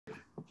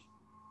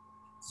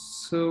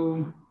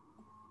So,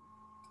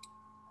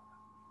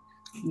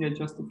 yeah,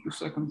 just a few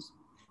seconds.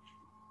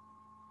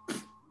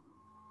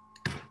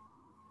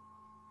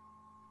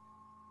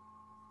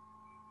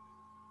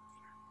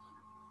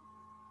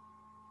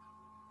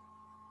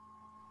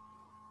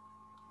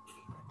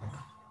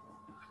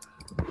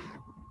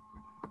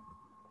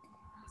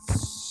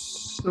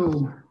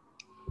 So,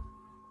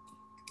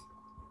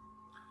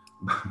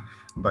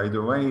 by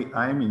the way,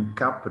 I'm in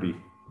Capri.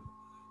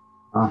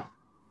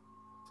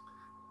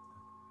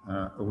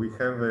 We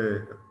have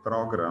a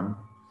program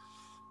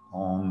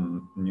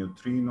on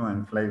neutrino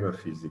and flavor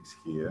physics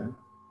here.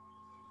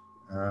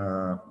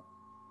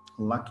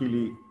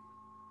 Luckily,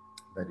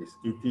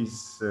 it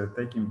is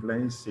taking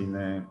place in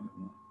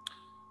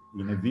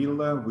a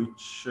villa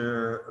which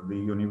the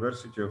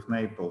University of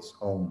Naples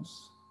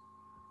owns,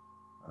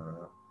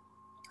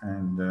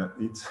 and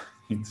it's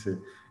a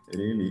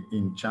really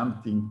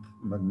enchanting,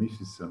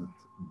 magnificent,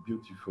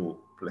 beautiful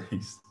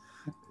place.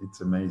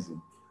 It's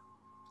amazing.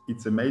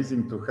 It's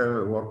amazing to have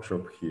a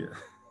workshop here.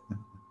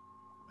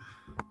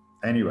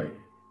 Anyway.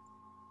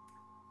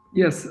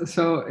 Yes,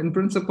 so in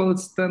principle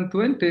it's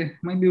 10:20.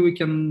 Maybe we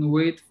can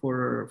wait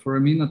for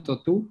a minute or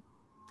two.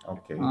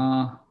 Okay.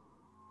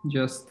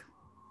 Just,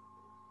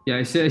 yeah,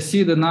 I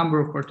see the number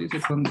of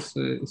participants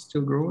is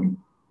still growing.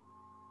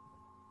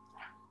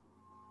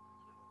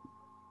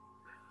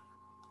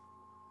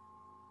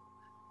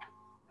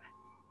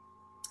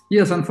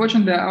 Yes,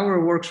 unfortunately,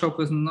 our workshop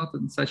is not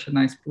in such a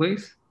nice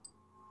place.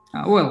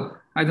 Well,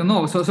 I don't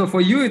know. So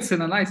for you, it's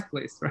in a nice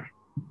place, right?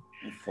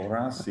 For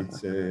us,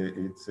 it's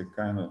a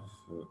kind of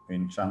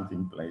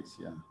enchanting place.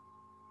 Yeah,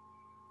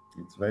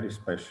 it's very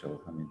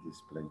special. I mean, this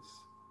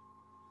place.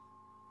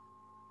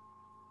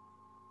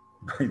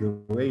 By the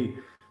way,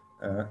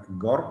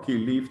 Gorky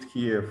lived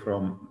here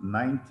from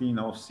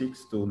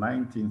 1906 to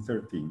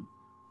 1913.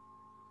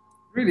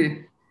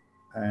 Really?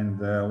 And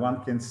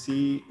one can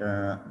see,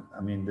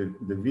 I mean,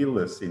 the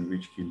villas in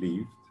which he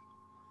lived.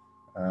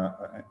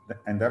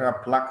 And there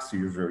are plaques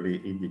usually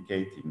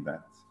indicating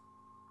that.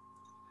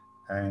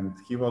 And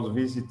he was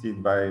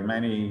visited by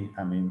many,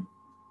 I mean,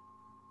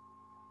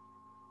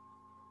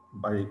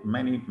 by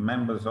many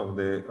members of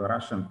the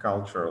Russian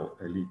cultural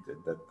elite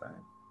at that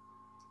time.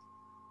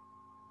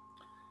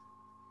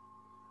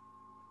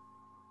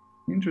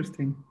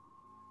 Interesting.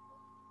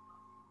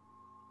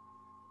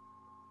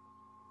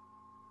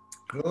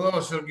 Hello,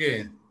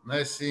 Sergey.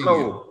 Nice seeing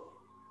you.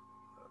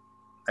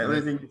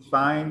 Everything is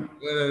fine.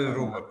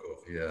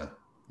 Yeah.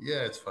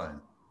 Yeah, it's fine.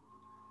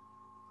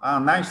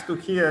 Nice to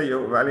hear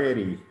you,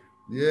 Valery.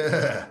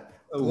 Yeah.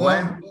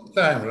 Long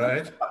time,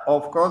 right?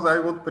 Of course, I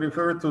would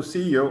prefer to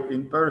see you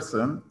in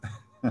person.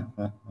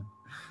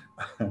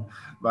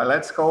 But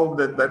let's hope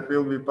that that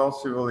will be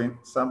possible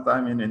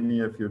sometime in the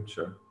near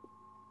future.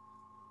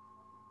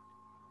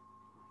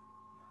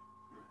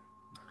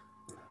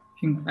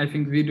 I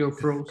think video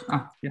froze.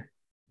 Yeah.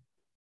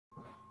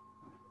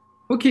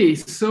 Okay,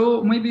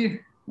 so maybe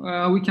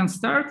we can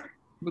start.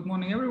 Good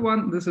morning,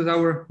 everyone. This is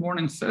our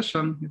morning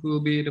session. It will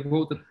be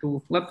devoted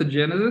to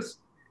leptogenesis.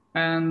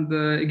 And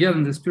again,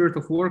 in the spirit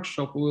of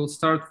workshop, we will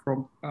start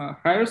from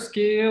higher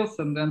scales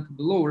and then to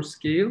the lower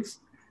scales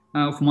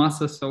of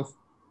masses of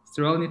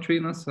sterile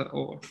neutrinos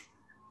or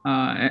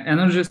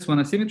energies when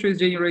asymmetry is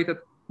generated.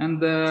 And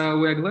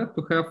we are glad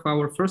to have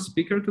our first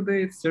speaker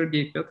today. It's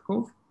Serguey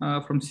Petcov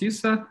from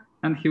CISA,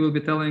 and he will be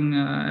telling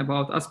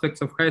about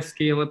aspects of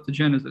high-scale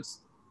leptogenesis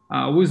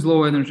with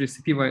low energy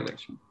CP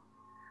violation.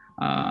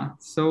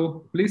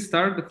 So please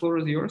start, the floor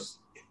is yours.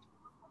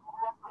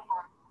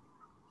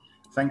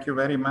 Thank you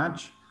very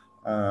much.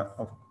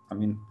 I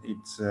mean,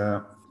 it's,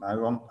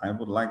 I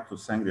would like to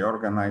thank the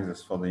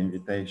organizers for the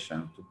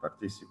invitation to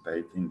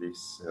participate in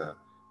this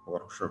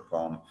workshop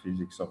on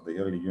physics of the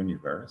early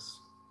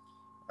universe.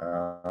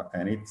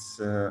 And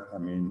it's, I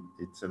mean,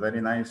 it's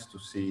very nice to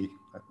see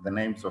the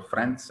names of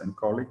friends and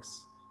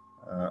colleagues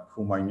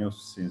whom I knew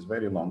since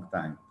very long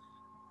time,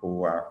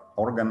 who are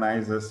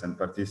organizers and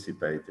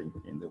participating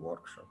in the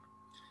workshop.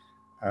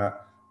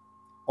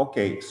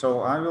 Okay,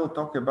 so I will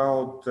talk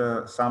about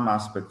some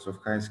aspects of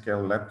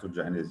high-scale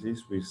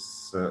leptogenesis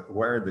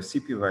where the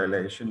CP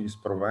violation is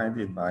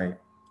provided by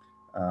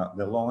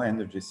the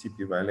low-energy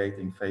CP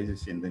violating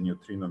phases in the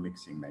neutrino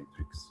mixing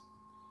matrix.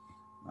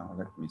 Now,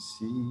 let me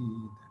see,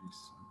 there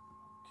is,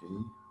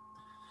 okay.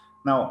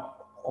 Now,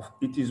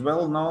 it is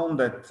well known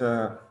that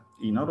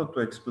in order to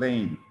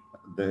explain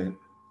the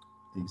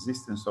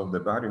existence of the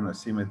baryon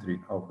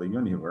asymmetry of the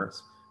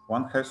universe,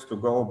 one has to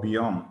go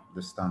beyond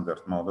the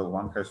standard model.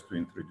 One has to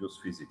introduce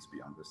physics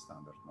beyond the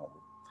standard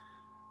model.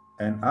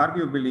 And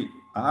arguably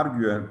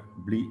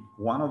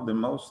one of the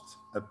most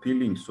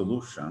appealing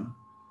solutions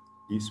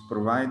is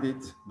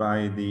provided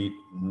by the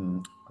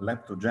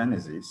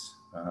leptogenesis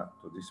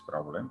to this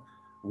problem,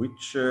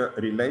 which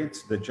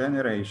relates the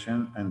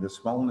generation and the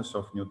smallness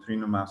of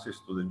neutrino masses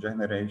to the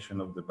generation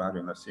of the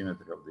baryon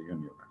asymmetry of the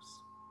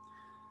universe.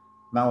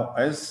 Now,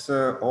 as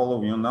all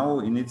of you know,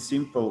 in its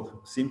simple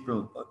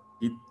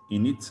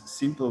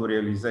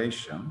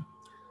realization,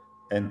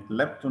 and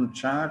lepton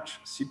charge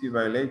CP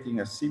violating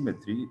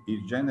asymmetry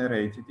is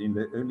generated in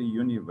the early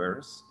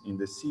universe in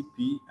the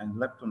CP and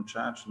lepton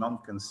charge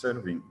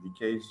non-conserving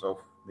decays of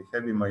the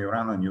heavy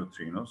Majorana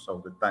neutrinos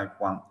of the type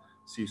 1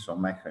 seesaw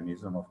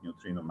mechanism of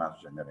neutrino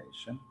mass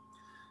generation.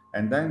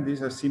 And then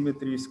this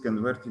asymmetry is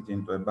converted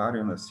into a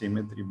baryon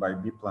asymmetry by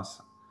B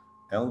plus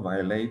L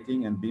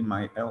violating and B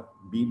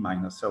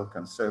minus L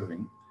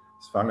conserving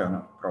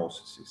Svallion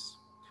processes.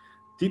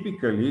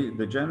 Typically,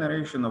 the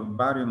generation of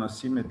baryon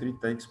asymmetry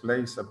takes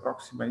place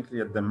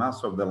approximately at the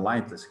mass of the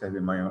lightest heavy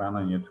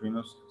Majorana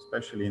neutrinos,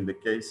 especially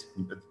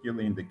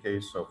particularly in the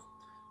case of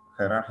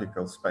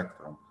hierarchical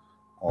spectrum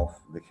of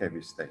the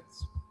heavy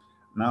states.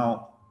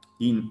 Now,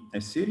 in a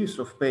series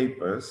of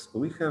papers,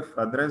 we have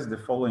addressed the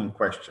following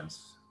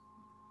questions.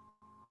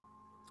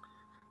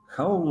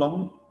 How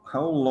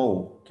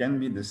low can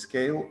be the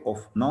scale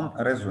of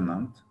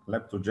non-resonant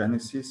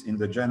leptogenesis in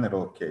the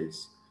general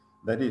case?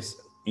 That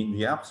is, in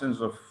the absence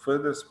of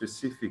further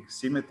specific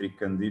symmetry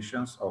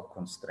conditions or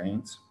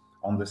constraints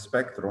on the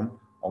spectrum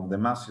of the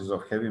masses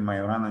of heavy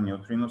Majorana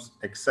neutrinos,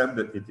 except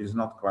that it is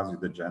not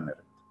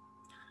quasi-degenerate.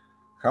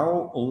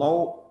 How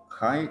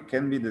high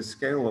can be the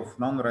scale of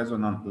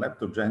non-resonant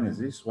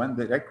leptogenesis when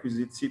the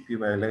requisite CP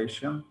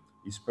violation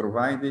is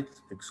provided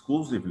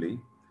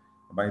exclusively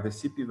by the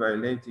CP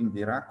violating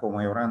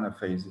Dirac-Majorana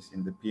phases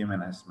in the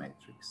PMNS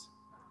matrix?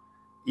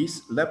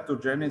 Is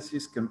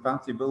leptogenesis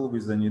compatible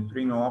with the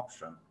neutrino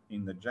option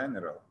in the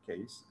general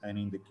case and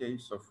in the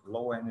case of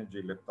low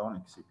energy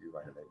leptonic CP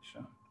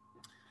violation?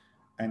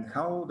 And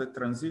how the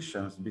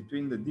transitions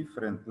between the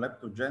different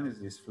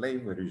leptogenesis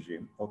flavor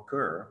regime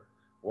occur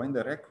when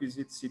the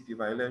requisite CP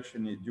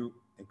violation is due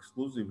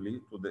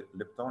exclusively to the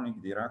leptonic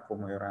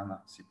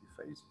Dirac-Majorana CP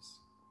phases?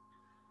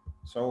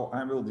 So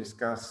I will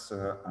discuss,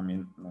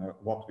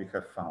 what we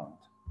have found.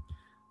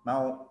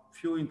 Now,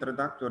 few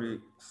introductory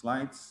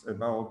slides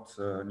about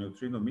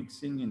neutrino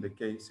mixing in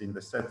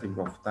the setting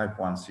of type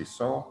 1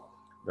 seesaw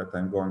that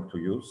I'm going to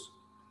use.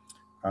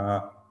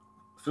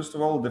 First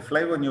of all, the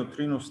flavor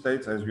neutrino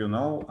states, as you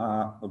know,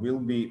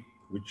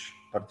 which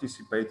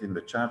participate in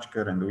the charge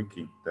current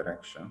Wicking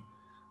interaction.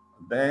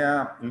 They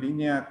are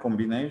linear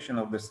combination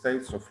of the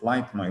states of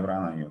light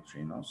Majorana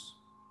neutrinos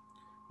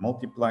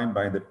multiplied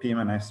by the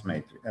PMNS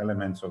matrix,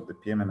 elements of the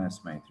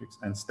PMNS matrix,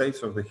 and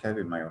states of the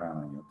heavy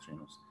Majorana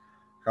neutrinos.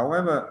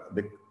 However,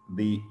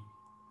 the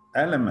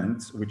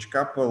elements which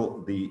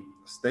couple the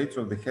states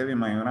of the heavy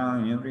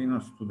Majorana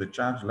neutrinos to the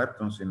charged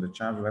leptons in the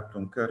charged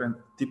lepton current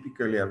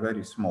typically are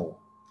very small.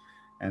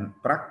 And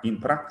in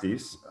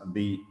practice,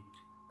 the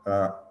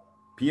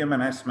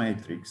PMNS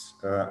matrix,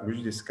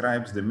 which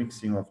describes the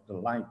mixing of the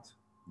light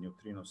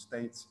neutrino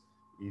states,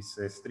 is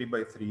a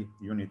 3x3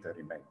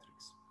 unitary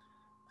matrix.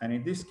 And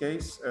in this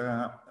case,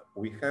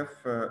 we have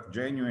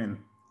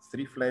genuine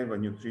three-flavor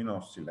neutrino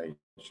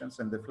oscillations,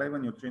 and the flavor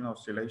neutrino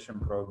oscillation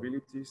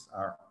probabilities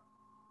are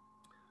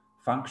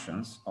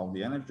functions of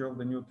the energy of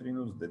the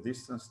neutrinos, the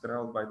distance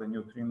traveled by the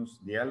neutrinos,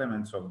 the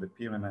elements of the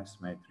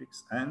PMNS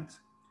matrix, and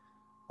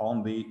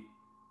on the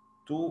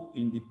two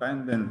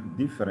independent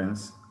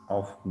difference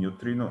of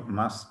neutrino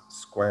mass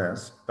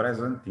squares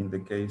present in the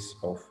case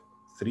of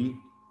three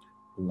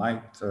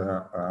light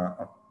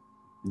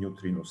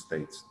neutrino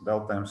states,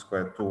 delta m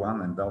squared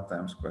 2,1 and delta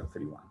m squared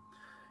 3,1.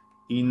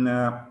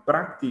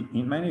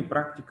 In many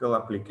practical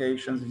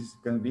applications, it's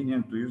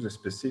convenient to use a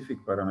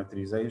specific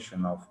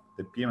parameterization of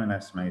the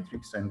PMNS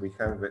matrix, and we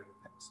have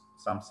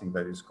something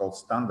that is called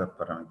standard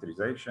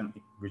parameterization,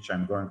 which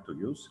I'm going to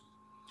use,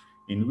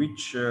 in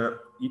which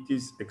it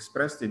is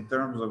expressed in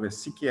terms of a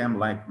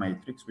CKM-like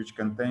matrix, which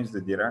contains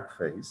the Dirac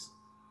phase,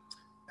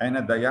 and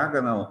a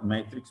diagonal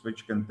matrix,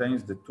 which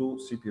contains the two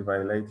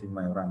CP-violating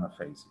Majorana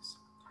phases.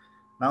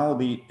 Now,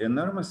 the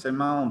enormous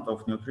amount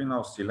of neutrino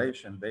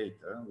oscillation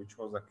data, which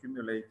was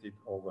accumulated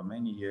over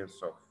many years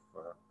of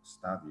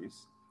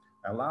studies,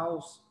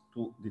 allows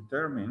to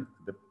determine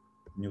the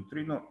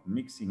neutrino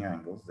mixing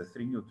angles, the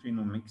three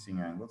neutrino mixing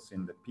angles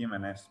in the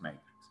PMNS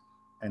matrix,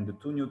 and the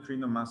two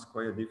neutrino mass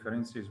square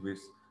differences with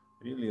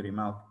really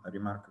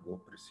remarkable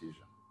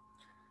precision.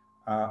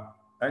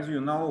 As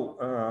you know,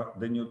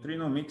 the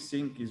neutrino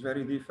mixing is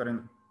very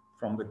different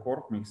from the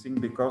quark mixing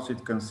because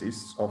it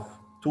consists of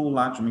two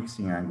large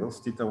mixing angles,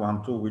 theta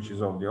 1, 2, which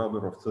is of the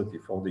order of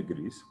 34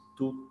 degrees,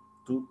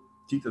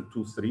 theta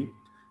 2, 3,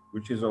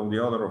 which is of the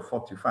order of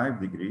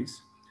 45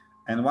 degrees,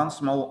 and one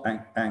small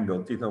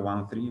angle, theta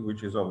 1, 3,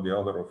 which is of the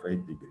order of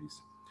 8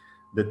 degrees.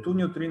 The two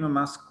neutrino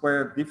mass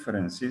square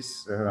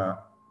differences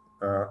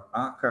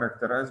are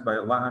characterized by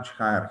a large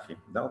hierarchy.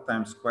 Delta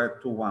m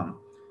squared 2, 1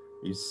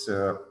 is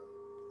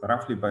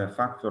roughly by a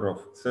factor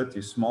of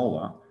 30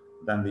 smaller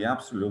than the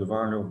absolute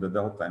value of the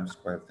delta m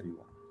squared 3,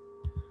 1.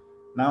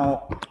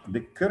 Now, the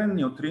current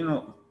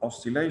neutrino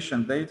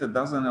oscillation data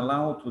doesn't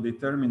allow to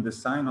determine the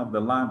sign of the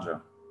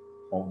larger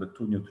of the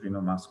two neutrino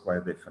mass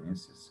square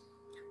differences.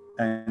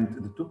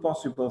 And the two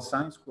possible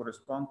signs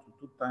correspond to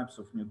two types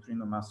of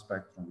neutrino mass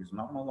spectrum with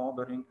normal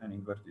ordering and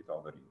inverted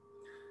ordering.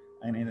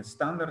 And in a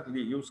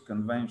standardly used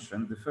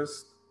convention, the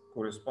first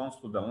corresponds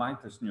to the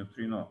lightest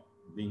neutrino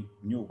being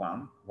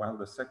nu1, while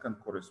the second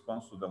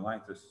corresponds to the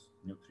lightest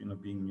neutrino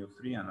being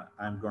nu3, and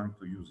I'm going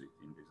to use it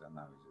in this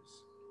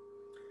analysis.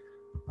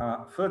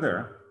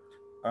 Further,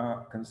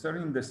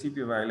 concerning the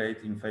CP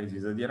violating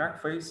phases, the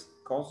Dirac phase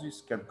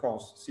can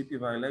cause CP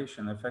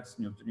violation affects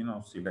neutrino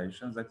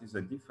oscillations. That is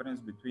a difference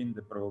between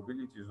the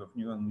probabilities of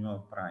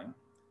null prime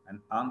and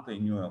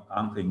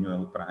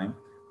anti-null prime,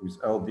 with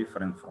L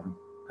different from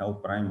L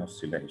prime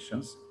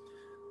oscillations.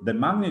 The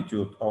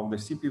magnitude of the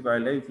CP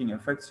violating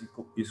effects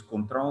is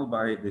controlled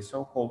by the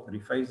so-called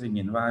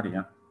rephasing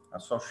invariant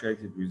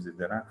associated with the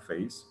Dirac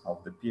phase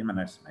of the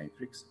PMNS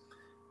matrix.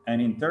 And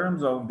in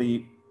terms of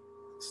the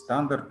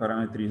standard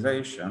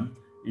parameterization,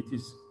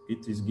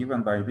 it is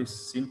given by this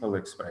simple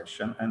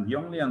expression, and the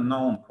only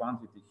unknown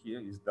quantity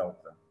here is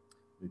delta,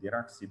 the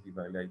Dirac CP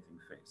violating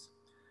phase.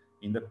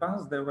 In the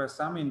past, there were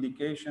some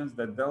indications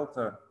that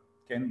delta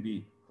can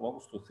be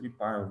close to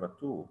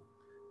 3π/2,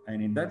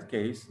 and in that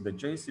case, the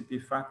JCP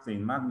factor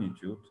in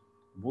magnitude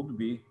would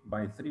be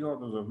by 3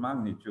 orders of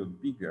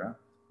magnitude bigger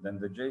than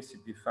the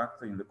JCP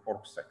factor in the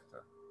quark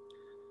sector.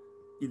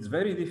 It's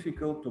very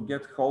difficult to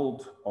get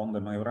hold on the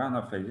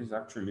Majorana phases.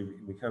 Actually,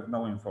 we have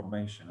no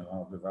information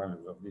about the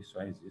values of these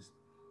phases.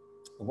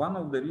 One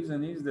of the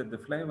reasons is that the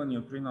flavor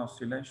neutrino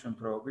oscillation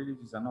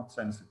probabilities are not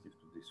sensitive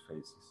to these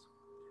phases.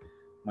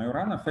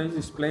 Majorana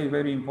phases play a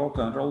very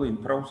important role in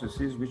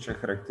processes which are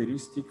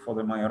characteristic for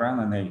the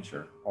Majorana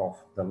nature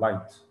of the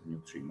light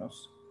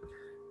neutrinos.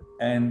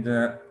 And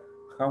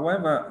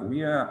however,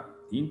 we are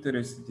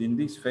interested in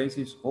these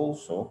phases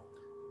also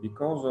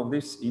because of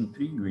this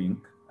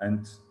intriguing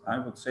and I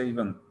would say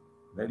even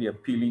very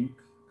appealing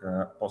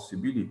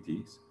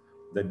possibilities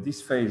that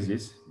these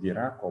phases,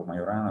 Dirac or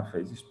Majorana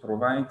phases,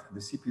 provide the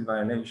CP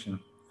violation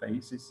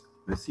phases,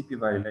 the CP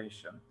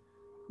violation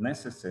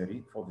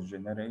necessary for the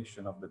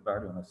generation of the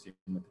baryon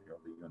asymmetry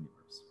of the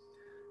universe.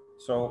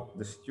 So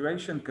the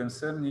situation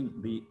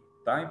concerning the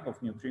type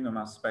of neutrino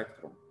mass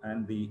spectrum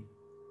and the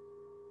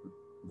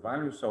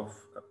values of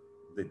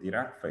the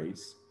Dirac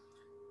phase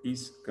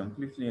is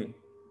completely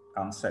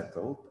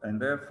unsettled,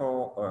 and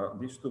therefore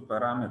these two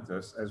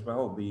parameters, as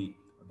well the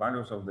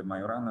values of the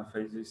Majorana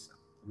phases,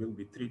 will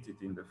be treated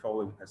in the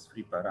following as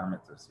free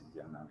parameters in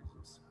the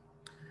analysis.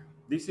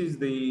 This is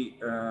the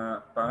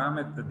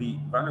parameter, the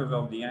values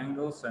of the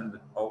angles and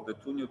of the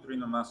two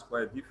neutrino mass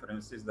square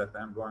differences that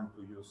I'm going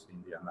to use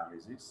in the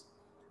analysis.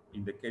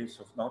 In the case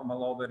of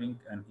normal ordering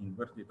and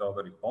inverted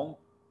ordering,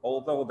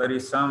 although there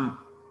is some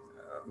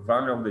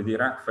value of the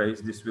Dirac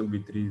phase, this will be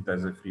treated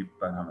as a free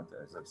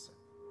parameter, as I said.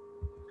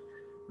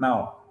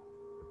 Now,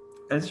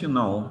 as you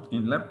know,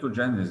 in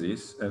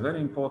leptogenesis, a very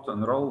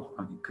important role,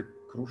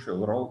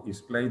 crucial role, is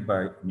played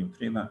by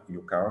neutrino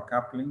Yukawa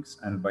couplings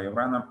and by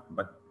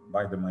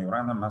the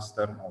Majorana mass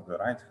term of the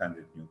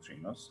right-handed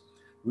neutrinos,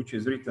 which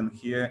is written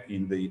here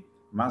in the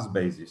mass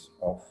basis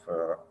of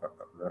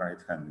the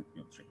right-handed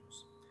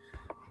neutrinos.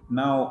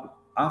 Now,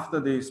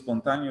 after the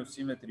spontaneous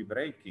symmetry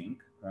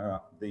breaking,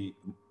 the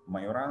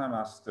Majorana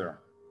mass term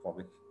for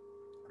the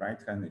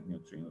right-handed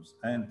neutrinos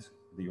and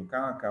the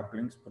Yukawa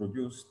couplings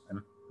produced a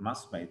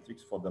mass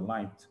matrix for the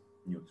light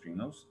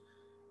neutrinos,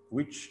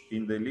 which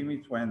in the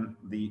limit when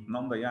the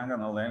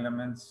non-diagonal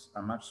elements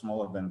are much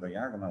smaller than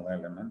diagonal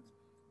element,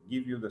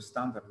 give you the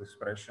standard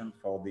expression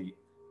for the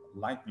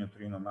light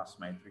neutrino mass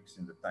matrix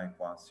in the type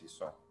 1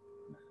 seesaw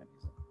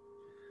mechanism.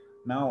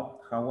 Now,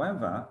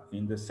 however,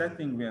 in the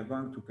setting we are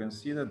going to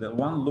consider that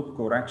one loop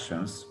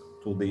corrections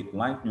to the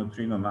light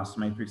neutrino mass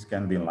matrix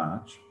can be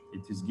large.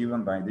 It is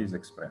given by this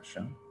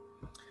expression.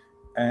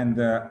 And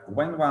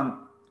when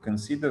one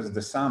considers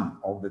the sum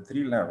of the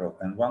three level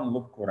and one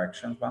loop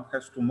correction, one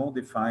has to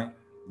modify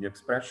the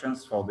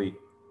expressions for the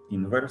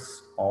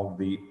inverse of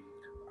the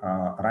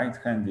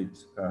right-handed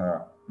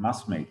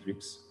mass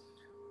matrix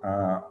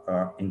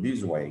in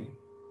this way.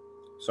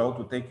 So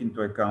to take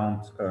into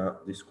account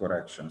these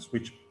corrections,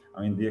 which,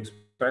 I mean, the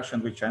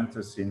expression which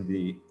enters in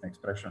the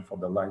expression for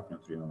the light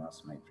neutrino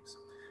mass matrix.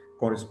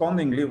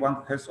 Correspondingly,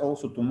 one has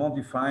also to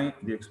modify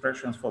the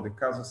expressions for the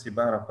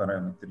Casa-Shibara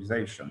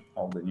parameterization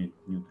of the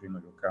neutrino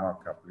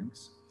Yukawa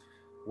couplings,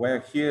 where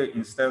here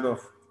instead of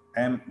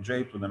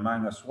mj to the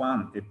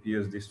 -1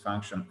 appears this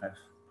function f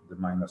to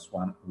the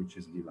 -1, which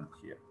is given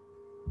here.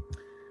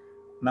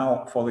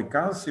 Now, for the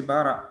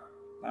Casa-Shibara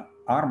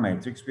R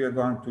matrix, we are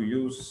going to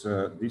use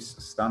this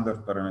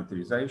standard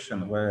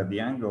parameterization where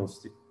the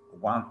angles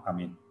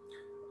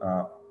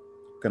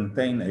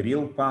contain a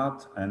real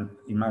part and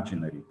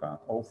imaginary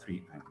part, all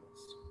three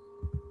angles.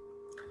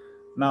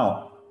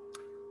 Now,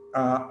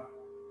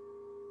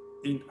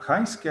 in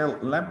high-scale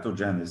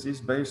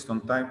leptogenesis based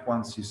on type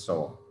 1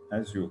 seesaw,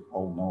 as you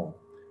all know,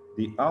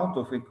 the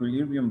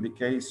out-of-equilibrium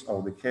decays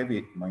of the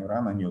heavy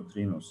Majorana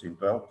neutrinos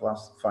into L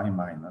plus phi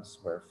minus,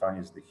 where phi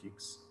is the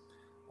Higgs,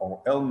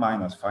 or L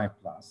minus phi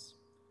plus,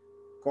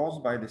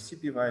 caused by the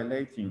CP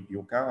violating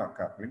Yukawa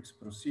couplings,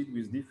 proceed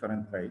with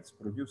different rates,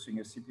 producing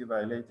a CP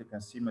violating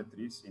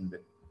asymmetries in the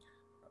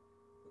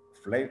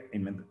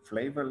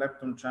flavor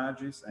lepton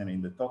charges and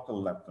in the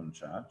total lepton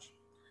charge.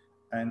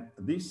 And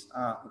these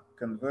are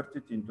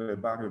converted into a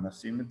baryon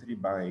asymmetry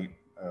by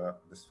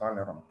the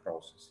Sphaleron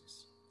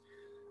processes.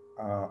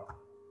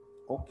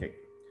 Okay,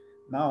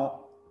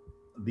 now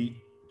the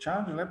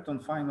charged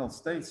lepton final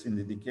states in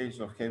the decays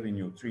of heavy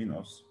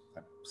neutrinos,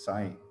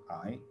 psi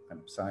I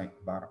and psi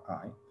bar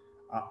I,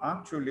 are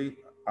actually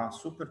a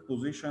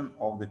superposition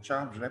of the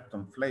charged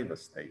lepton flavor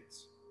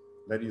states.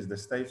 That is the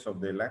states of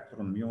the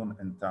electron, muon,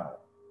 and tau.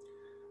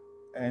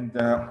 And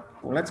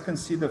let's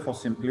consider for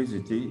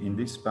simplicity in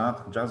this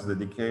part just the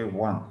decay of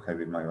one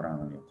heavy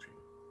Majorana neutrino.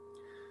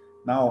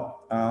 Now,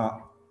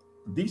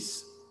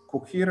 this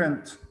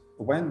coherent,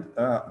 when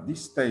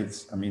these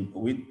states, I mean,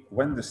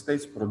 when the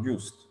states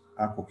produced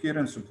a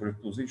coherent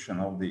superposition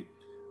of the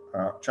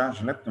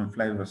charged lepton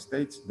flavor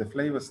states, the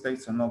flavor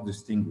states are not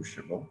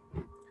distinguishable.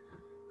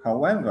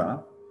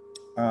 However,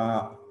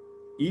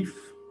 if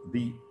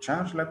the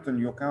charged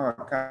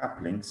lepton-Yukawa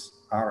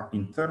couplings are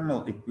in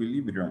thermal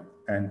equilibrium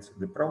and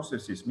the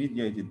processes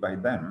mediated by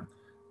them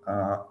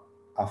are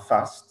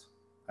fast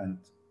and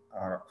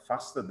are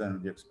faster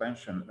than the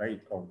expansion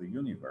rate of the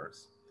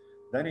universe,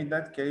 then in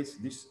that case,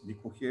 this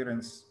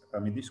coherence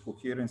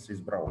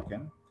is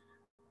broken,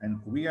 and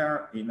we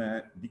are in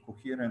a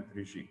decoherent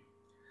regime.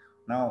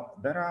 Now,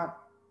 there are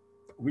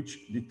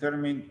which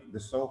determine the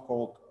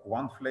so-called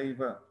one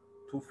flavor,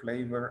 two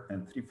flavor,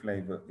 and three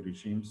flavor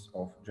regimes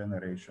of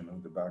generation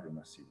of the baryon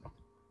asymmetry.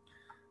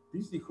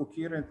 These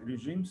decoherent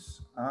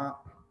regimes are,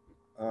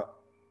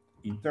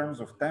 in terms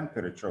of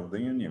temperature of the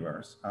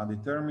universe, are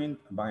determined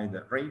by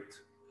the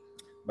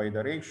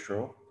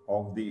ratio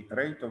of the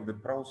rate of the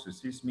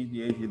processes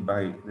mediated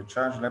by the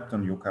charged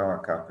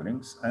lepton-Yukawa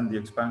couplings and the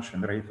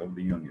expansion rate of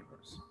the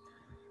universe.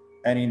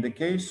 And in the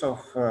case of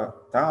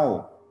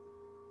tau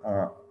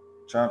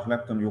charged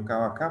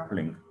lepton-Yukawa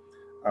coupling,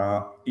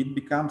 it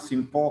becomes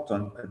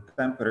important at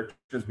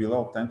temperatures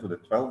below 10 to the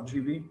 12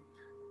 GeV.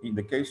 In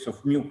the case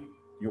of mu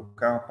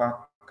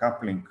Yukawa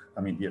coupling,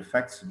 I mean, the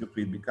effects due to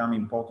it become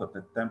important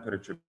at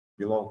temperature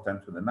below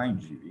 10 to the 9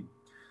 GeV.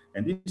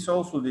 And this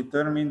also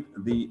determined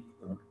the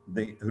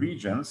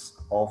regions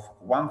of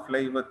one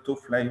flavor, two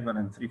flavor,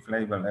 and three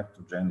flavor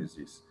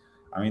leptogenesis.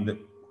 I mean, the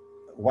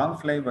one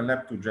flavor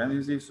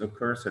leptogenesis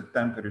occurs at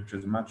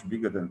temperatures much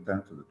bigger than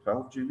 10 to the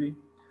 12 GeV.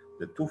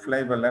 The two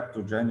flavor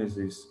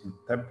leptogenesis in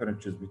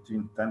temperatures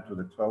between 10 to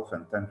the 12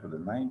 and 10 to the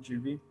 9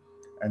 GeV,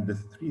 and the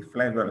three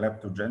flavor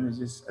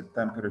leptogenesis at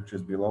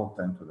temperatures below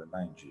 10 to the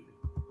 9 GeV.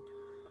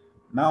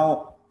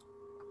 Now,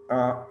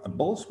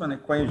 Boltzmann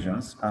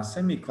equations are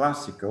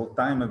semi-classical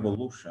time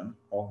evolution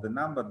of the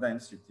number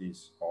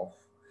densities of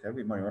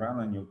heavy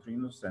Majorana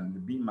neutrinos and the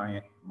B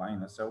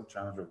minus L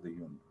charge of the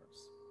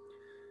universe.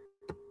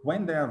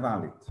 When they are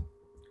valid,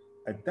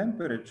 at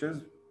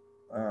temperatures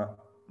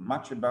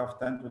much above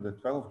 10 to the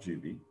 12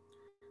 GeV,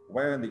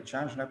 where the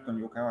charged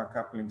lepton-Yukawa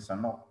couplings are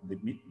not,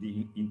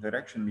 the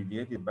interaction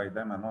mediated by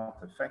them are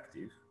not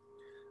effective,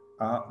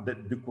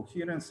 the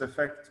coherence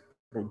effect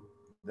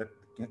that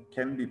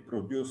can be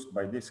produced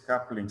by these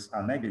couplings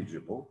are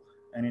negligible.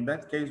 And in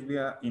that case, we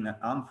are in an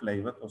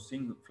unflavored or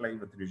single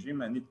flavored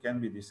regime, and it can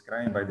be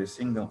described by the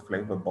single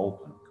flavor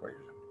Boltzmann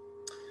equation.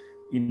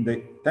 In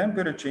the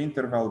temperature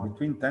interval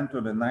between 10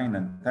 to the 9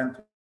 and 10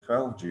 to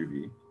 12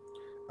 GeV,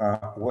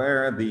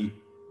 where the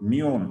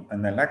muon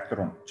and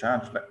electron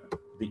charge,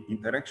 the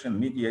interaction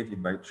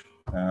mediated by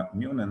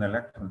muon and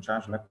electron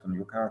charge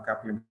lepton-Yukawa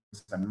couplings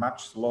are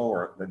much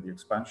slower than the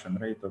expansion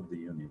rate of the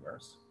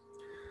universe.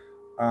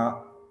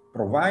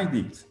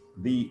 Provided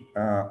the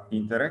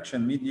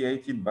interaction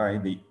mediated by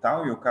the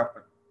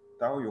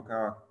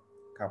tau-Yukawa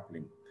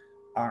coupling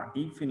are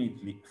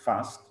infinitely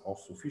fast or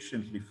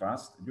sufficiently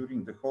fast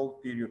during the whole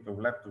period of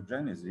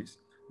leptogenesis,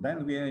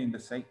 then we are in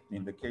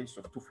the case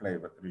of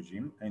two-flavor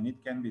regime, and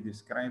it can be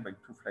described by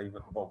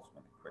two-flavor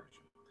Boltzmann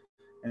equation.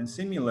 And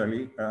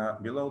similarly,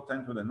 below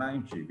 10 to the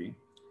 9 GeV,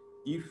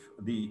 if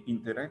the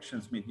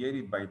interactions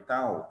mediated by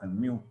tau and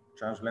mu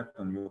charged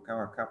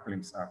lepton-Yukawa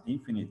couplings are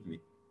infinitely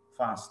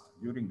fast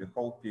during the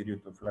whole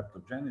period of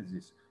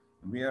leptogenesis,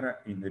 we are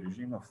in the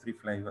regime of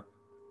three-flavor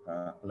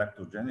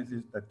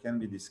leptogenesis that can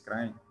be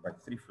described by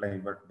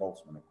three-flavor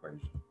Boltzmann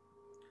equation.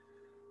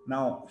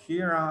 Now,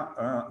 here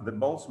are the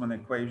Boltzmann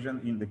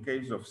equation in the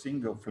case of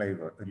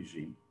single-flavor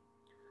regime.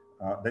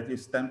 That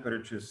is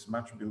temperatures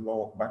much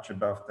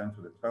above 10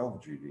 to the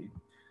 12 GeV.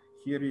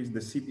 Here is the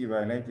CP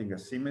violating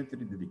asymmetry,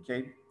 the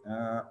decay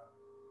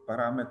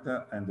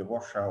parameter, and the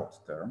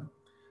washout term.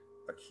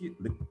 Here,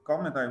 the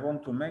comment I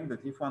want to make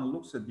that if one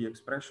looks at the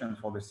expression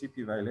for the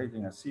CP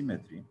violating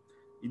asymmetry,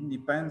 it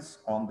depends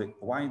on the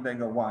y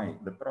dagger y,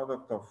 the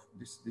product of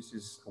this. This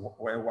is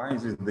where y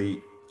is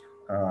the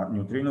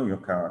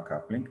neutrino-Yukawa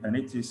coupling, and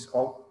it is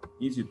all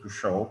easy to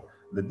show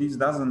that this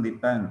doesn't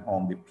depend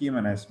on the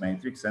PMNS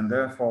matrix, and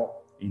therefore,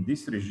 in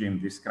this regime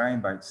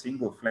described by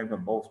single flavor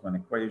Boltzmann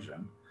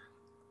equation,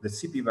 the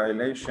CP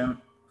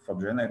violation for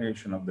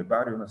generation of the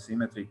baryon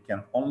asymmetry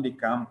can only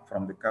come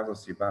from the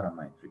Casa-Shibara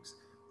matrix.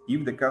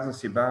 If the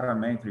Casa-Shibara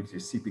matrix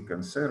is CP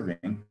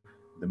conserving,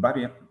 the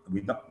baryon,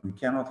 we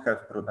cannot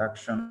have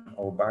production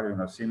of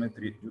baryon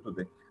asymmetry due to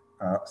the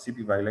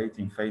CP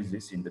violating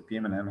phases in the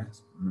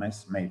PMNS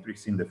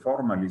matrix in the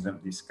formalism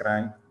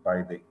described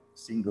by the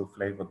single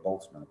flavor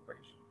Boltzmann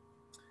equation.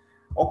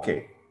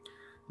 Okay,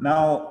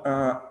 now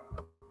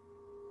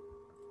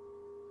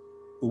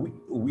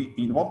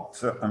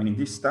in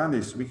these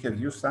studies we have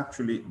used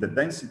actually the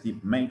density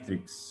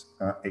matrix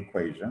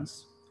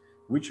equations,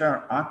 which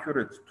are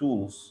accurate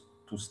tools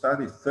to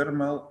study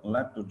thermal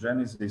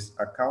leptogenesis,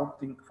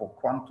 accounting for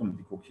quantum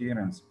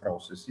decoherence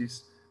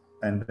processes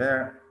and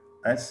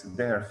as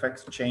their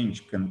effects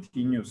change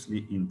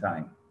continuously in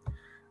time.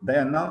 They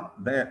are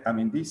not there. I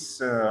mean,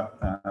 these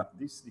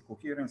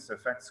decoherence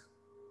effects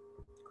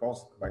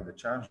caused by the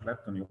charged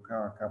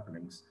lepton-Yukawa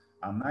couplings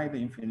are neither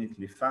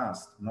infinitely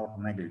fast nor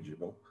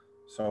negligible.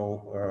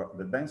 So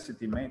the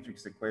density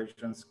matrix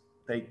equations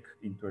take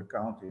into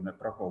account in a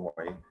proper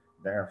way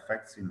their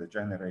effects in the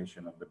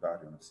generation of the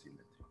baryon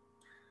asymmetry.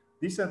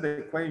 These are the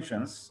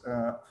equations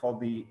for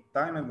the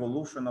time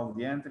evolution of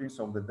the entries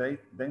of the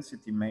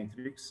density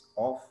matrix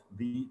of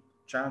the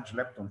charged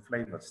lepton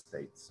flavor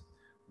states.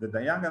 The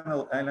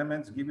diagonal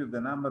elements give you the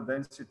number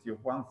density of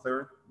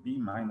 1/3 B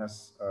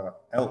minus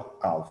L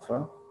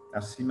alpha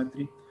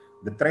asymmetry.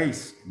 The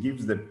trace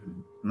gives the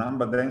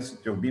number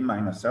density of B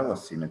minus L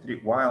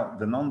asymmetry, while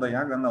the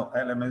non-diagonal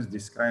elements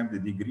describe the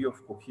degree of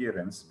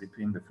coherence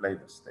between the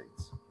flavor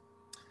states.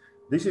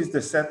 This is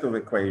the set of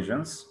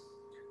equations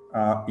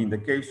in the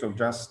case of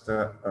just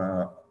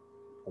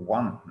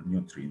one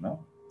neutrino,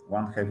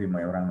 one heavy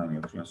Majorana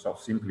neutrino, so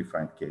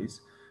simplified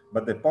case.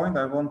 But the point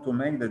I want to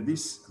make that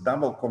this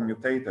double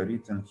commutator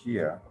written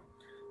here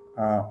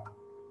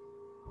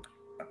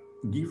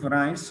give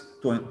rise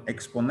to an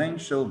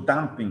exponential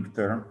damping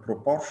term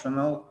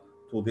proportional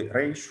to the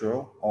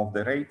ratio of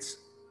the rates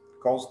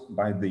caused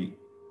by the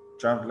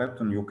charged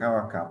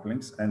lepton-Yukawa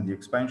couplings and the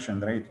expansion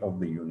rate of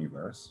the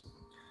universe.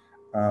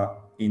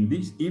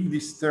 If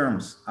these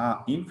terms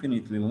are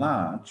infinitely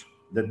large,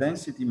 the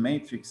density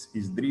matrix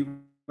is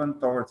driven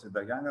towards a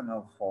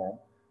diagonal form,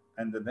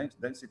 and the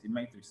density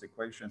matrix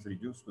equations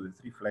reduced to the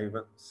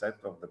three-flavor set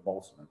of the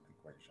Boltzmann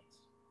equations.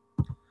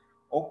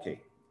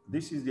 Okay,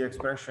 this is the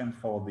expression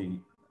for the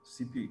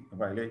CP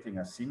violating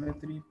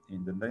asymmetry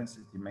in the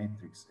density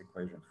matrix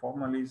equation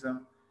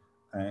formalism.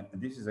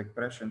 This is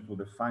expression to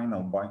the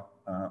final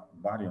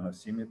baryon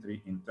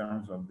asymmetry in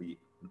terms of the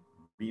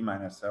B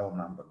minus L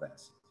number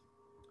density.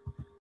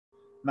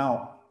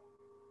 Now,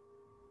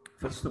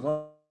 first of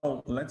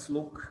all, let's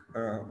look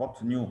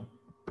what's new.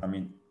 I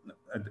mean,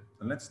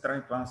 let's try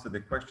to answer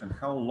the question: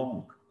 how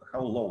low,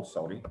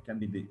 can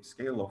be the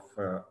scale of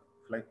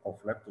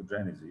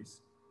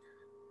leptogenesis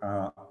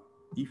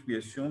if we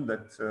assume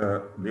that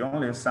the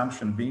only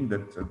assumption being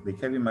that the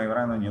heavy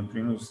Majorana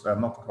neutrinos are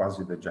not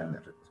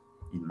quasi-degenerate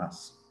in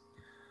mass.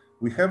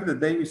 We have the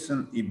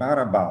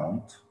Davison-Ibarra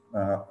bound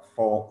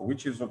for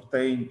which is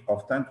obtained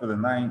of 10 to the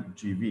 9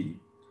 GeV,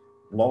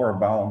 lower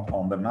bound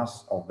on the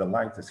mass of the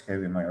lightest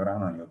heavy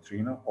Majorana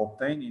neutrino,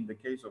 obtained in the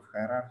case of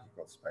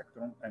hierarchical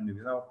spectrum and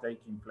without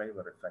taking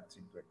flavor effects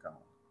into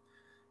account.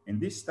 In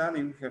this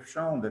study, we have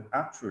shown that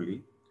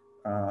actually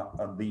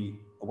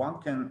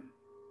one can,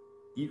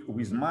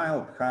 with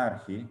mild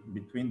hierarchy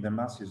between the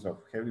masses of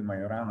heavy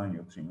Majorana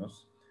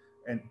neutrinos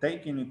and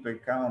taking into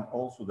account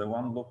also the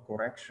one-loop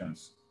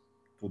corrections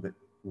to the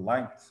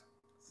light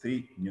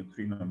 3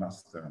 neutrino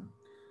mass term,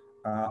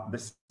 the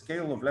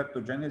scale of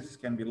leptogenesis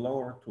can be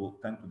lowered to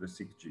 10 to the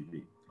 6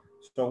 GeV.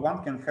 So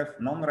one can have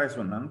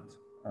non-resonant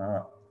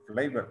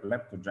flavor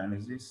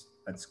leptogenesis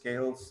at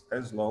scales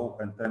as low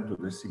as 10 to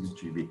the 6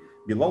 GeV.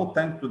 Below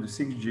 10 to the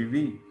 6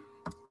 GeV,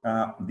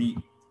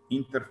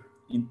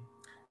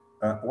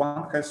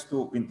 one has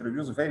to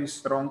introduce very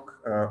strong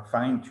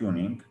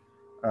fine-tuning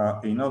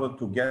in order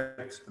to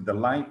get the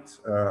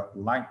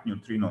light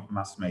neutrino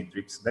mass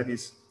matrix. That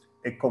is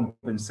a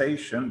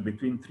compensation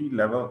between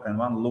 3-level and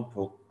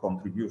 1-loop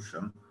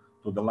contribution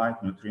to the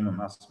light neutrino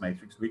mass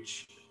matrix,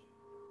 which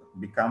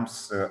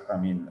becomes,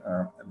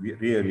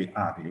 really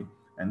ugly,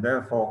 and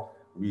therefore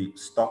we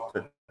stopped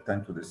at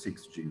 10 to the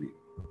 6 GeV.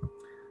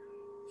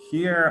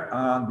 Here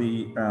are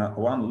the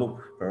 1-loop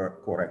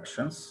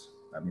corrections,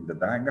 the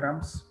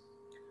diagrams.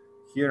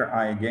 Here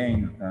I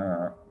again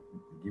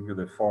give you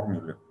the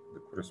formula, the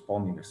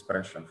corresponding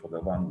expression for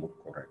the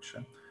 1-loop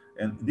correction.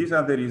 And these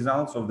are the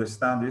results of the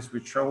studies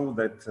which show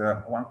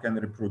that one can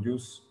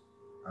reproduce,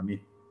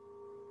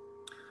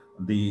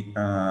 the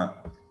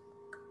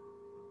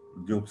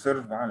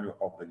observed value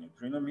of the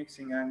neutrino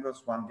mixing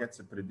angles. One gets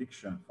a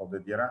prediction for the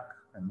Dirac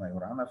and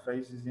Majorana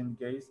phases in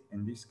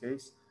this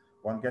case.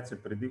 One gets a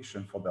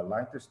prediction for the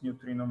lightest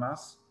neutrino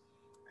mass.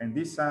 And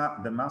these are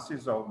the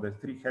masses of the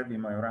 3 heavy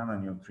Majorana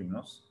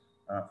neutrinos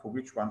for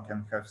which one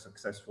can have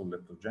successful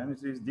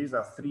leptogenesis. These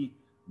are 3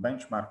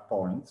 benchmark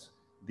points.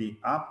 The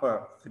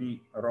upper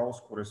 3 rows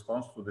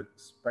corresponds to the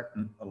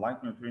spectrum,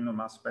 light neutrino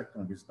mass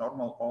spectrum with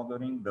normal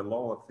ordering, the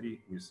lower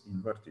 3 with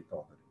inverted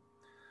ordering.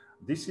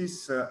 This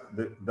is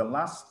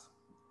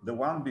the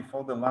one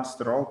before the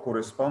last row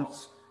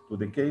corresponds to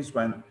the case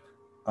when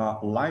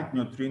light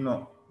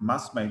neutrino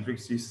mass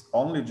matrix is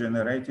only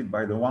generated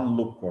by the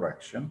 1-loop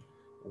correction,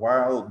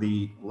 while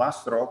the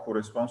last row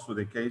corresponds to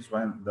the case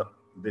when the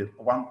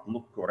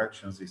 1-loop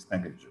corrections is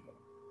negligible.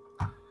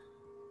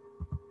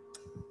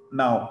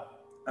 Now,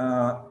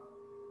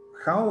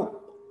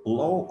 how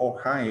low or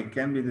high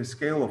can be the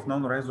scale of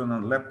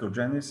non-resonant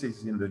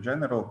leptogenesis in the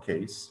general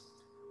case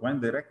when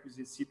the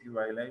requisite CP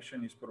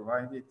violation is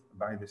provided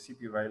by the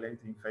CP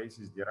violating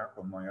phases Dirac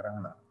or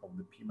Majorana of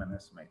the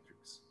P-S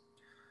matrix?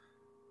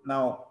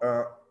 Now,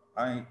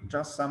 I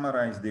just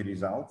summarized the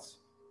results.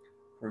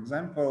 For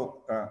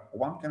example,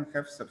 one can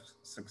have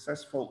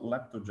successful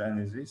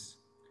leptogenesis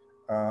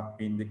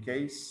in the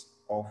case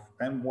of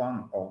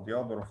M1 of the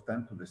order of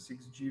 10 to the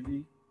 6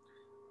 GeV.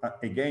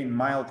 Again,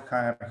 mild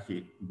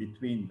hierarchy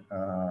between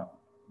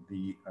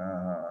the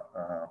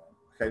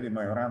heavy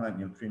Majorana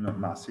neutrino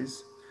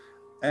masses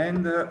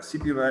and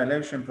CP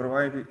violation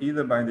provided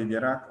either by the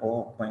Dirac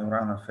or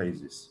Majorana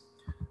phases.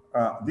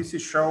 This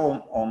is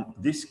shown on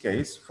this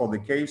case for the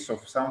case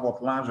of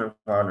somewhat larger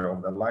value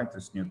of the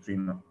lightest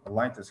neutrino,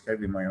 lightest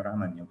heavy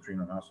Majorana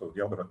neutrino mass of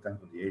the order of 10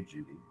 to the 8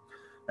 GeV.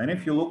 And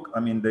if you look, I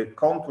mean, the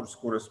contours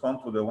correspond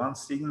to the 1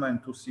 sigma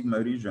and 2 sigma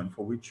region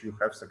for which you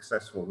have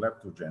successful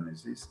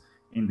leptogenesis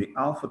in the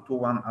alpha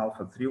 2-1,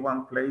 alpha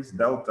 3-1 place,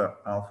 delta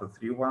alpha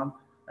 3-1,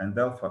 and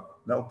delta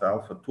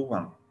alpha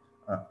 2-1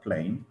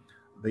 plane.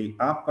 The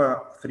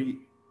upper three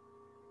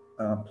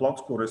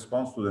plots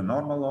corresponds to the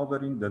normal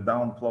ordering, the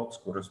down plots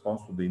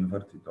corresponds to the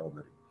inverted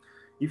ordering.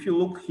 If you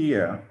look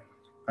here,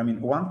 I mean,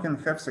 one can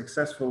have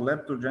successful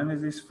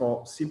leptogenesis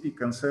for CP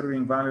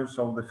conserving values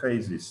of the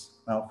phases,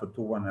 alpha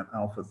 2-1 and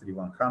alpha 3-1,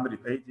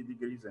 180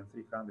 degrees and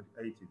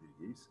 380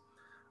 degrees,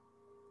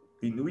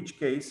 in which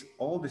case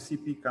all the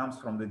CP comes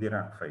from the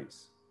Dirac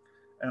phase.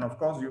 And of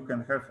course, you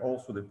can have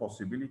also the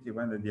possibility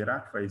when the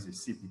Dirac phase is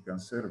CP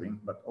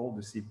conserving, but all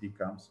the CP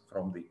comes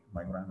from the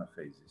Majorana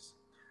phases.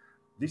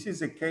 This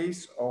is a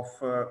case of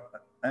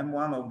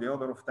M1 of the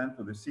order of 10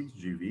 to the 6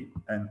 GeV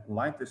and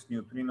lightest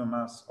neutrino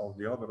mass of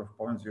the order of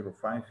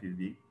 0.05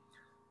 eV,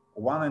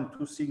 1 and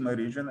 2 sigma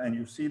region. And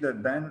you see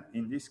that then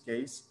in this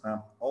case,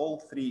 all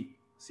three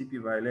CP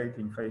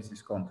violating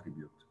phases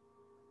contribute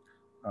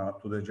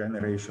to the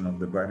generation of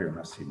the baryon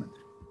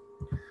asymmetry.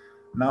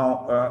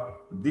 Now,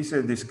 this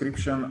is a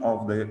description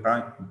of the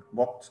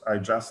what I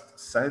just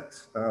said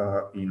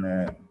in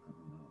a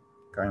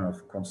kind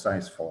of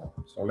concise form.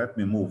 So let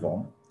me move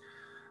on.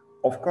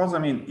 Of course, I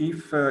mean,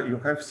 if you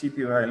have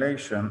CP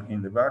violation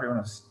in the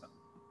baryon,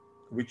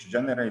 which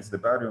generates the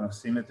baryon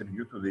asymmetry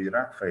due to the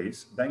Dirac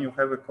phase, then you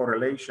have a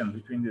correlation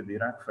between the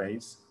Dirac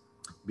phase,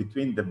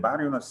 between the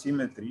baryon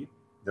asymmetry,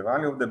 the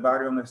value of the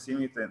baryon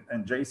asymmetry,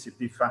 and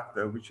JCP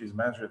factor, which is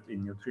measured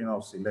in neutrino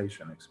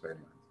oscillation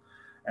experiment.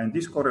 And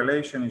this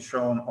correlation is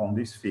shown on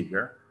this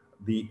figure.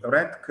 The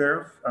red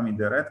curve, I mean,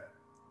 the red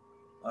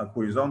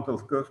horizontal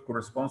curve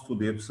corresponds to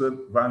the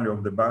observed value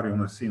of the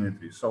baryon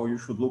asymmetry. So you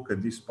should look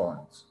at these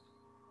points.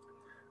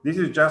 This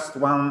is just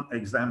one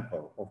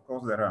example. Of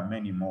course, there are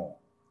many more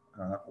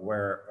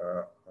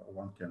where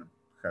one can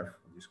have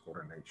this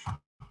correlation.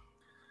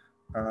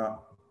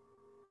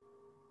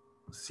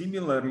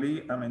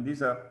 Similarly, I mean,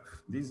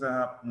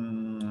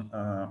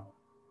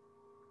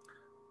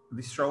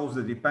 this shows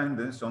the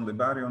dependence on the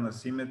baryon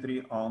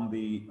asymmetry on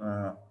the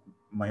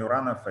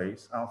Majorana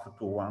phase, alpha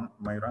 2-1.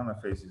 Majorana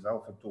phase is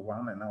alpha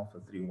 2-1 and alpha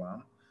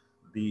 3-1.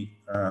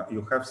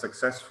 You have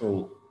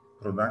successful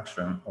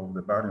production of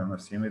the baryon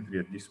asymmetry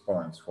at these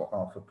points for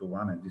alpha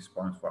 2-1 and these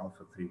points for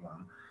alpha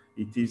 3-1.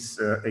 It is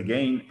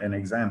again an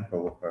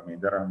example. I mean,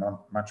 there are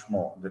not much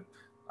more.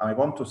 I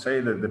want to say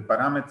that the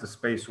parameter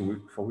space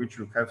for which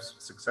you have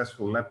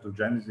successful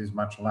leptogenesis is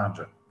much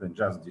larger than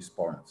just these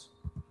points.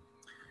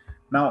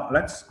 Now,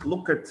 let's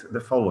look at the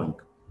following.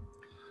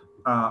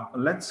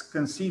 Let's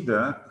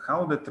consider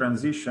how the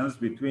transitions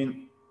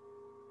between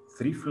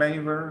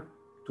 3-flavor,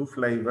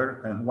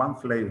 2-flavor, and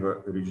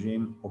 1-flavor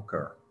regime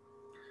occur.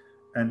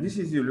 And this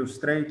is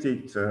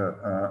illustrated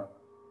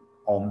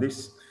on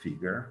this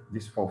figure,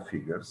 these 4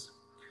 figures.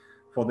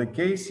 For the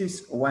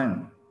cases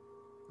when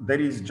there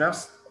is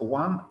just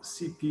one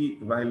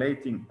CP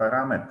violating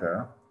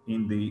parameter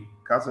in the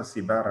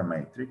Casa-Sibara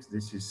matrix,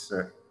 this is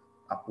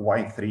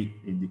Y3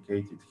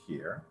 indicated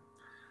here.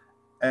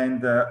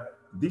 And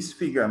this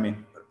figure, I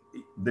mean,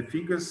 the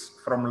figures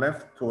from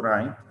left to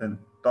right and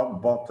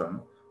top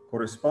bottom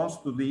corresponds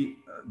to the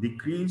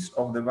decrease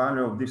of the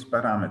value of this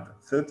parameter,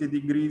 30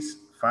 degrees,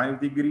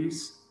 5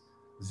 degrees,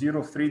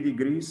 0.3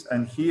 degrees,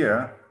 and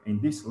here in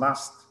this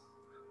last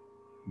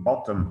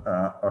bottom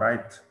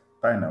right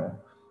panel,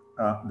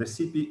 the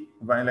CP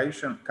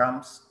violation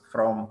comes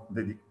from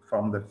the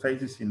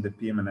phases in the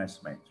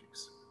PM&S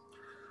matrix.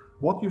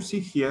 What you see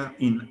here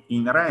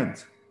in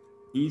red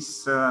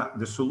is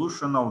the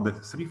solution of the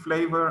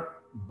 3-flavor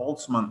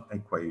Boltzmann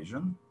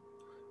equation.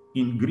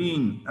 In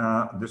green,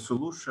 the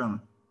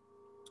solution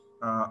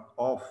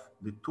of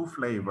the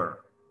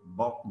 2-flavor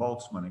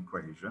Boltzmann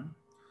equation.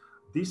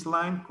 This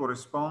line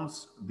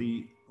corresponds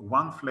the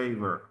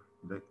 1-flavor,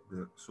 the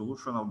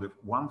solution of the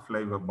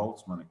 1-flavor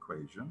Boltzmann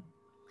equation.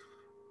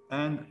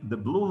 And the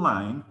blue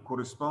line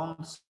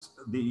corresponds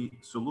the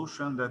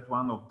solution that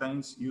one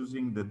obtains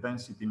using the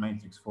density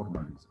matrix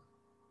formalism.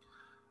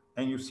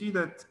 And you see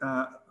that,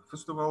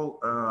 first of all,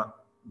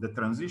 the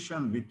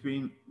transition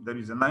between, there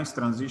is a nice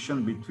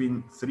transition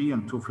between 3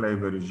 and 2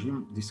 flavor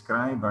regime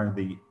described by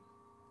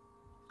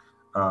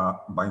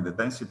the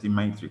density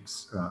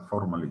matrix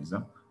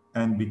formalism,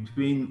 and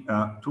between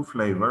 2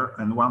 flavor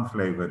and 1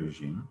 flavor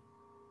regime.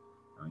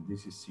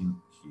 This is seen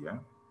here.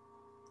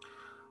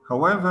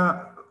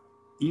 However,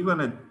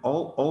 even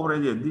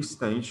already at this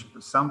stage,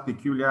 some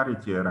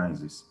peculiarity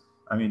arises.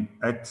 I mean,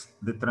 at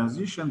the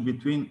transition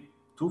between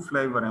 2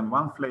 flavor and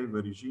 1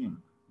 flavor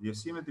regime, the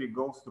asymmetry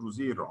goes through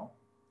 0,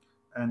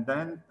 and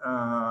then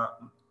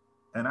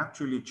and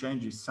actually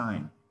changes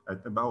sign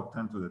at about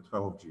 10 to the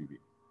 12 GeV.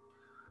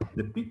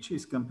 The picture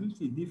is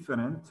completely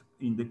different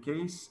in the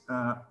case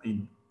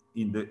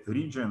in the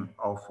region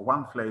of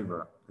 1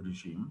 flavor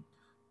regime,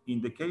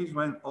 in the case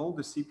when all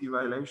the CP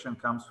violation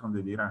comes from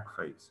the Dirac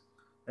phase.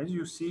 As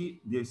you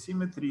see, the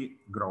asymmetry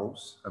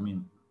grows. I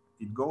mean,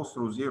 it goes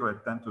through 0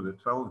 at 10 to the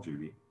 12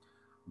 GeV.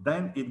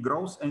 Then it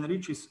grows and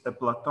reaches a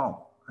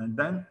plateau, and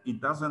then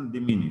it doesn't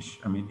diminish.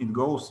 I mean,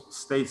 it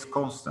stays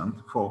constant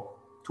for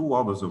 2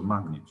 orders of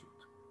magnitude.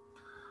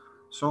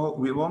 So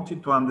we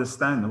wanted to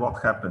understand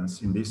what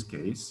happens in this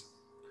case.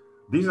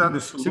 These are the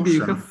solutions. Serguey,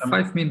 you have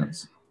 5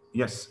 minutes.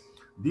 Yes,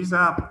 these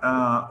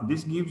are.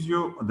 This gives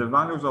you the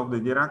values of the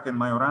Dirac and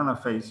Majorana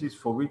phases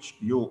for which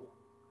you,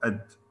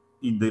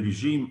 in the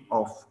regime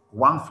of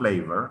 1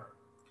 flavor,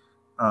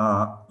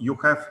 you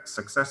have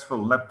successful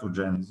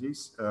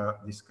leptogenesis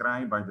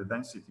described by the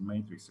density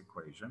matrix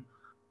equation.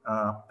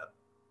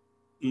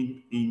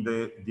 In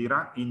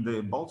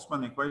the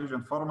Boltzmann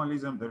equation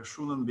formalism, there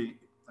shouldn't be.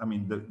 I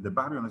mean, the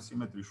baryon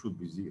asymmetry should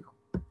be 0.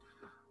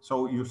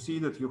 So you see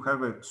that you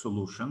have a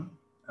solution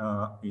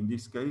in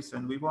this case,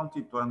 and we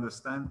wanted to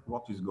understand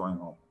what is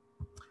going on.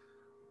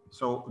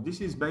 So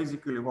this is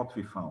basically what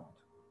we found.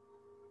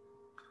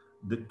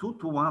 The 2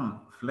 to 1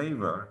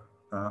 flavor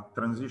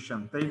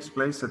transition takes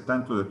place at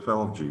 10 to the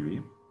 12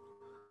 GeV.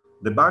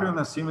 The baryon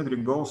asymmetry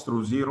goes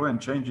through 0 and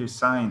changes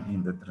sign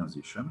in the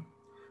transition.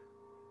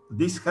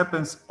 This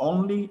happens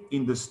only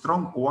in the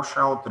strong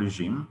washout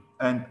regime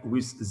and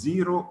with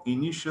 0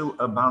 initial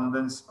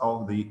abundance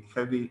of the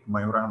heavy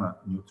Majorana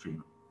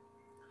neutrino.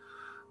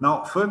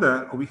 Now,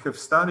 further, we have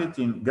studied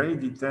in great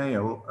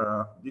detail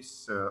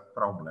this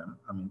problem,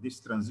 I mean,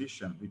 this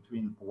transition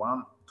between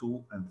 1,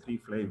 2, and 3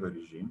 flavor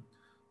regime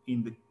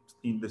in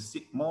the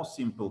most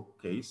simple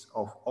case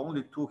of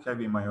only 2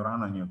 heavy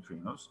Majorana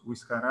neutrinos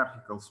with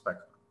hierarchical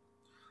spectrum.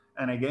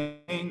 And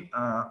again,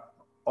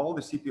 all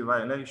the CP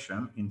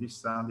violation in this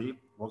study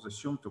was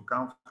assumed to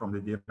come from the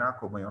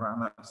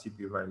Dirac-Majorana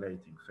CP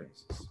violating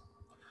phases.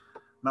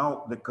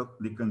 Now,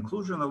 the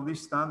conclusion of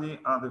this study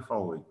are the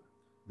following.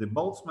 The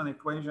Boltzmann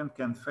equation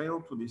can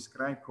fail to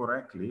describe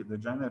correctly the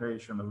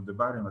generation of the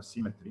baryon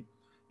asymmetry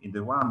in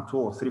the 1, 2,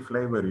 or 3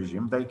 flavor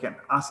regime. They can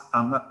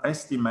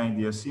estimate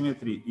the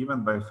asymmetry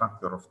even by a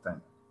factor of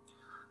 10.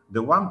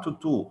 The 1 to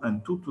 2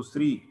 and 2 to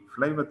 3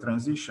 flavor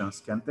transitions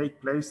can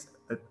take place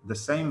at the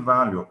same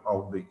value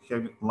of the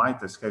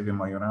lightest heavy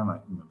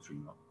Majorana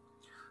neutrino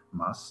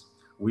mass,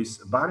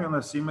 with baryon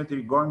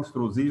asymmetry going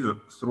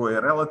through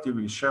a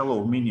relatively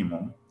shallow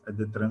minimum at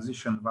the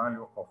transition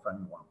value of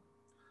N1.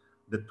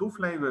 The 2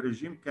 flavor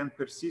regime can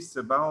persist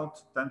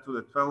about 10 to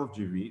the 12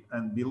 GeV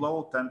and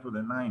below 10 to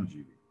the 9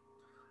 GeV.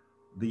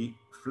 The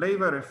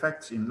flavor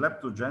effects in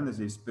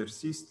leptogenesis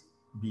persist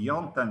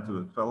beyond 10 to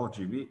the 12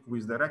 GeV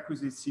with the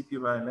requisite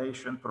CP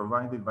violation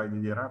provided by the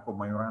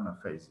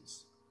Dirac-Majorana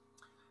phases.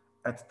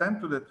 At 10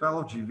 to the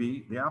 12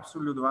 GeV, the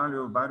absolute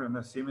value of baryon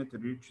asymmetry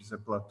reaches a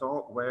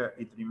plateau where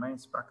it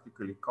remains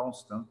practically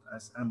constant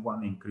as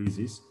M1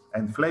 increases,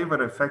 and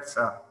flavor effects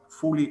are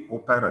fully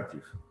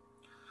operative.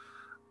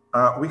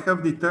 We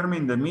have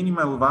determined the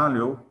minimal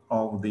value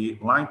of the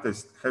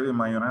lightest heavy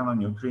Majorana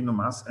neutrino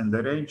mass and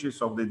the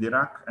ranges of the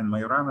Dirac and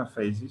Majorana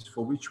phases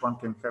for which one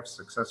can have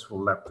successful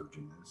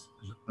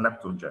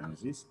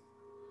leptogenesis.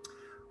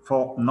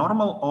 For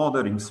normal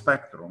ordering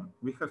spectrum,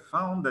 we have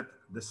found that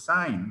the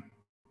sign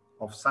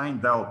of sign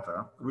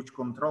delta, which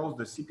controls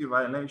the CP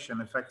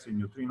violation effects in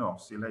neutrino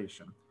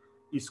oscillation,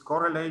 is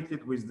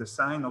correlated with the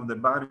sign of the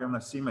baryon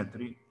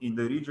asymmetry in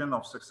the region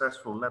of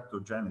successful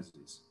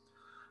leptogenesis,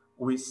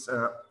 with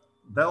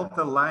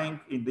delta lying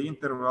in the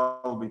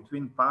interval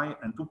between pi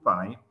and 2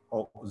 pi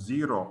or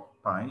 0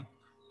 pi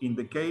in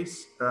the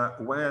case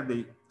where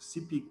the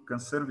CP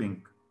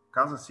conserving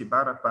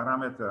Casa-Shibara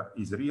parameter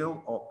is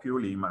real or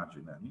purely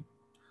imaginary.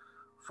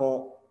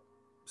 For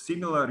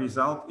similar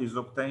result is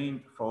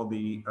obtained for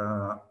the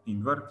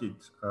inverted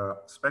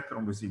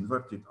spectrum with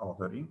inverted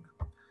ordering.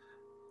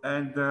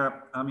 And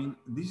I mean,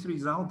 this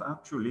result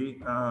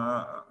actually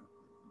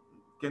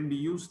can be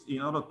used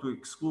in order to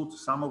exclude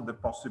some of the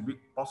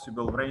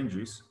possible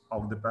ranges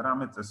of the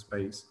parameter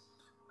space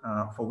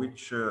for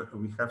which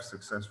we have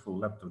successful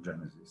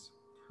leptogenesis.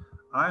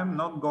 I'm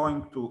not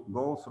going to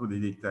go through the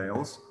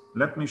details.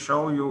 Let me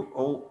show you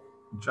all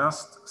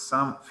just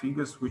some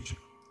figures which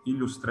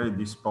illustrate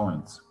these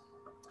points.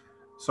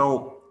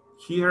 So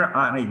here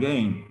are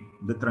again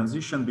the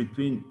transition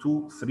between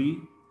 2,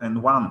 3,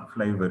 and 1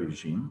 flavor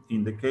regime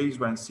in the case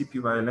when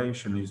CP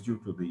violation is due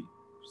to the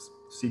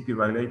CP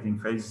violating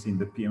phases in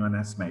the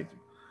PMNS matrix.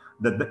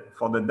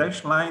 For the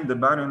dashed line, the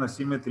baryon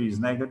asymmetry is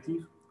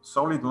negative.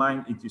 Solid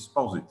line, it is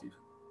positive.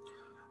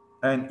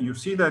 And you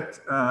see that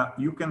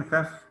you can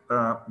have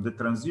the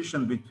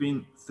transition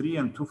between 3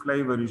 and 2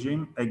 flavor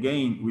regime,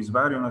 again, with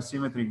baryon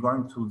asymmetry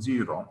going to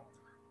 0,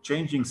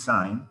 changing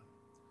sign,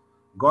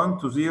 going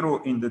to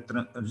 0 in the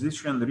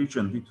transition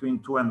region between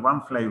 2 and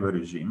 1 flavor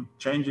regime,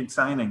 changing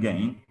sign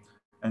again,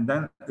 and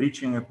then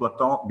reaching a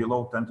plateau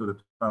below 10 to the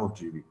 12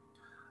 GeV.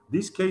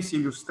 This case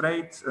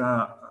illustrates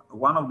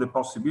one of the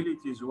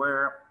possibilities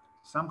where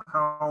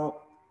somehow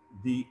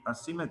the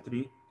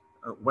asymmetry,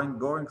 when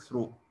going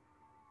through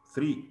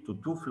 3 to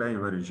 2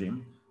 flavor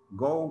regime,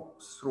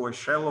 goes through a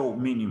shallow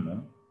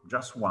minimum,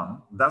 just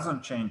one,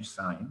 doesn't change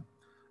sign,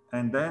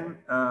 and then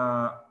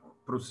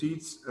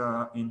proceeds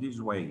in this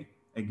way.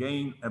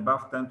 Again,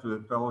 above 10 to the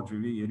 12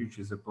 GeV, it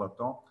reaches a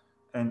plateau,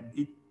 and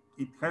it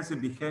has a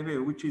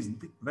behavior which is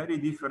very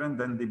different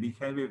than the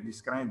behavior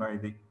described by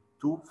the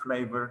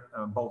 2-flavor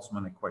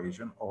Boltzmann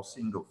equation or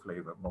single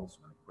flavor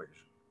Boltzmann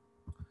equation.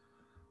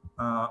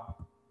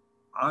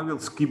 I will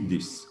skip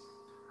this.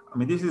 I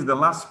mean, this is the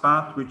last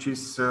part, which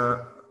is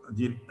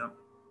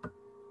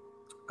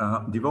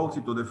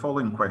devoted to the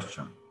following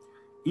question.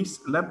 Is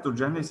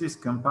leptogenesis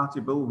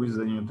compatible with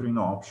the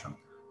neutrino option?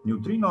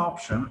 Neutrino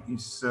option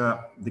is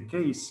the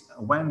case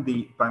when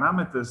the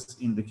parameters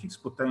in the Higgs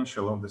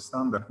potential of the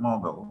standard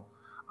model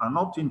are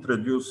not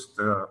introduced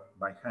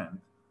by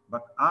hand,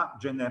 but are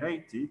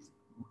generated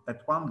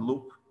at one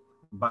loop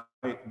by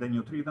the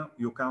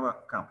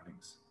neutrino-Yukawa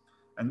couplings.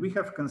 And we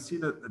have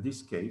considered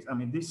this case. I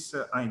mean, this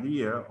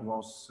idea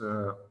was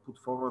put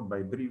forward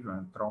by Drewes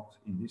and Trott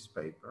in this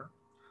paper.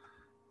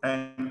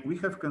 And we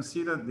have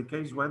considered the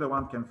case whether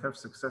one can have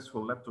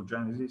successful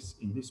leptogenesis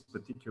in this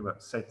particular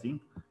setting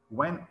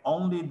when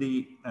only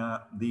the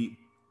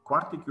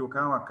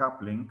quartic-Yukawa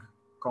coupling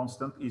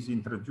constant is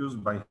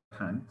introduced by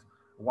hand,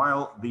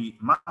 while the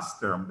mass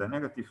term, the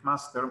negative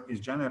mass term, is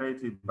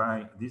generated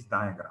by this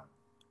diagram,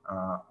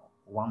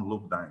 one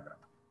loop diagram.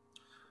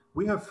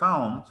 We have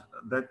found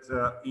that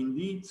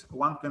indeed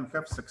one can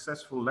have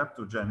successful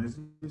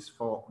leptogenesis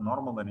for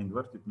normal and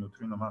inverted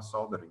neutrino mass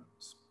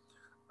orderings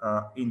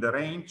in the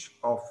range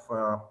of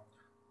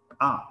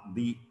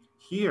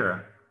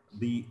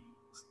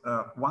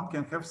one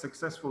can have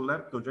successful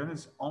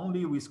leptogenesis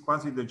only with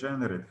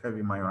quasi-degenerate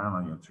heavy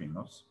Majorana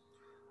neutrinos.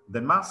 The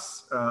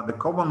mass, the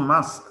common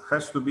mass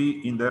has to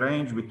be in the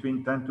range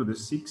between 10 to the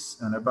 6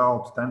 and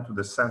about 10 to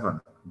the 7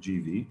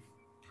 GeV.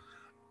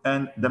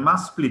 And the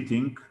mass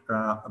splitting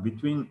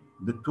between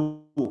the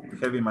two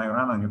heavy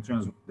Majorana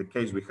neutrinos, the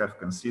case we have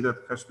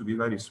considered, has to be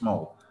very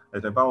small,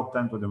 at about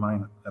 10 to the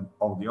minus,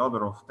 of the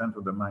order of 10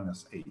 to the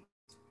minus 8.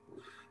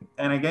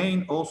 And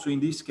again, also in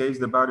this case,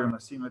 the baryon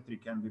asymmetry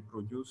can be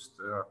produced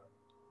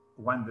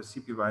when the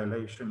CP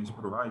violation is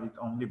provided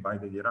only by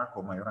the Dirac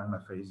or Majorana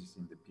phases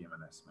in the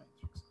PMNS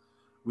matrix.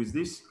 With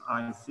this,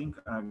 I think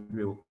I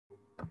will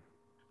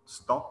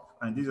stop,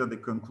 and these are the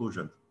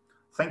conclusions.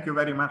 Thank you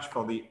very much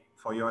for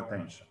your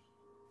attention.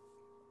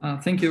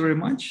 Thank you very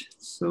much.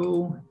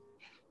 So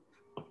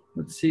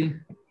let's see,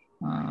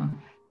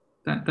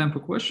 time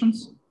for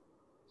questions.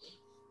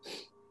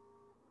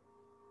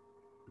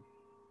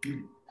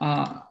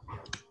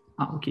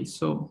 Okay,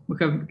 so we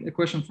have a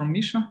question from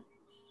Misha.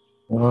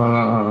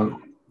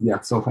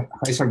 Yeah, so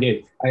hi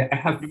Sergey. I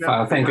have,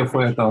 thank you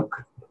for your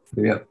talk.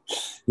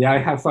 Yeah, I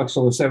have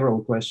actually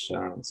several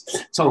questions.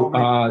 So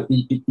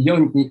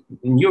your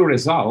new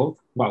result,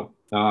 well,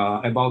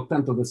 about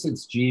 10 to the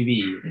 6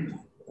 GeV.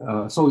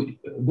 So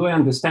do I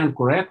understand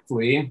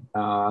correctly?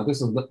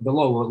 This is the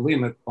lower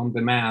limit on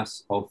the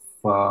mass of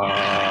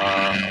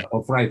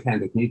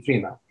right-handed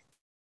neutrino.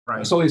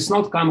 Right. So it's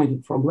not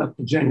coming from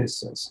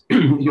leptogenesis.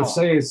 You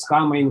say it's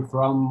coming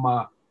from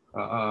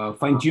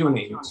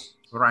fine-tuning.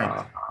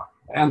 Right.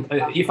 And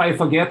if I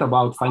forget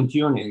about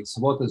fine-tunings,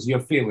 what is your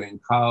feeling?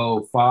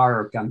 How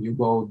far can you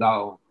go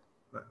down?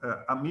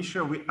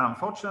 Misha,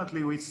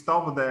 unfortunately, we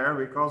stopped there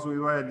because we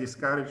were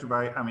discouraged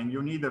by, I mean,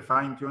 you need a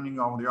fine-tuning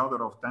of the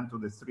order of 10 to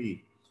the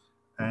 3.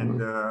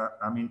 And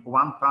I mean,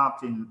 one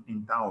part in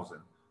 1,000.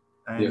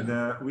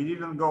 And we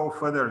didn't go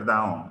further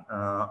down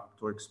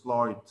to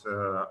exploit,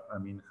 I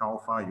mean,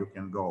 how far you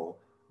can go.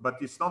 But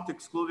it's not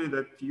excluded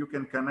that you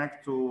can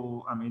connect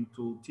to, I mean,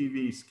 to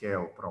TV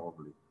scale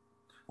probably.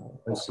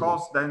 Of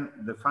course, then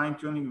the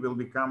fine-tuning will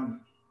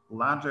become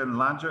larger and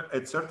larger.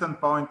 At certain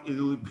point, it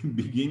will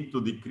begin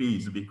to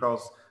decrease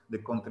because the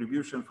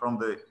contribution from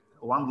the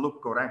one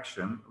loop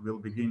correction will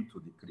begin to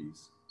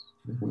decrease.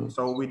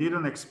 So we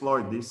didn't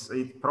exploit this.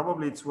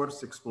 Probably it's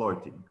worth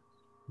exploiting.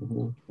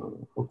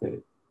 Okay.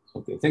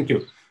 Okay, thank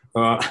you.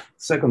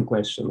 Second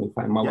question, if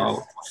I'm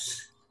allowed.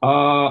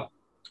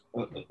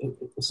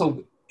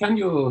 So can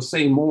you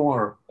say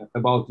more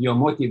about your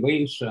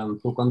motivation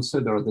to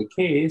consider the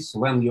case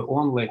when you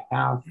only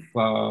have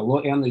low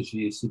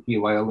energy CP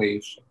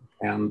violation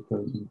and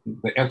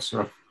the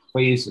extra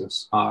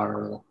phases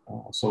are,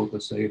 so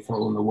to say,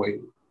 thrown away?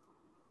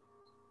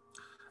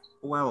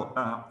 Well,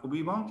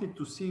 we wanted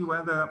to see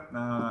whether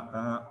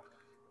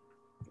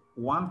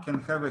one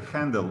can have a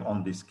handle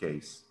on this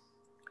case.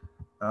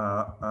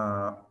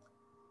 For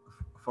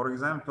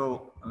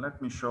example,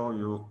 let me show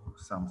you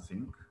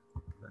something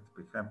that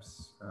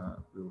perhaps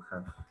we'll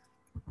have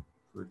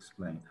to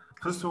explain.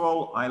 First of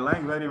all, I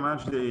like very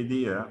much the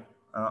idea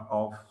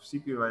of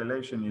CP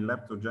violation in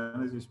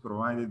leptogenesis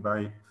provided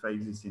by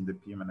phases in the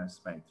PMNS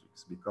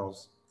matrix,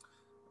 because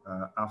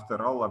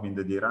after all, I mean,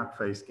 the Dirac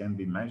phase can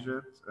be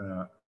measured.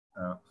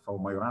 For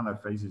Majorana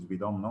phases, we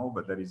don't know,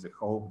 but there is a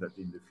hope that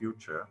in the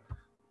future,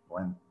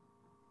 when,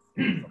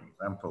 for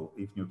example,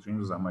 if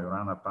neutrinos are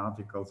Majorana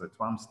particles, at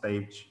one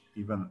stage,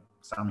 even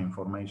some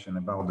information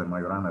about the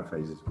Majorana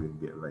phases will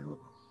be available.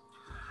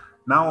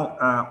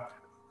 Now,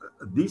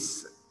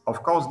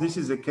 of course, this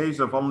is a case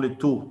of only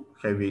two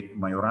heavy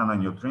Majorana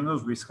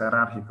neutrinos with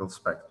hierarchical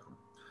spectrum.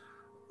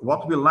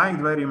 What we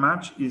liked very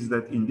much is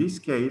that in this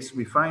case,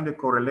 we find a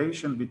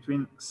correlation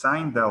between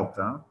sign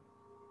delta,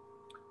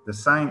 the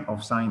sign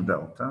of sign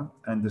delta,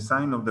 and the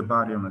sign of the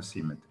baryon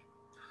asymmetry.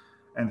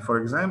 And for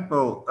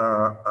example,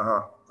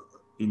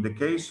 in the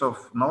case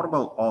of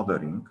normal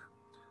ordering,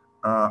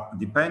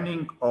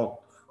 depending on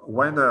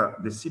whether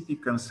the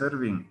CP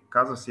conserving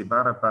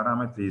Casasi-Bara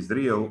parameter is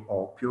real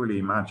or purely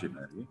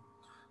imaginary,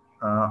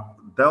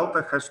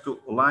 delta has to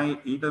lie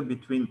either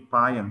between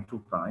pi and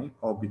 2 pi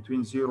or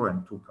between 0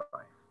 and 2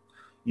 pi.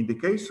 In the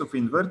case of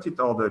inverted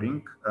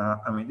ordering,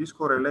 I mean, this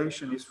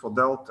correlation is for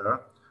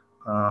delta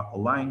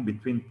lying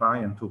between pi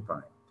and 2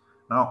 pi.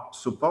 Now,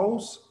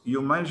 suppose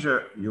you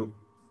measure, you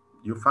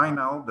find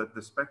out that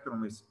the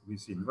spectrum is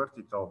with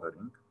inverted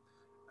ordering,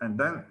 and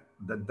then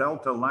the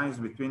delta lies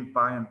between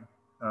pi and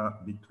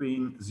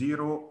between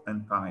 0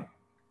 and pi.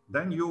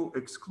 Then you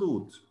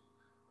exclude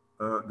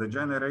the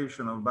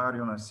generation of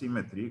baryon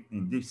asymmetry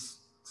in this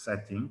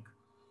setting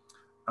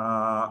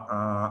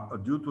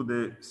due to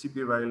the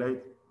CP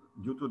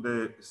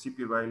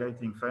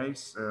violating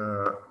phase,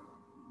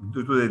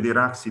 due to the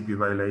Dirac CP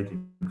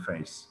violating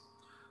phase.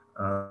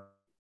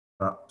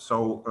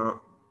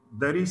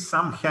 There is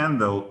some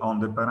handle on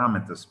the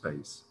parameter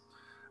space.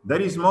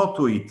 There is more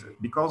to it,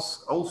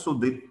 because also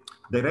the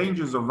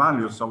ranges of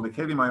values of the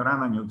heavy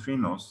Majorana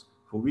neutrinos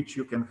for which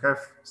you can have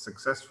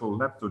successful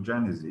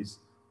leptogenesis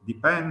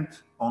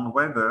depend on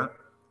whether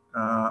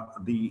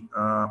the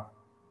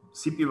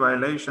CP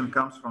violation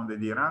comes from the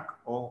Dirac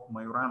or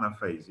Majorana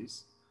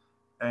phases.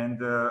 And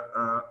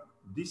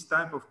this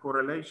type of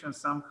correlation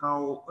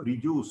somehow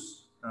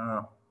reduce,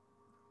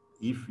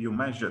 if you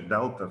measure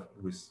delta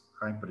with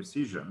high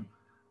precision,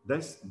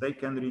 they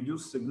can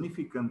reduce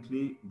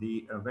significantly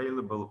the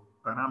available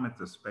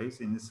parameter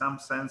space. In some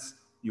sense,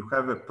 you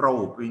have a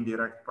probe,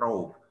 indirect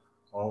probe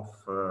of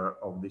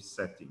this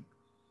setting.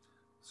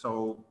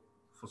 So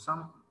for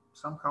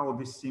somehow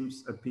this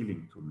seems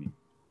appealing to me.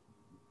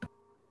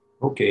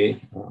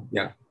 Okay,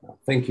 yeah,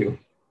 thank you.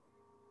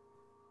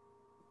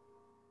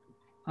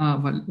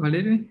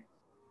 Valery?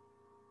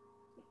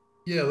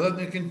 Yeah, let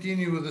me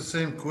continue with the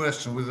same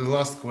question, with the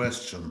last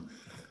question.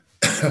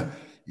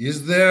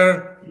 Is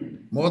there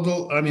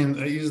model, I mean,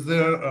 is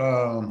there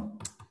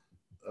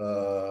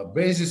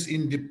basis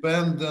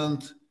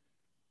independent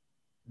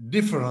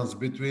difference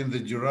between the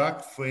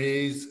Dirac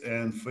phase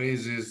and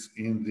phases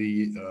in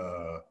the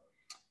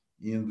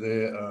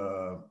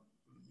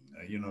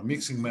you know,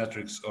 mixing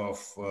matrix of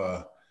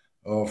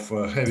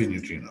heavy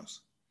neutrinos?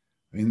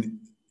 I mean,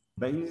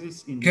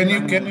 basis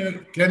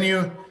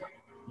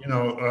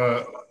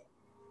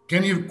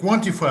can you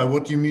quantify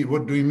what you mean?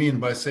 What do you mean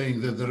by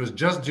saying that there is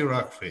just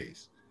Dirac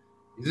phase?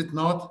 Is it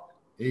not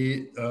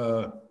a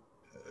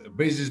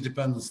basis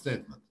dependent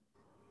statement?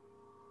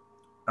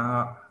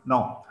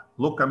 No.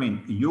 Look, I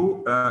mean,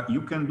 you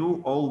can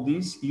do all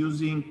this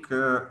using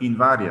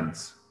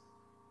invariants,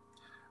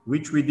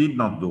 which we did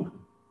not do.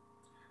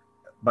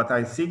 But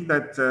I think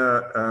that,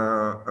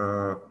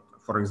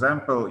 for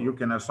example, you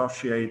can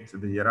associate the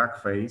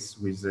Dirac phase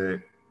with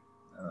a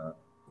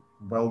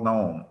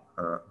well-known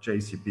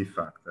JCP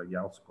factor,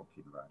 Yautskog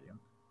invariant.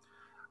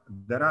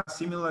 There are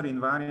similar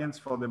invariants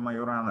for the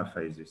Majorana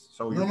phases.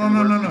 So no.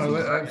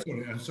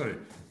 I'm sorry.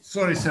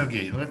 Sorry,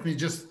 Sergey. Let me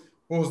just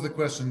pose the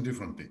question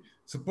differently.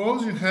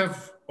 Suppose you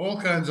have all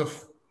kinds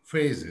of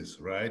phases,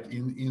 right,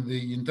 in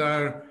the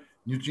entire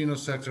neutrino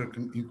sector,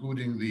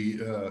 including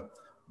the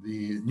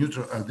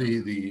neutral,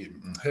 the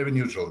heavy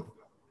neutral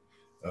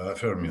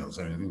fermions,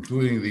 I mean,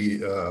 including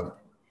the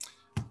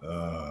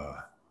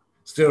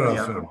sterile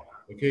fermions.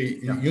 Okay,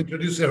 you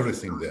introduce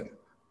everything there.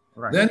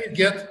 Right. Then you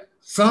get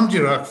some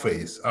Dirac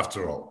phase,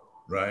 after all,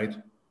 right,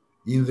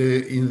 in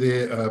the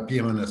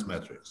PMNS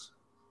matrix,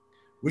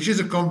 which is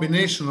a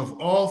combination of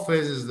all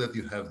phases that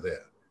you have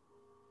there,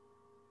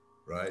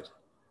 right?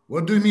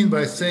 What do you mean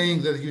by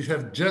saying that you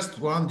have just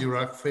one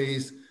Dirac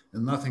phase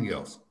and nothing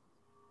else?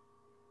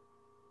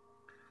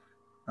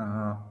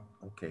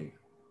 Okay,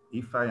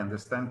 if I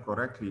understand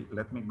correctly,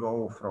 let me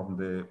go from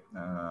the,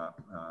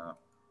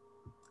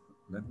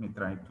 let me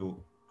try to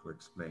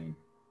explain.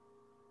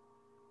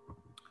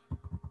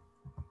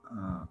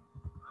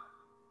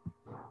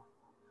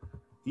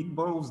 It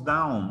boils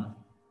down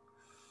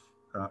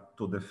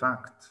to the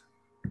fact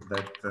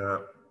that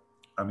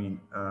I mean,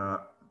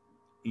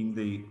 in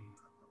the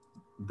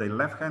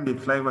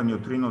left-handed flavor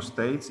neutrino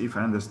states, if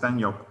I understand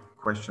your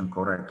question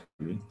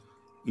correctly,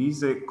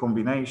 is a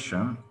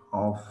combination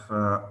of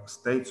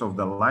states of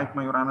the light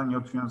Majorana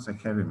neutrinos and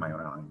heavy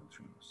Majorana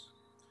neutrinos.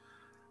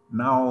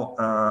 Now,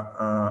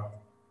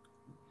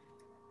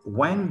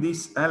 when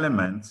these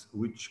elements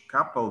which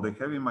couple the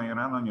heavy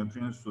Majorana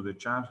neutrinos to the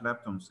charged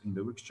leptons in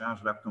the Wick's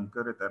charged lepton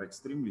current are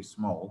extremely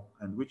small,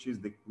 and which is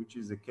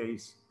the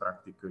case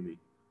practically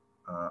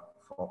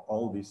for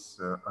all these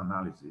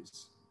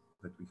analyses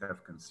that we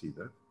have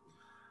considered,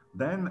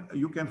 then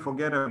you can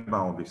forget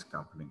about this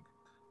coupling.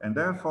 And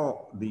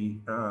therefore, the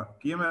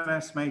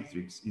PMNS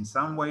matrix in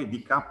some way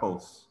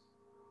decouples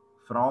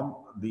from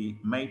the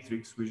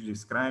matrix which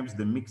describes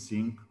the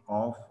mixing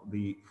of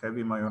the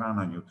heavy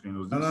Majorana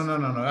neutrinos.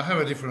 No. I have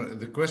a different,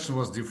 the question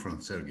was different,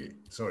 Serguey.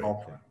 Sorry.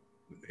 Okay.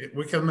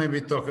 We can maybe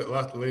talk a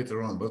lot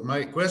later on, but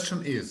my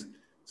question is,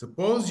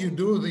 suppose you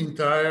do the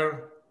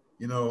entire,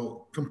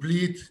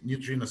 complete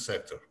neutrino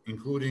sector,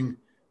 including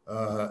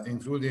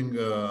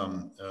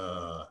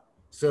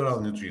sterile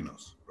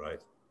neutrinos,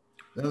 right?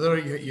 Then there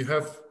you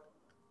have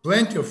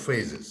plenty of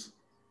phases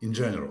in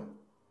general.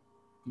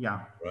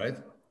 Yeah. Right?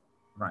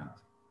 Right.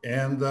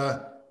 And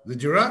the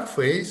Dirac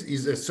phase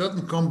is a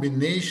certain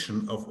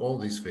combination of all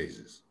these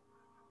phases.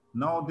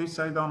 No, this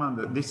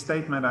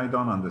statement I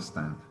don't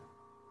understand.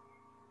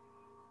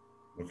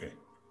 Okay.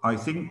 I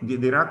think the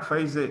Dirac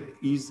phase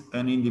is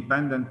an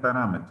independent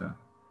parameter.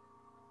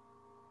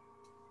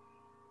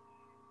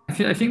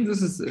 I think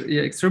this is an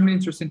extremely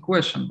interesting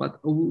question, but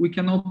we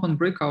can open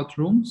breakout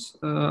rooms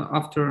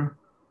after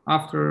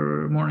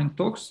morning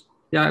talks.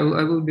 Yeah,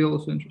 I will be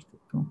also interested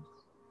to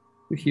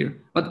hear.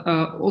 But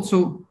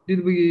also,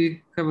 did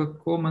we have a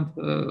comment?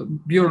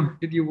 Björn,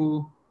 did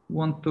you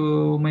want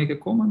to make a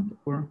comment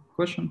or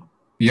question?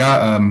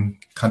 Yeah,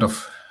 kind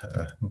of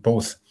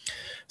both.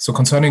 So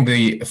concerning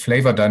the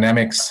flavor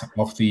dynamics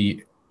of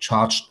the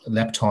charged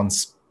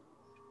leptons,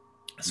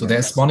 so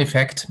there's one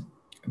effect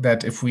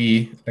that if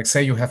we, like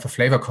say you have a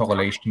flavor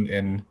correlation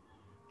in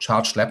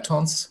charged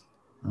leptons,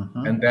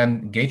 and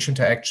then gauge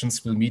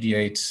interactions will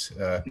mediate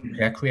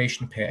pair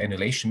creation, pair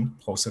annihilation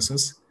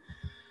processes.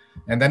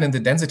 And then in the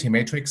density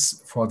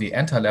matrix for the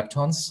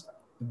antileptons,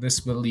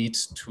 this will lead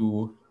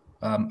to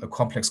a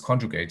complex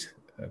conjugate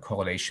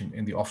correlation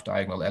in the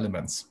off-diagonal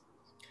elements.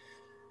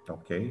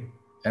 Okay.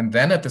 And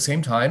then at the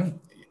same time,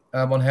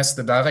 one has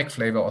the direct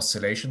flavor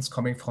oscillations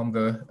coming from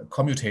the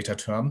commutator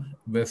term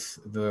with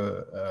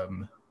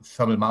the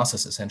thermal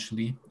masses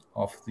essentially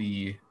of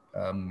the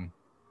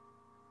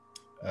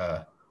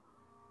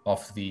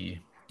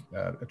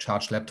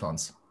charged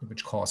leptons,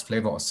 which cause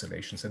flavor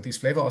oscillations. And these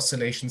flavor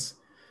oscillations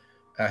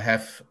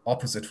have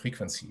opposite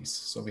frequencies.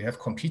 So we have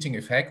competing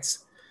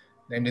effects,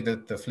 namely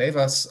that the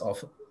flavors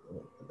of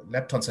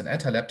leptons and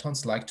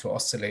antileptons like to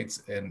oscillate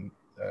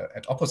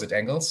at opposite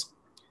angles,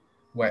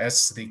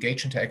 whereas the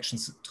gauge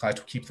interactions try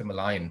to keep them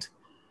aligned.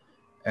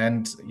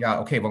 And yeah,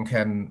 okay, one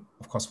can,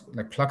 of course,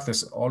 plug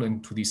this all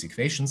into these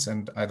equations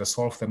and either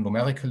solve them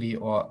numerically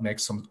or make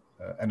some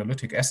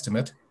analytic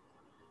estimate.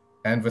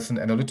 And with an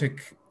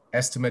analytic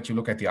estimate, you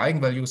look at the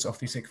eigenvalues of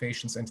these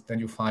equations, and then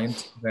you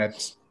find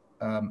that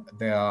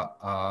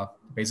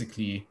there's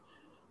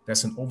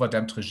an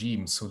overdamped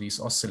regime. So these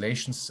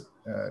oscillations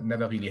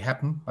never really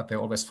happen, but they're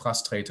always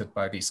frustrated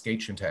by these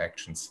gauge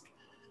interactions.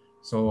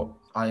 So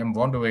I am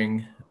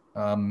wondering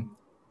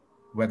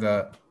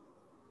whether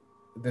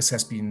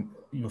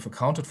you've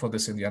accounted for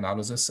this in the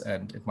analysis,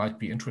 and it might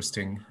be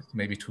interesting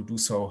maybe to do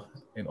so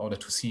in order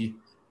to see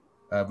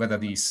whether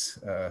these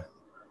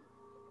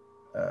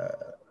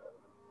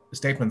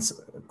statements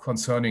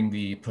concerning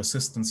the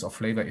persistence of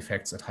flavor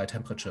effects at high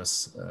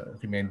temperatures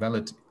remain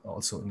valid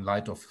also in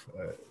light of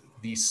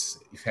these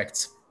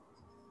effects.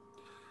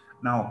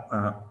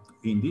 Now,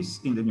 in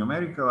the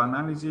numerical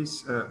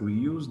analysis, we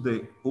use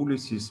the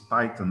Ulysses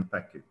Python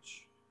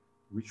package,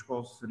 which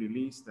was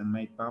released and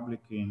made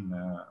public in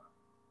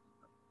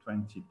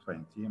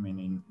 2020, I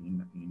mean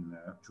in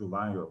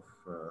July of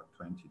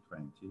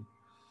 2020.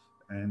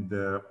 And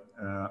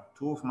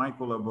two of my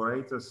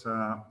collaborators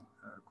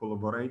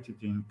collaborated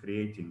in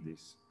creating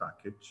this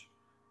package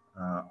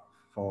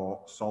for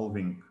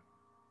solving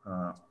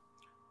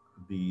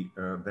the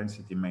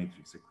density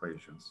matrix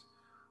equations.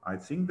 I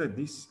think that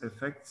these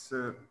effects,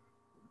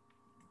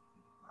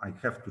 I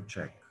have to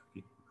check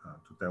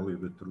to tell you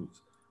the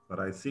truth, but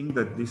I think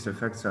that these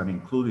effects are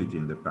included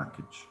in the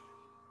package.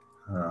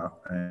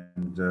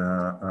 And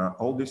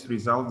all these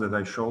results that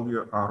I showed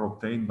you are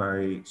obtained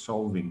by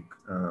solving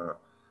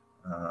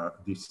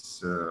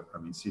this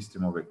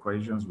system of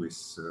equations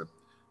with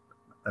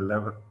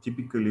 11,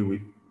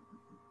 typically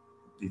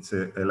it's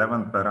a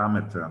 11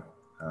 parameter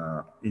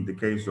in the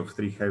case of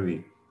 3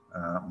 heavy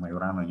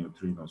Majorana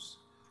neutrinos.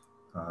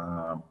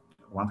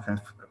 One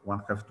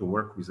have to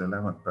work with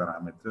 11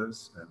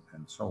 parameters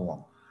and so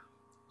on.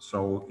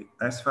 So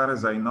as far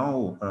as I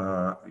know,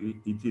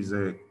 it is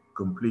a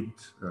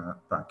complete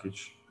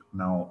package.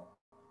 Now,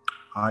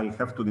 I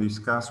have to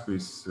discuss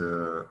with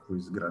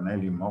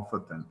Granelli,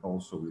 Moffat, and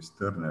also with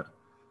Turner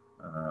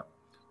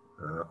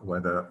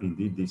whether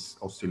indeed these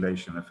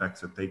oscillation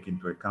effects are taken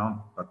into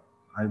account, but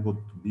I would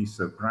be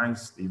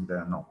surprised if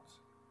they're not.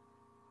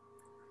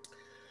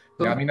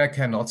 Yeah, I mean, I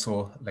can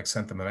also like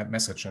send them a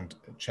message and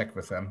check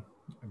with them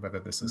whether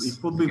this is.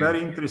 It would be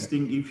very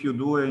interesting if you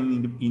do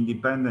an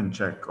independent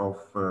check of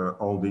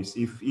all this,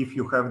 if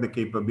you have the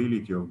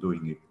capability of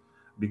doing it,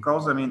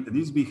 because I mean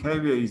this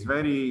behavior is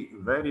very,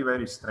 very,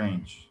 very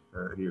strange,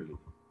 really.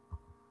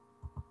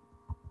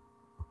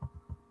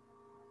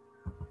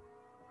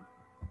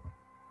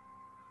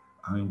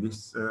 I mean,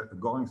 this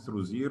going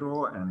through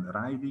zero and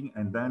riding,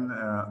 and then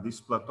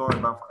this plateau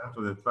above 10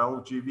 to the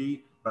 12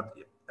 GeV. But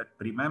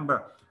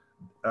remember,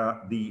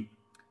 the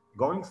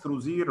going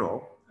through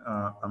zero,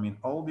 I mean,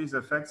 all these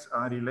effects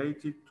are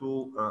related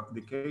to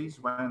the case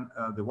when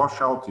the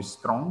washout is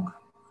strong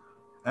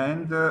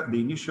and the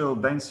initial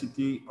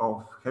density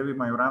of heavy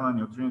Majorana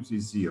neutrinos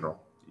is zero.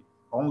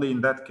 Only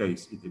in that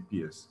case it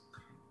appears.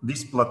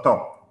 This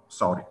plateau,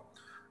 sorry.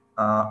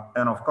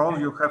 And of course,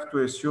 you have to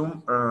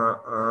assume,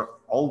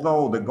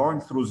 although the going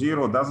through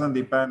zero doesn't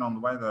depend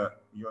on whether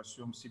you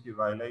assume CP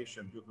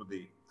violation due to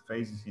the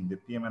phases in the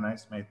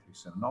PMNS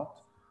matrix or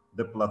not,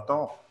 the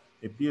plateau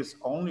appears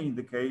only in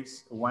the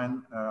case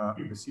when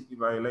the CP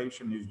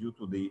violation is due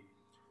to the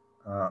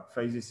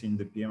phases in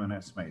the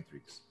PMNS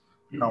matrix.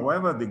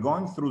 However, the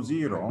going through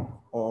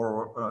zero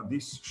or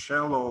this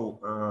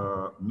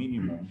shallow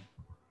minimum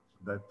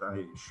that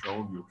I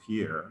showed you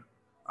here,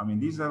 I mean,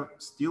 these are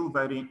still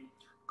very,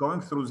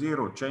 going through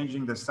zero,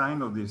 changing the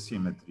sign of the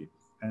symmetry,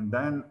 and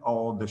then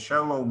the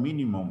shallow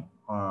minimum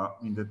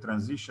in the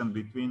transition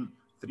between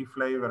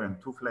 3-flavor and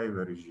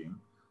 2-flavor regime.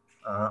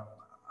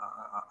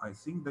 I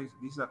think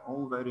these are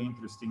all very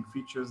interesting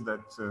features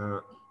that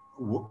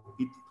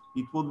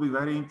it would be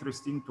very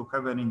interesting to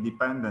have an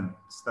independent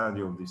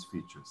study of these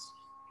features.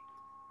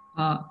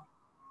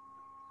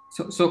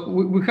 So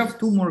we have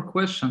two more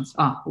questions.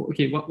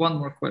 Okay, one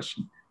more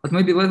question, but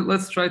maybe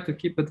let's try to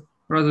keep it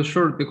rather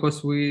short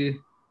because we're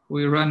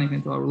running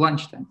into our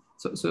lunchtime.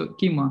 So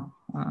Kima,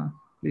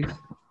 please.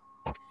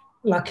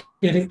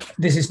 Luckily,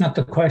 this is not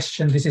a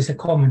question, this is a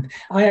comment.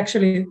 I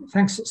actually,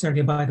 thanks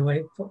Sergey, by the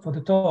way, for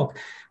the talk,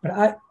 but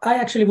I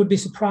actually would be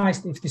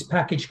surprised if this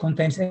package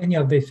contains any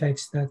of the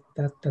effects that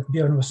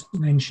Björn was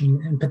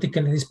mentioning, in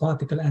particular this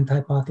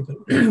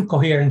particle-antiparticle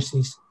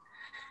coherences.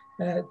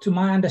 To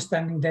my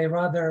understanding, they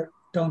rather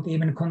don't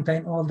even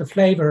contain all the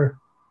flavor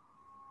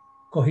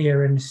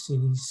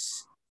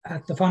coherences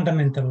at the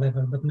fundamental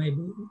level, but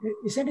maybe,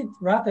 isn't it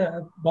rather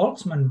a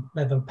Boltzmann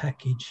level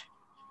package?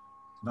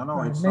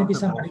 No, it's maybe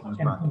not a Boltzmann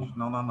package.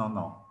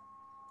 No.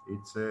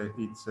 It's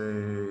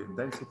a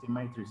density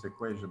matrix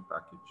equation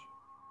package.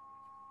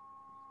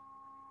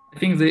 I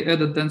think they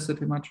added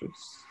density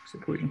matrix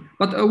equation,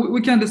 but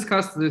we can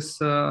discuss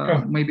this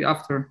maybe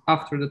after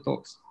the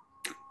talks.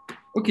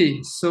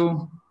 Okay,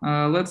 so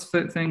let's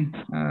thank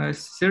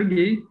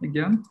Sergey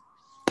again.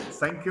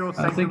 Thank you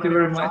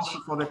very much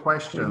for the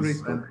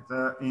questions. And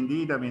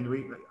indeed, I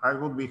mean, I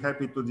would be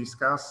happy to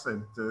discuss,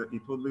 and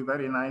it would be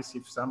very nice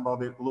if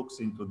somebody looks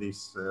into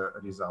these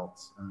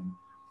results, I mean,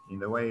 in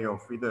the way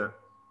of either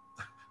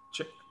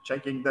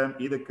checking them,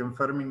 either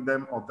confirming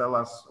them, or tell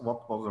us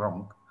what was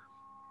wrong.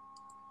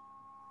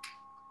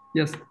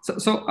 Yes.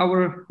 So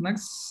our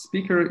next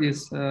speaker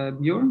is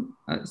Björn.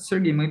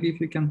 Sergey, maybe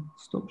if you can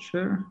stop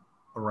share.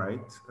 All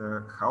right.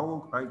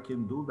 How I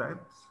can do that?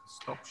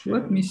 Stop sharing.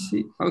 Let me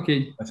see.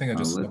 Okay. I think I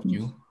just stopped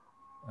you.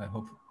 I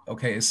hope.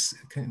 Okay.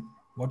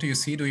 What do you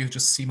see? Do you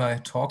just see my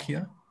talk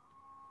here?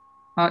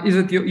 Is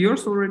it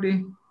yours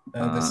already?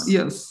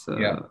 Yes.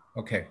 Yeah.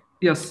 Okay.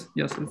 Yes,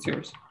 it's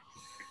yours.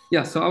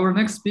 Yeah. So our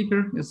next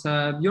speaker is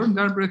Björn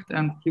Garbrecht,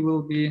 and he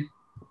will be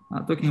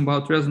talking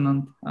about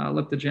resonant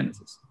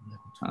leptogenesis.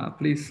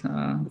 Please,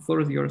 the floor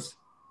is yours.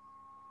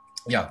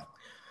 Yeah.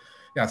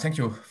 Thank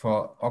you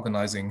for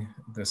organizing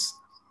this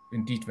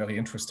indeed very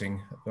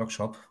interesting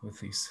workshop with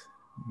these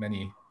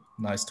many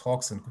nice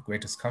talks and great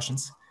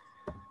discussions.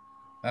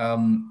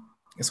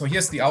 So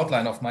here's the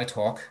outline of my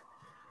talk.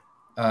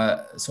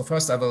 So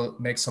first I will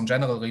make some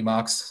general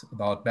remarks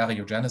about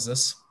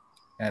baryogenesis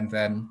and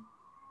then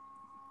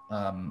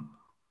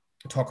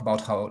talk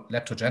about how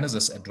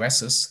leptogenesis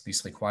addresses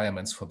these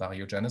requirements for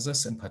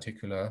baryogenesis, in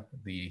particular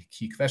the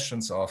key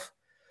questions of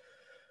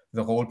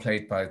the role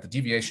played by the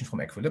deviation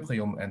from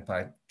equilibrium and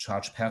by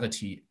charge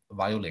parity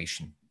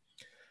violation.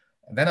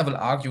 And then I will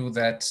argue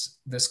that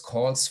this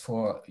calls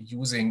for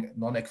using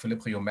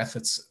non-equilibrium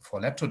methods for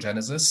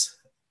leptogenesis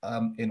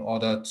in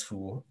order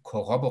to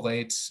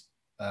corroborate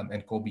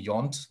and go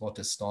beyond what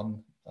is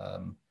done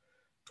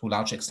to a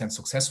large extent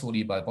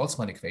successfully by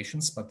Boltzmann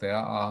equations, but there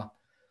are,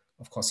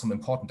 of course, some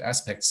important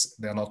aspects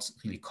that are not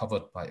really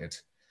covered by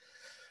it.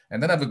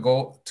 And then I will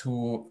go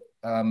to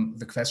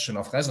the question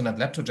of resonant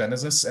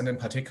leptogenesis, and in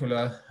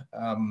particular,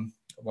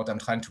 what I'm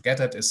trying to get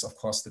at is, of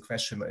course, the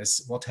question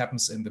is what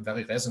happens in the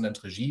very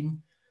resonant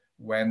regime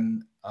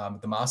when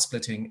the mass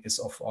splitting is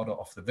of order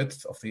of the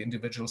width of the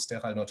individual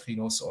sterile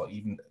neutrinos or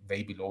even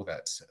way below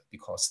that,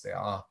 because there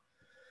are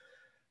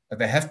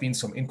there have been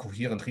some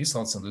incoherent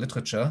results in the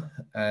literature,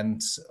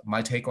 and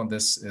my take on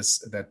this is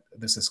that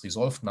this is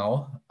resolved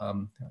now.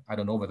 I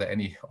don't know whether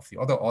any of the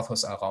other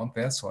authors are around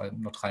there, so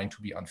I'm not trying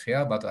to be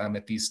unfair, but I'm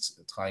at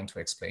least trying to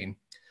explain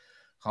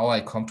how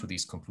I come to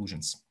these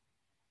conclusions.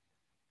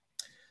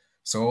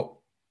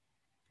 So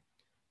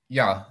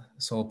yeah,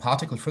 so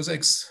particle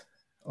physics,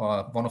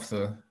 one of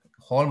the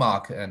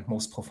hallmark and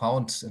most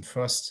profound and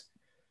first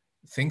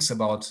things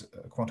about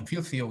quantum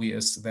field theory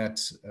is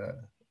that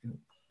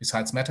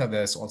besides matter,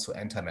 there's also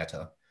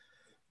antimatter.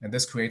 And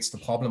this creates the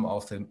problem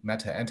of the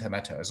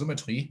matter-antimatter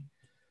asymmetry.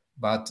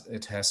 But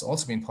it has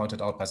also been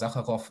pointed out by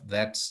Sakharov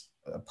that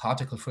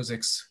particle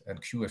physics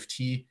and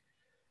QFT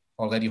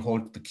already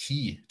hold the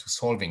key to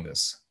solving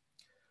this.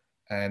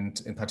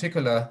 And in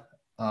particular,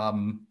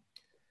 in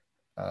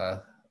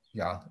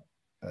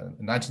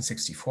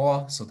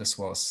 1964, so this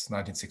was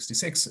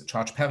 1966,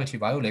 charge parity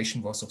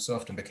violation was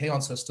observed in the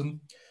kaon system.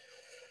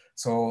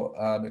 So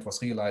it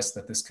was realized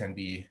that this can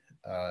be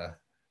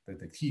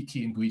the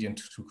key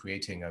ingredient to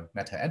creating a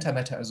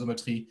matter-antimatter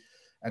asymmetry.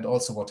 And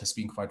also what has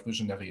been quite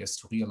visionary is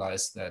to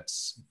realize that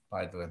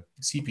by the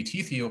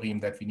CPT theorem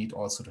that we need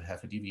also to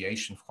have a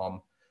deviation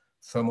from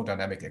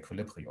thermodynamic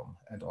equilibrium.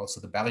 And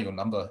also the baryon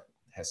number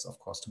has, of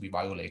course, to be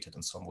violated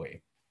in some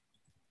way.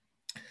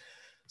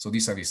 So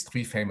these are these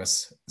three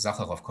famous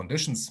Sakharov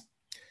conditions.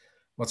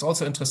 What's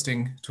also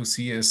interesting to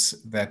see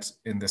is that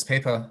in this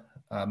paper,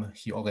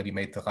 he already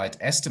made the right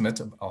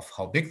estimate of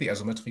how big the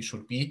asymmetry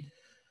should be.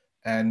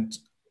 And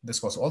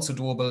this was also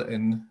doable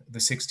in the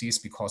 60s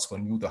because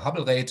one knew the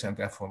Hubble rate and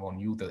therefore one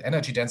knew the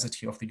energy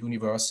density of the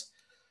universe.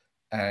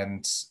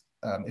 And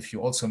if you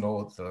also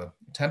know the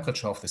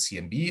temperature of the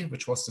CMB,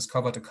 which was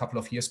discovered a couple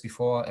of years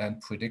before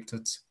and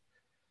predicted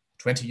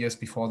 20 years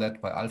before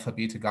that by Alpha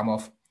Beta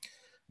Gamow,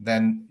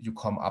 then you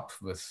come up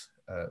with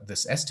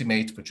this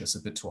estimate, which is a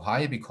bit too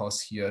high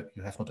because here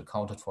you have not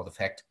accounted for the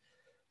fact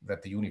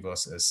that the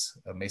universe is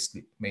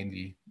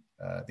mainly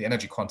the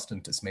energy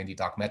constant is mainly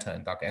dark matter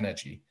and dark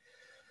energy.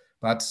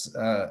 But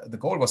the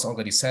goal was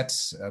already set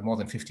more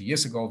than 50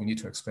 years ago. We need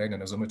to explain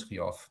an asymmetry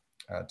of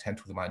 10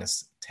 to the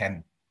minus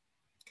 10.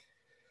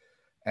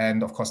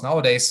 And of course,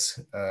 nowadays,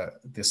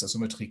 this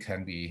asymmetry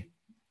can be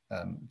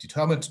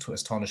determined to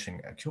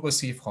astonishing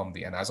accuracy from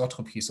the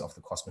anisotropies of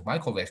the cosmic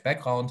microwave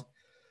background.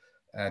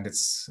 And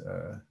it's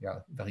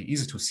very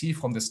easy to see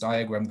from this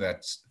diagram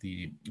that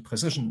the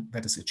precision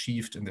that is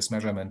achieved in this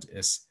measurement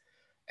is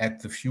at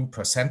the few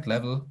percent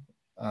level,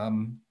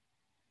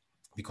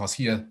 because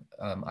here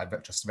I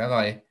just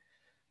vary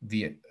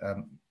the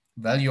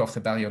value of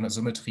the baryon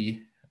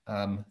asymmetry,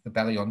 the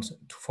baryon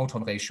to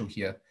photon ratio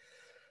here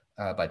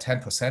by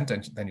 10%.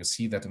 And then you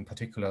see that in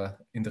particular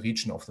in the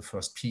region of the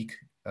first peak,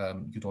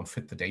 you don't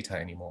fit the data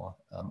anymore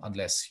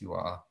unless you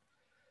are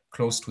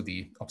close to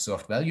the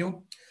observed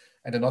value.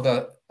 And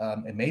another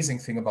amazing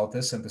thing about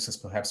this, and this is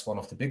perhaps one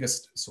of the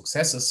biggest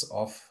successes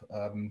of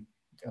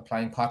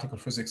applying particle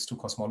physics to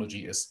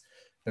cosmology, is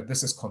that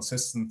this is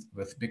consistent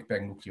with Big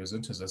Bang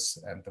nucleosynthesis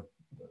and the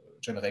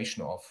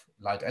generation of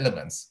light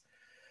elements.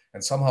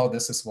 And somehow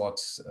this is what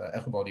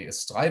everybody is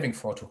striving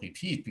for to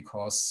repeat,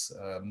 because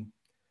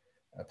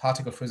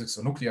particle physics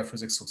or nuclear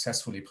physics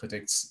successfully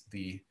predicts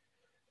the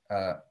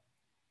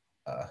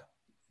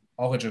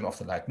origin of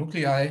the light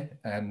nuclei,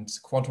 and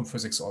quantum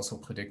physics also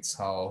predicts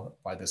how,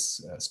 why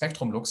this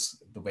spectrum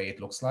looks the way it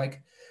looks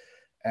like.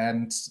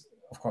 And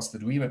of course, the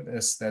dream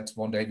is that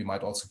one day we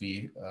might also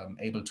be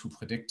able to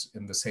predict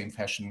in the same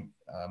fashion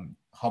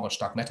how much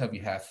dark matter we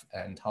have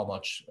and how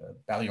much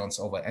baryons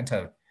over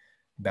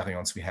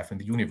antibaryons we have in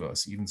the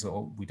universe, even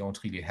though we don't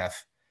really have,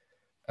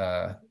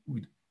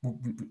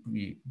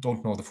 we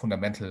don't know the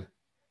fundamental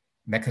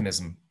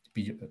mechanism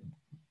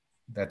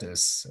that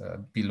is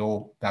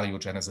below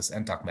baryogenesis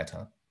and dark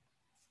matter.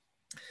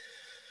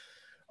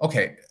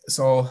 Okay,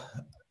 so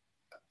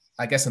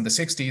I guess in the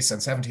 60s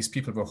and 70s,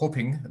 people were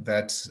hoping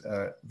that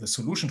the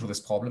solution to this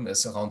problem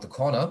is around the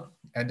corner.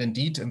 And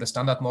indeed, in the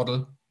standard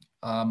model,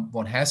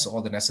 one has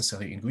all the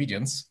necessary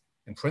ingredients,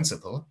 in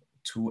principle,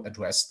 to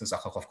address the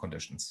Sakharov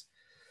conditions.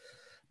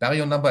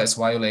 Baryon number is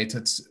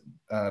violated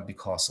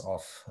because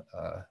of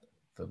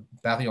the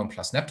baryon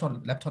plus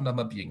lepton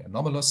number being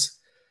anomalous.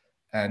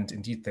 And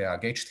indeed, there are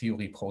gauge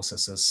theory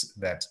processes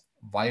that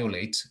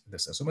violate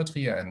this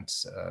asymmetry and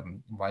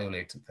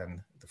violate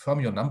then the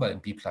fermion number in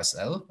B plus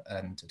L.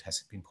 And it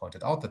has been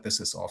pointed out that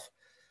this is of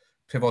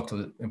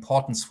pivotal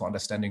importance for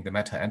understanding the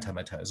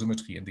matter-antimatter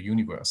asymmetry in the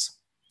universe.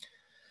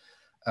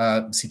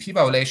 CP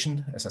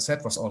violation, as I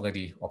said, was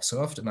already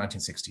observed in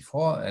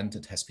 1964, and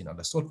it has been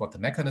understood what the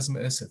mechanism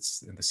is.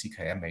 It's in the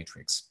CKM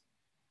matrix.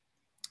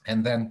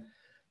 And then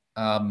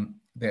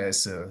there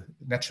is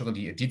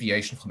naturally a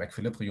deviation from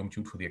equilibrium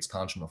due to the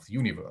expansion of the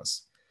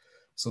universe.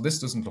 So this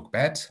doesn't look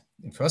bad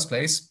in first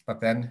place, but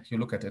then you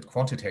look at it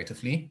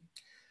quantitatively.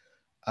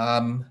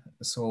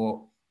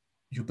 So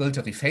you build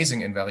a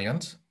rephasing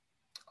invariant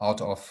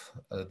out of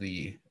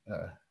the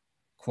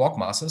quark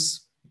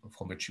masses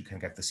from which you can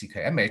get the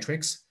CKM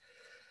matrix.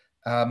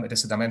 It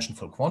is a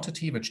dimensionful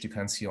quantity, which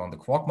depends here on the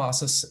quark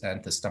masses,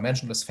 and this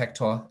dimensionless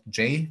factor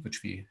J,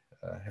 which we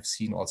have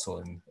seen also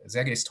in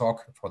Serguey's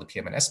talk for the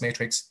PMNS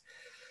matrix.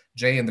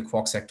 J in the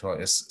quark sector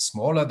is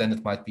smaller than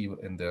it might be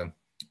in the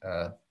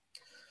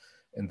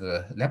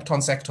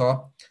lepton sector.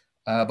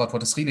 But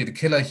what is really the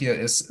killer here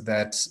is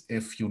that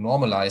if you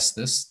normalize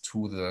this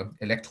to the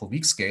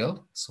electroweak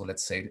scale, so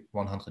let's say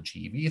 100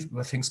 GeV,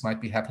 where things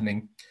might be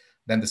happening,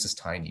 then this is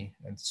tiny.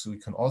 And so you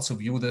can also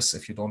view this,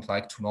 if you don't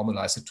like to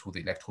normalize it to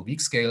the electroweak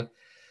scale,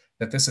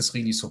 that this is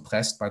really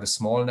suppressed by the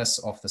smallness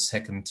of the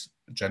second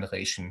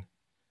generation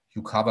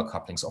Yukawa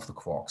couplings of the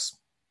quarks.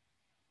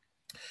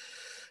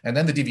 And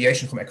then the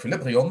deviation from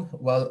equilibrium,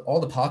 well, all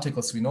the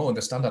particles we know in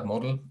the standard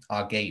model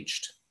are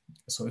gauged.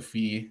 So if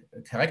we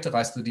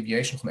characterize the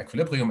deviation from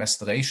equilibrium as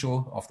the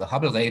ratio of the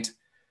Hubble rate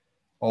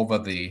over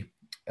the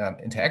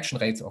interaction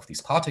rate of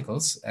these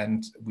particles,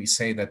 and we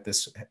say that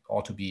this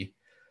ought to be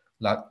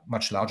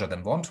much larger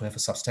than 1 to have a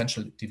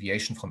substantial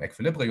deviation from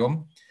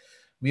equilibrium,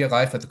 we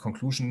arrive at the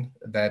conclusion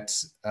that,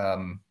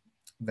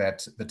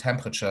 that the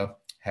temperature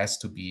has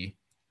to be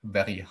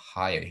very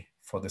high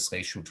for this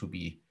ratio to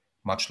be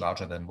much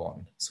larger than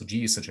 1. So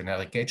G is a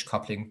generic gauge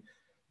coupling,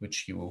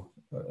 which you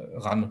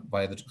run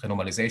by the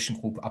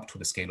renormalization group up to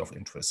the scale of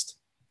interest.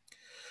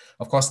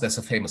 Of course, there's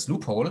a famous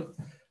loophole.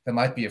 There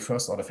might be a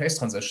first order phase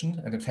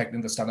transition. And in fact,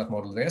 in the standard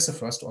model, there's a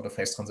first order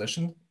phase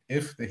transition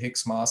if the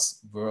Higgs mass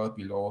were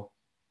below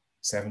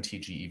 70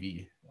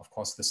 GeV. Of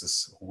course, this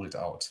is ruled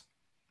out.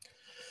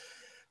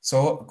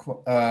 So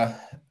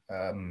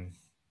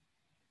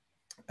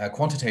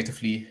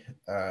quantitatively,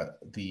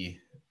 the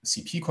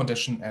CP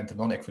condition and the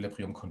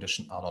non-equilibrium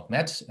condition are not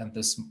met, and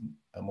this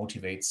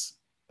motivates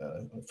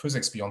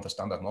physics beyond the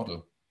standard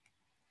model.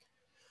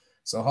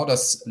 So how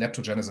does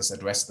leptogenesis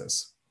address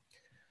this?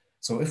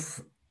 So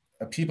if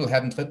people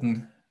hadn't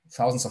written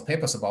thousands of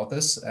papers about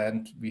this,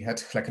 and we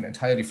had like an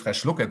entirely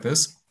fresh look at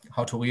this,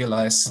 how to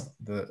realize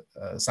the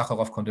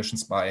Sakharov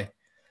conditions by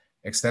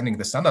extending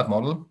the standard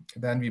model,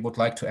 then we would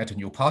like to add a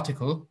new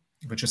particle,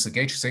 which is a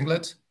gauge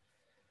singlet.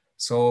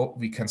 So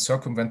we can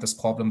circumvent this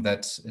problem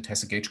that it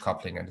has a gauge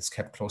coupling and is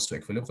kept close to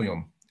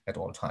equilibrium at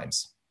all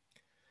times.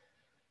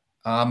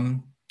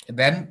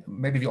 Then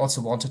maybe we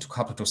also wanted to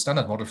couple to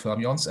standard model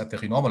fermions at the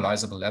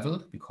renormalizable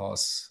level,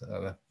 because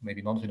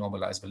maybe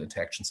non-renormalizable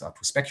interactions are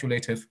too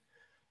speculative.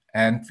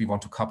 And we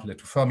want to couple it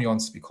to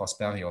fermions because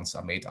baryons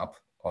are made up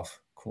of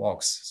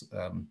quarks.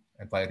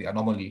 And by the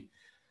anomaly,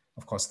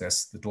 of course,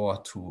 there's the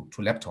door to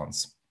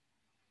leptons.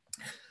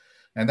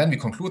 And then we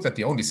conclude that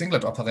the only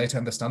singlet operator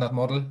in the standard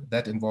model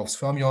that involves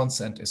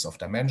fermions and is of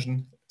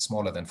dimension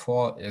smaller than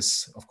 4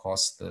 is, of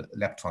course, the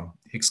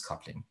lepton-Higgs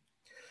coupling.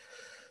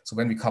 So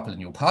when we couple a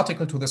new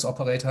particle to this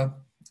operator,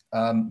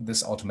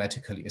 this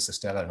automatically is a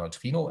sterile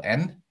neutrino,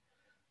 N.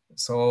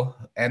 So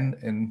N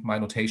in my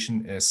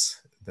notation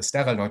is the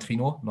sterile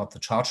neutrino, not the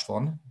charged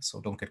one. So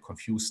don't get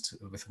confused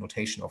with the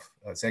notation of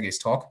Serguey's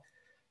talk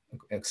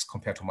as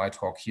compared to my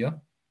talk here.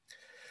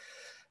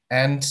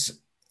 And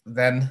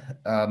then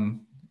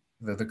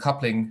the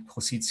coupling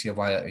proceeds here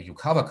via a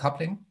Yukawa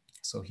coupling.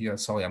 So here,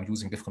 sorry, I'm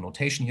using different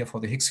notation here for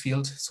the Higgs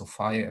field. So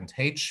phi and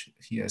h,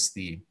 here is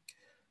the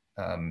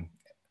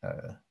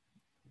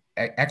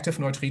active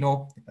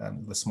neutrino,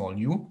 the small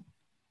nu.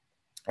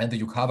 And the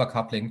Yukawa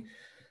coupling,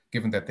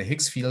 given that the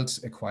Higgs field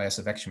acquires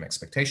a vacuum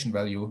expectation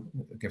value,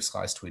 gives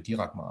rise to a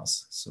Dirac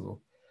mass.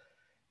 So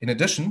in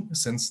addition,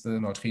 since the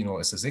neutrino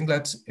is a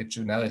singlet, it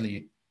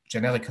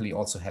generically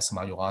also has a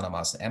Majorana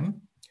mass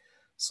m.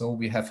 So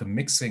we have a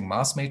mixing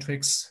mass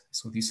matrix.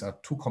 So these are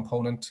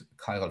 2-component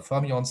chiral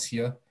fermions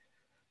here,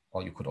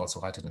 or you could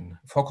also write it in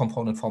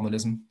 4-component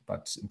formalism,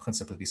 but in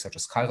principle, these are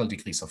just chiral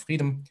degrees of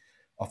freedom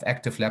of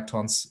active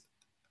leptons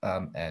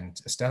and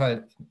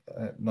sterile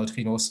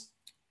neutrinos,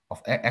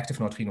 of active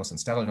neutrinos and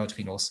sterile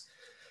neutrinos.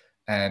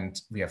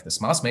 And we have this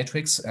mass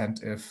matrix.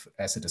 And if,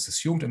 as it is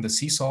assumed in the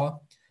seesaw,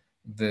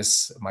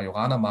 this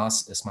Majorana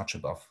mass is much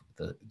above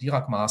the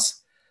Dirac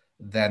mass,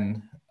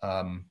 then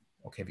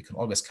okay, we can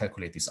always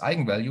calculate these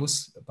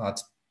eigenvalues,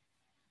 but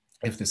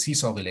if the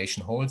seesaw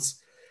relation holds,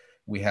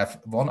 we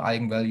have one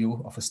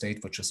eigenvalue of a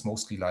state which is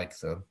mostly like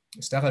the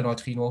sterile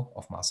neutrino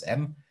of mass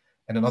m,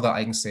 and another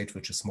eigenstate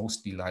which is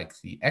mostly like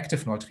the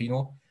active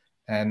neutrino,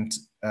 and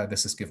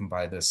this is given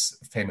by this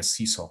famous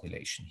seesaw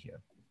relation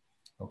here.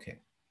 Okay,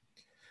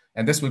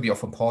 and this will be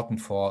of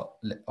importance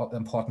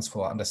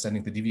for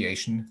understanding the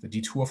deviation, the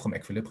detour from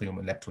equilibrium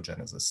in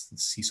leptogenesis, the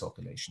seesaw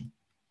relation.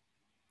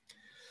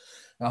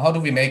 Now, how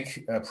do we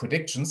make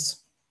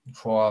predictions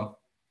for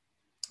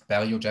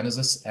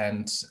baryogenesis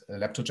and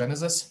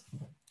leptogenesis?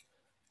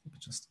 Let me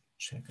just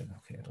check it.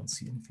 Okay, I don't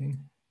see anything.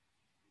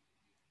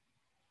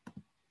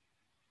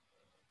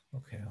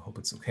 Okay, I hope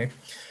it's okay.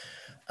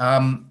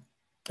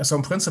 So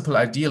in principle,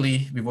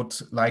 ideally, we would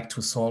like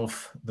to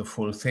solve the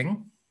full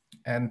thing.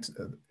 And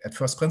at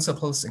first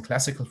principles, in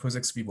classical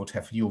physics, we would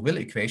have Liouville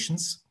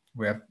equations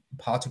where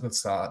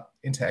particles are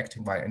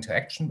interacting via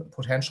interaction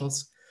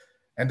potentials.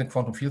 And in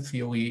quantum field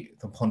theory,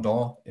 the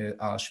pendant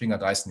are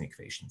Schwinger-Dyson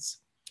equations.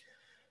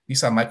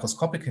 These are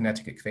microscopic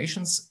kinetic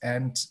equations,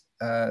 and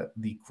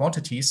the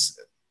quantities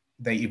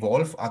they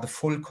evolve are the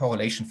full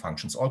correlation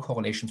functions, all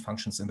correlation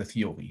functions in the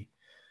theory.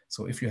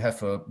 So if you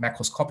have a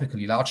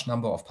macroscopically large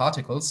number of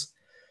particles,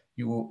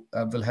 you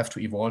will have to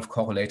evolve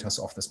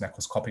correlators of this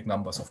macroscopic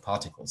numbers of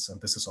particles.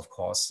 And this is, of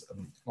course,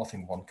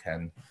 nothing one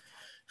can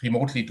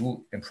remotely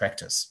do in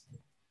practice.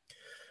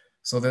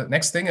 So the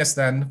next thing is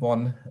then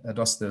one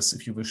does this,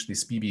 if you wish,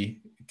 this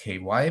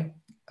BBKY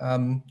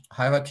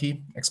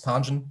hierarchy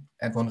expansion,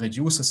 and one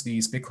reduces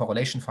these big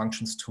correlation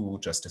functions to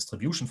just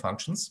distribution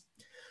functions.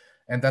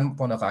 And then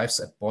one arrives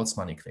at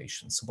Boltzmann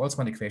equations. So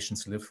Boltzmann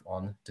equations live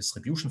on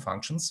distribution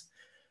functions.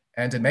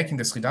 And in making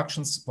these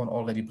reductions, one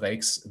already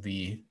breaks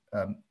the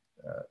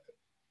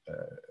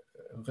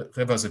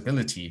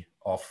reversibility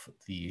of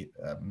the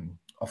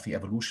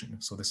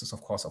evolution. So this is,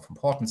 of course, of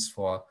importance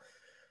for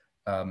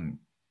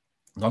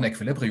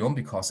non-equilibrium,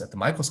 because at the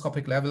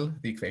microscopic level,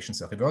 the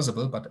equations are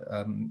reversible. But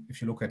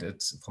if you look at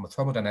it from a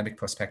thermodynamic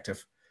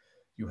perspective,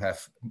 you have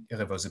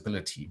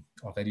irreversibility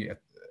already at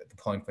the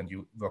point when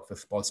you work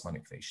with Boltzmann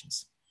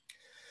equations.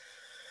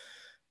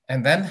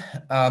 And then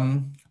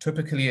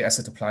typically, as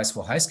it applies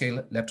for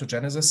high-scale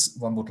leptogenesis,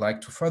 one would like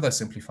to further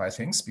simplify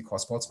things,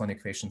 because Boltzmann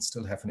equations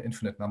still have an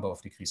infinite number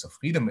of degrees of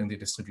freedom in the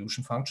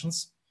distribution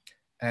functions.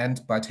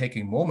 And by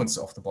taking moments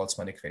of the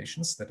Boltzmann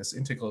equations, that is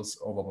integrals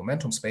over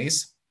momentum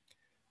space,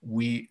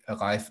 we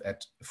arrive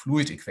at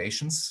fluid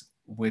equations,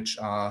 which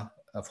are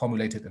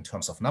formulated in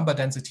terms of number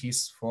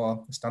densities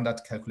for standard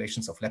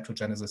calculations of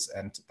leptogenesis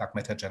and dark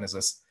matter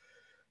genesis.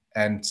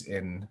 And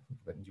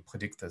when you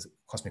predict the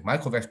cosmic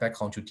microwave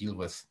background, you deal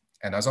with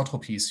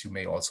anisotropies. You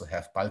may also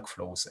have bulk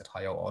flows at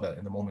higher order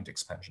in the moment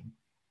expansion.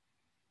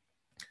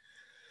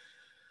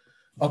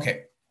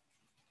 Okay,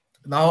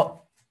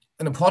 now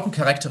an important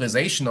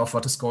characterization of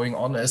what is going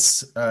on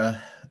is a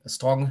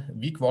strong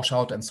weak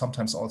washout, and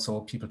sometimes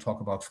also people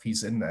talk about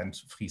freeze in and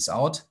freeze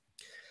out.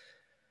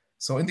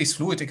 So in these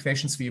fluid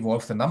equations, we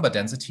evolve the number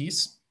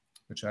densities,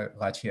 which I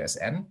write here as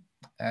n,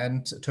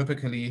 and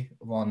typically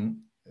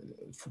one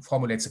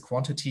formulates a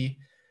quantity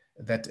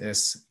that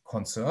is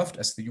conserved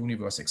as the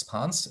universe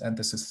expands, and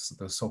this is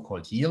the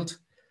so-called yield,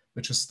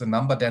 which is the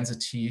number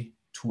density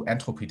to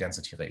entropy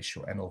density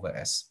ratio, n over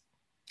s.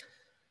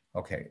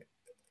 Okay,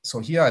 so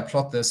here I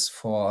plot this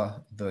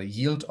for the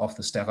yield of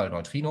the sterile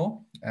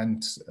neutrino,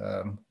 and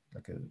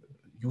like a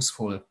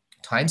useful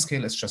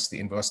timescale is just the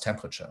inverse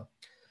temperature.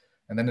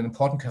 And then an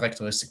important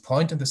characteristic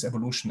point in this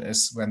evolution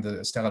is when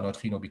the sterile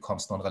neutrino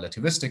becomes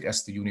non-relativistic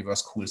as the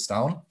universe cools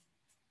down.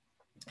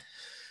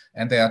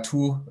 And there are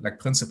two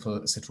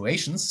principal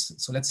situations.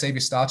 So let's say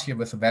we start here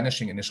with a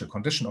vanishing initial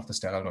condition of the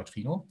sterile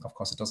neutrino. Of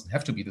course, it doesn't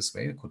have to be this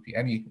way. It could be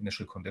any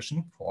initial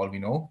condition for all we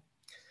know.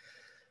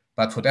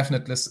 But for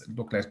definiteness, it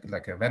looks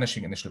like a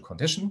vanishing initial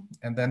condition.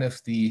 And then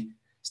if the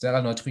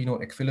sterile neutrino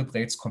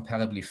equilibrates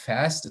comparably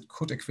fast, it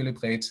could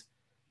equilibrate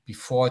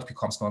before it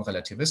becomes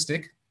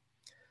non-relativistic.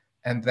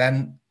 And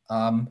then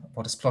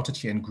what is plotted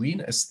here in green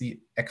is the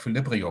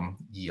equilibrium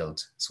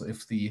yield. So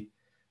if the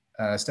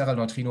sterile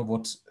neutrino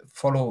would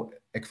follow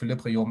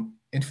equilibrium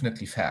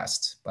infinitely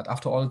fast, but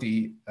after all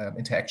the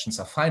interactions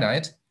are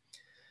finite.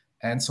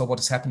 And so what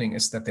is happening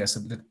is that there's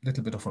a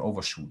little bit of an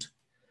overshoot.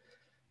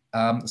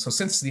 So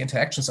since the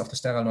interactions of the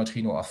sterile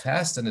neutrino are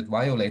fast and it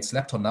violates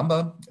lepton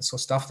number, so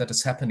stuff that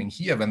is happening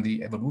here when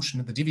the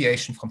evolution, the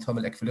deviation from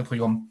thermal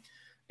equilibrium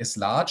is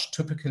large,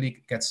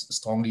 typically gets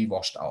strongly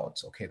washed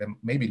out. Okay, there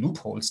may be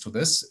loopholes to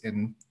this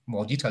in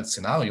more detailed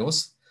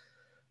scenarios.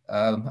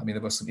 I mean,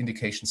 there were some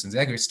indications in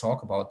Serguey's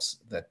talk about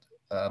that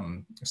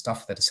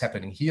stuff that is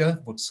happening here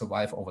would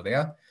survive over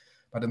there.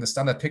 But in the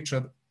standard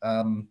picture,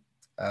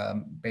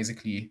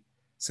 basically,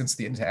 since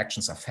the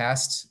interactions are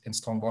fast in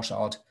strong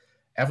washout,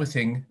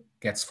 everything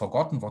gets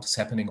forgotten what is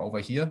happening over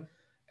here,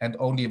 and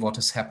only what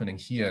is happening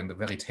here in the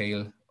very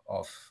tail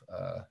of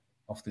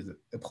the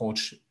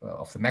approach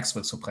of the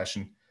Maxwell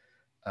suppression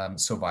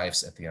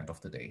survives at the end of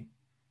the day.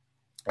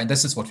 And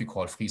this is what we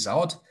call freeze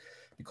out,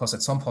 because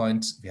at some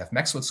point we have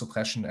Maxwell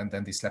suppression and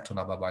then these lepton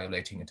number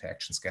violating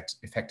interactions get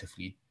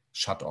effectively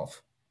shut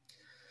off.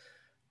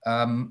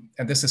 And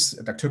this is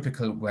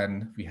typical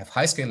when we have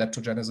high scale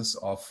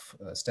leptogenesis of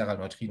sterile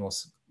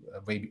neutrinos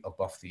way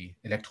above the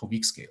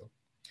electroweak scale.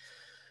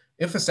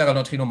 If the sterile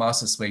neutrino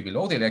mass is way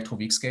below the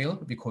electroweak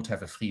scale, we could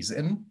have a freeze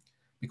in,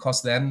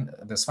 because then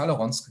the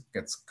sphalerons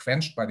gets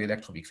quenched by the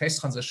electroweak phase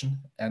transition,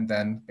 and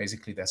then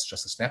basically there's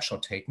just a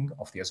snapshot taken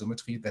of the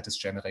asymmetry that is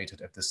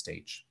generated at this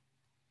stage.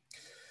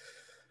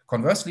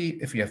 Conversely,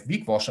 if we have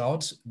weak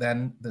washout,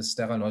 then the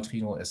sterile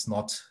neutrino is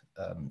not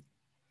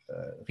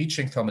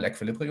reaching thermal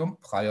equilibrium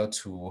prior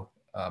to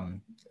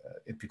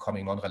it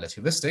becoming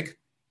non-relativistic.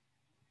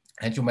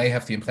 And you may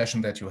have the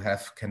impression that you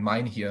can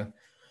mine here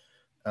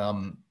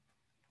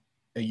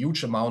a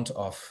huge amount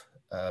of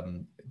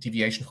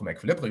deviation from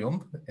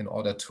equilibrium in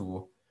order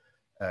to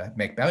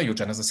make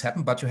baryogenesis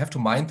happen, but you have to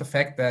mind the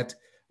fact that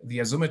the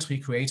asymmetry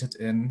created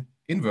in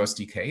inverse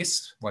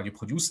decays while you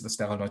produce the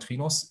sterile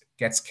neutrinos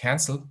gets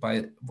cancelled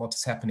by what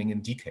is happening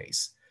in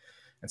decays.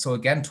 And so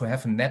again, to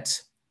have a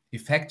net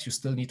effect, you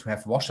still need to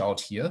have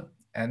washout here.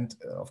 And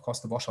of course,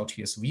 the washout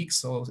here is weak,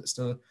 so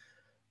still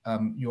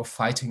you're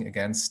fighting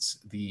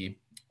against the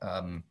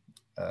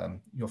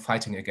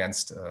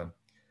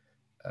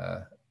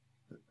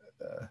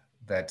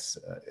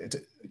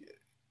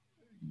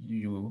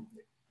you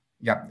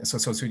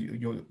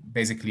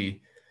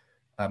basically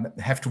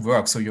have to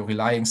work. So you're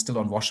relying still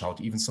on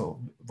washout, even so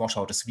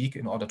washout is weak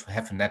in order to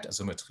have net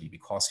asymmetry,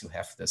 because you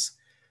have this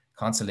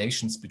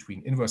cancellations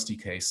between inverse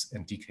decays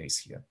and decays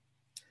here.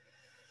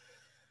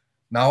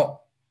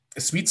 Now,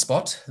 a sweet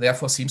spot,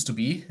 therefore, seems to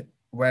be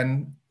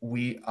when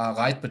we are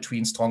right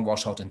between strong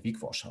washout and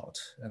weak washout.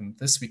 And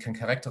this we can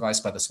characterize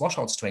by this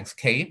washout strength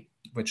K,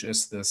 which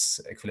is this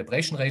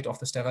equilibration rate of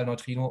the sterile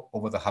neutrino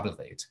over the Hubble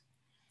rate.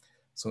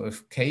 So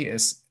if K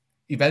is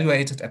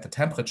evaluated at the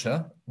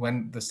temperature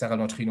when the sterile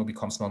neutrino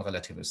becomes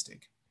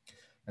non-relativistic.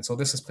 And so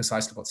this is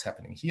precisely what's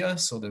happening here.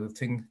 So the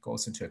thing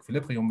goes into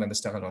equilibrium when the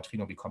sterile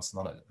neutrino becomes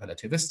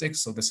non-relativistic.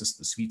 So this is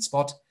the sweet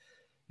spot.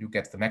 You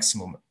get the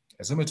maximum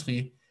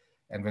asymmetry.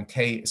 And when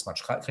K is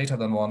much greater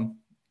than 1,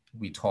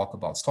 we talk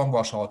about strong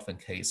washout. When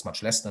K is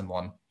much less than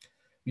 1,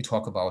 we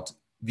talk about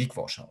weak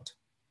washout.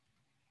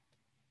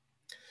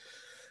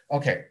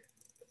 Okay,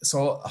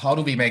 so how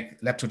do we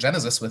make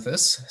leptogenesis with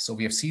this? So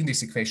we have seen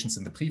these equations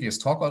in the previous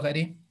talk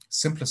already.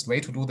 Simplest way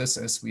to do this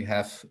is we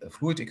have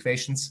fluid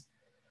equations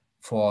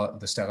for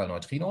the sterile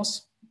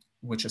neutrinos,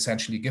 which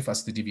essentially give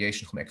us the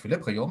deviation from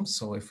equilibrium.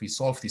 So if we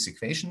solve this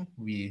equation,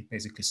 we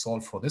basically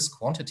solve for this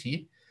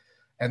quantity,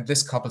 and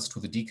this couples to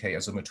the decay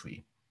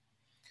asymmetry.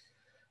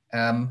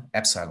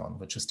 Epsilon,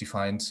 which is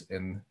defined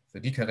in the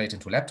decay rate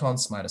into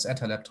leptons minus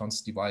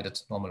antileptons divided,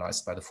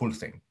 normalized by the full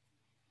thing.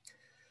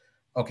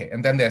 Okay,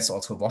 and then there's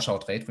also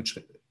washout rate, which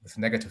with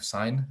negative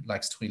sign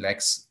likes to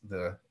relax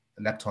the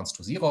leptons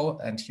to 0.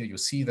 And here you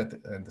see that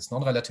in this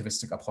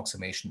non-relativistic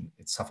approximation,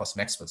 it suffers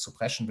Maxwell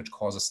suppression, which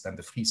causes then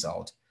the freeze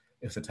out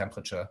if the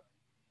temperature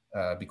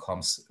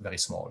becomes very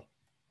small.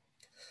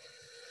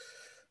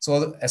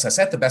 So as I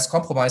said, the best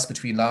compromise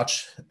between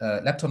large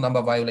lepton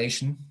number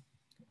violation,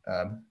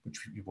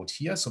 which we would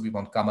here. So we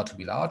want gamma to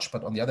be large,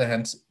 but on the other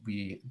hand,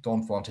 we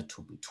don't want it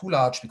to be too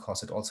large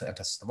because it also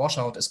enters the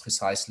washout, is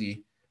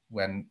precisely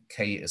when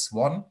K is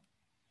 1.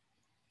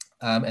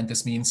 And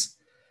this means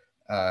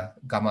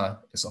gamma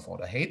is of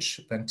order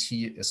H, then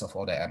T is of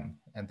order M.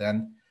 And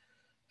then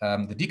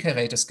the decay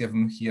rate is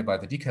given here by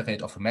the decay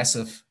rate of a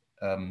massive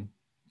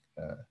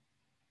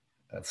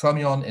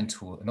fermion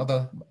into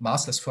another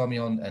massless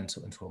fermion and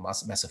into a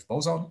massive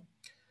boson.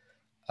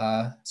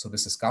 So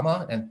this is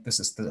gamma, and this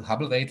is the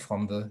Hubble rate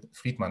from the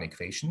Friedmann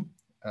equation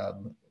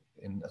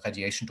in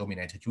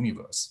radiation-dominated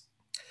universe.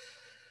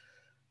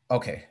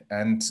 Okay,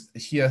 and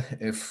here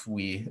if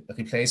we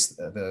replace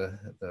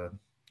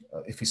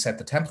if we set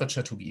the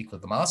temperature to be equal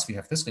to the mass, we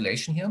have this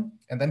relation here,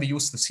 and then we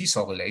use the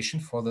seesaw relation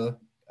for the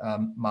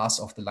mass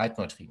of the light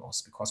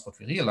neutrinos, because what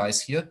we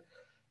realize here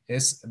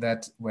is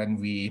that when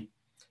we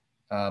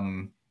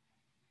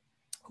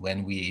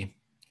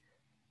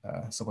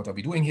so what are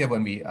we doing here?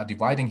 When we are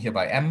dividing here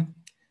by m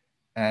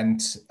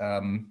and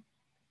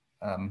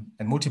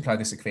multiply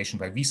this equation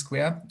by v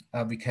square,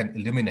 we can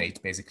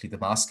eliminate basically the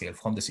mass scale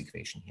from this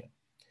equation here.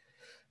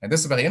 And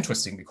this is very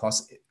interesting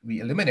because we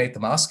eliminate the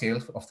mass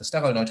scale of the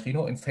sterile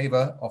neutrino in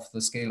favor of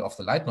the scale of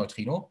the light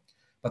neutrino.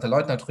 But the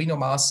light neutrino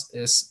mass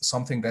is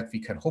something that we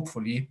can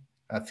hopefully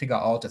figure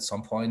out at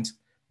some point,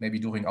 maybe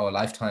during our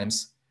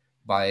lifetimes,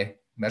 by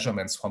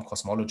measurements from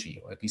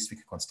cosmology, or at least we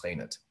can constrain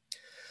it.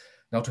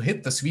 Now, to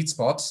hit the sweet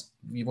spot,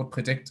 we would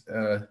predict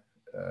a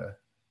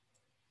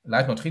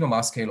light neutrino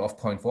mass scale of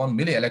 0.1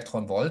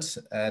 millielectron volt.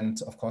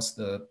 And of course,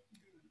 the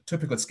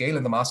typical scale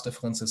in the mass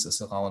differences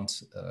is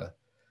around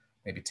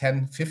maybe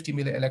 10, 50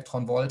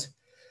 millielectron volt.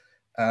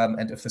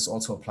 And if this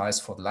also applies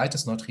for the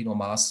lightest neutrino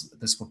mass,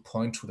 this would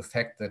point to the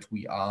fact that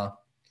we are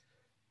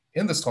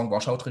in the strong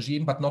washout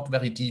regime, but not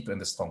very deep in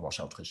the strong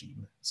washout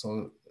regime.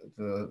 So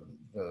the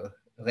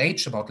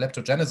rage about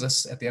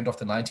leptogenesis at the end of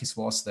the 90s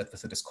was that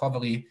with the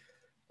discovery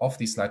of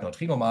these light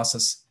neutrino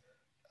masses,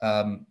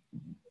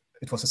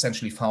 it was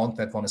essentially found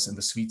that one is in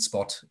the sweet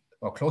spot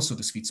or close to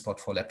the sweet spot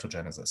for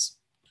leptogenesis.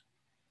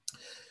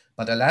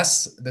 But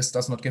alas, this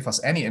does not give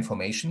us any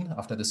information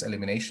after this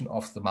elimination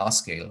of the mass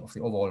scale, of the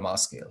overall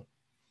mass scale.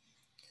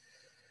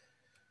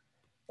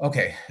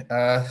 Okay,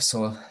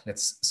 so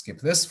let's skip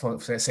this for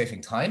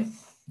saving time.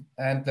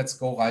 And let's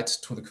go right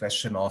to the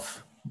question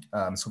of,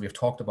 so we have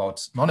talked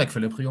about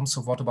non-equilibrium, so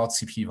what about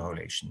CP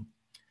violation?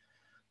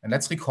 And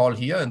let's recall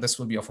here, and this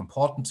will be of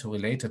importance to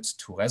relate it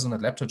to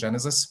resonant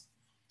leptogenesis,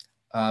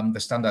 the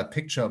standard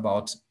picture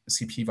about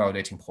CP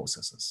violating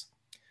processes.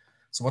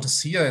 So what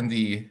is here in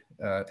the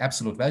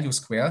absolute value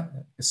square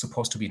is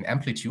supposed to be an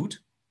amplitude.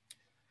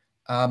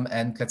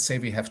 And let's say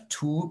we have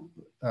two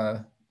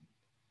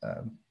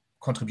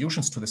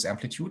contributions to this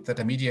amplitude that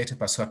are mediated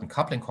by certain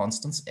coupling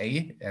constants,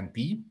 A and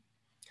B.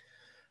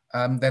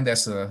 Then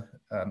there's an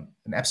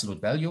absolute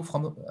value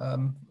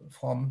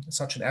from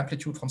such an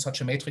amplitude, from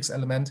such a matrix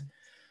element.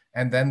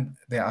 And then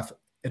there are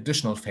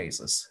additional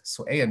phases.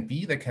 So A and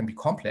B, they can be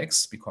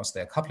complex because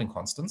they're coupling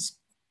constants.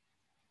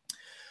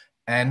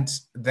 And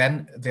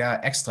then there are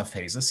extra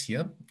phases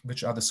here,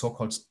 which are the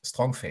so-called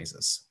strong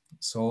phases.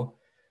 So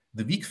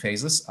the weak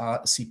phases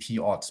are CP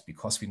odd,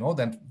 because we know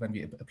that when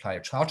we apply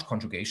a charge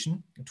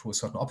conjugation to a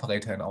certain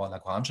operator in our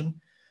Lagrangian,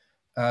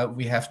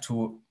 we have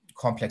to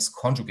complex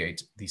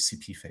conjugate these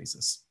CP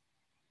phases.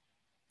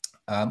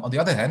 On the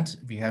other hand,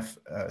 we have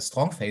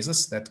strong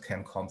phases that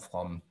can come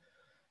from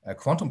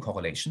quantum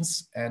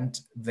correlations, and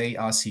they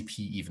are CP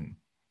even.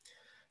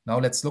 Now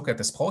let's look at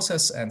this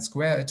process and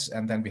square it,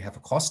 and then we have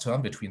a cross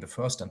term between the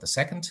first and the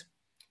second.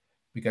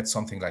 We get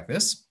something like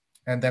this.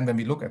 And then when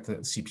we look at the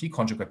CP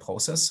conjugate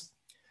process,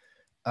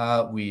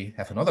 we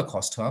have another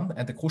cross term.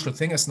 And the crucial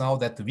thing is now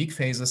that the weak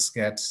phases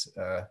get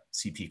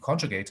CP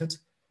conjugated,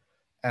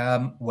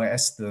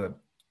 whereas the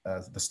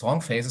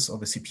strong phases or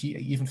the CP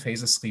even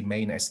phases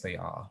remain as they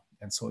are.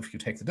 And so if you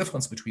take the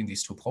difference between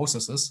these two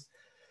processes,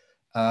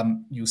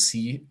 you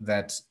see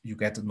that you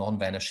get a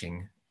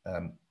non-vanishing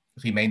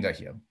remainder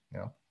here.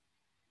 Yeah.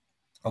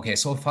 Okay,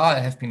 so far I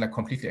have been like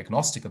completely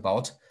agnostic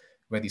about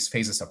where these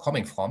phases are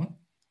coming from,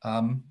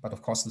 but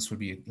of course this will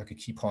be like a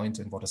key point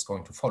in what is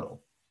going to follow.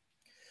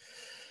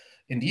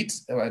 Indeed,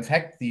 in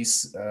fact,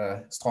 these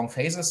strong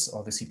phases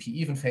or the CP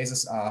even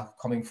phases are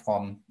coming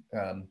from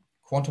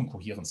quantum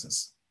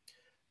coherences,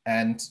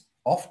 and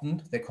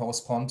often they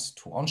correspond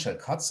to on-shell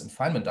cuts in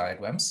Feynman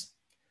diagrams,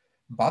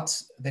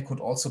 but they could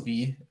also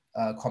be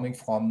coming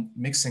from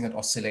mixing and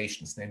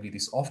oscillations, namely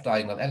these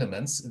off-diagonal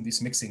elements in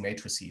these mixing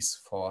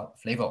matrices for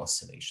flavor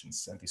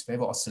oscillations. And these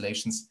flavor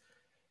oscillations,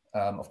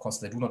 of course,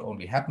 they do not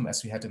only happen,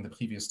 as we had in the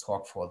previous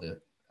talk, for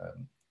the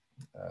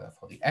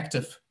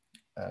active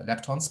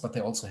leptons, but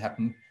they also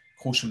happen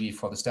crucially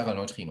for the sterile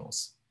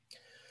neutrinos.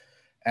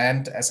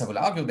 And as I will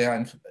argue, there are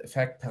in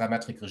fact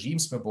parametric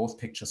regimes where both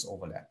pictures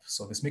overlap.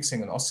 So this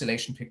mixing and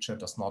oscillation picture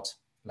does not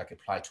like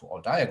apply to all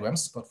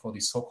diagrams, but for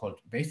these so-called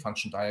wave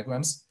function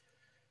diagrams,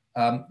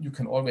 you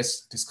can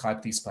always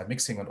describe these by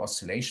mixing and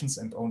oscillations,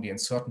 and only in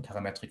certain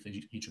parametric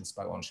regions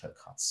by on-shell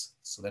cuts.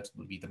 So that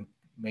will be the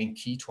main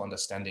key to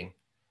understanding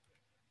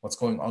what's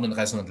going on in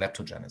resonant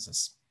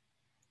leptogenesis.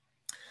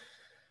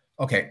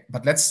 Okay,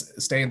 but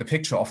let's stay in the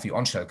picture of the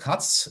on-shell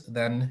cuts.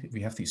 Then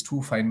we have these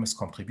two famous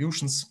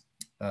contributions,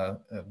 a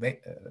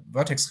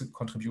vertex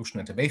contribution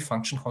and a wave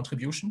function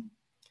contribution.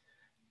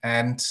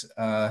 And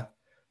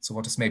so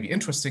what is maybe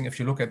interesting if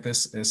you look at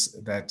this is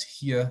that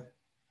here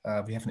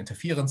we have an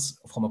interference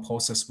from a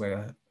process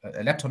where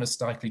a lepton is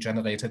directly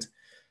generated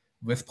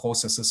with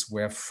processes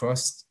where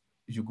first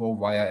you go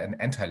via an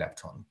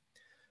anti-lepton.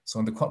 So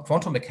in the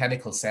quantum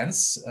mechanical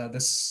sense,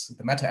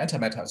 the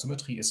matter-antimatter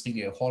asymmetry is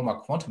really a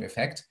hallmark quantum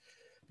effect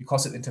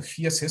because it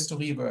interferes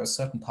history where a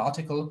certain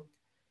particle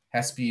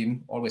has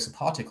been always a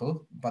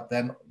particle, but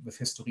then with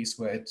histories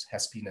where it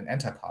has been an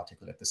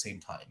antiparticle at the same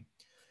time.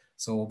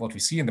 So what we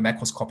see in the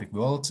macroscopic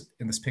world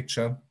in this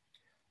picture,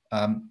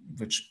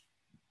 which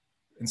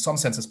in some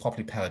sense is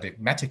probably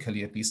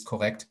paradigmatically at least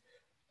correct,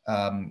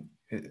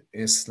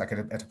 is like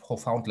at a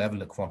profound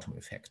level a quantum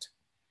effect.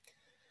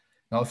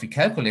 Now, if we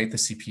calculate the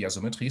CP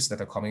asymmetries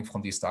that are coming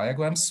from these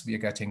diagrams, we are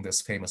getting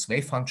this famous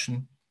wave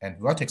function and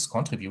vertex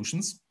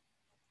contributions.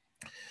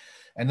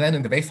 And then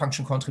in the wave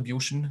function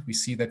contribution, we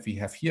see that we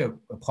have here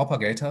a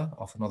propagator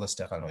of another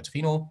sterile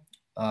neutrino.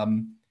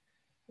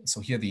 So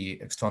here the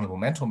external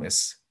momentum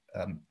is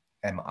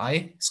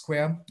mi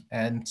square,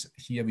 and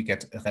here we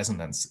get a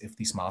resonance if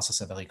these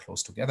masses are very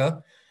close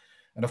together.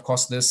 And of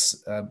course,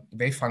 this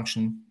wave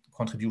function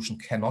contribution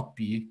cannot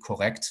be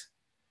correct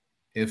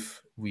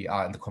if we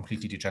are in the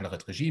completely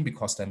degenerate regime,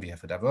 because then we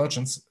have a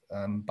divergence.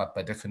 But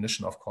by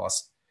definition, of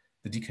course,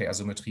 the decay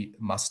asymmetry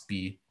must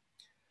be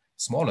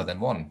smaller than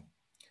 1.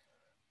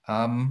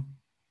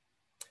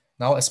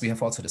 Now, as we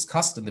have also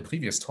discussed in the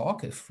previous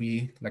talk, if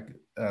we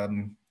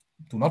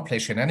do not play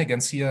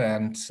shenanigans here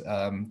and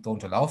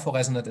don't allow for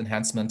resonant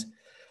enhancement,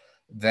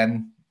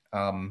 then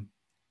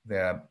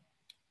there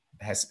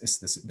is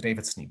this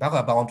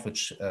Davidson-Ibarra bound,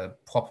 which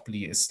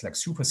probably is like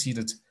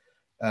superseded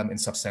in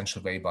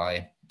substantial way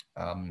by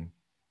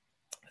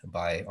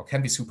or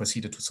can be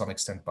superseded to some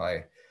extent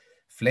by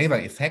flavor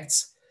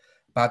effects.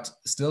 But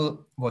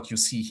still, what you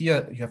see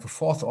here, you have a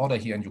fourth order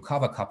here in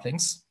Yukawa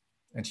couplings,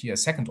 and here a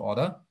second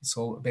order.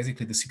 So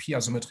basically the CP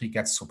asymmetry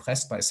gets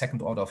suppressed by a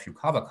second order of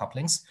Yukawa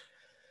couplings.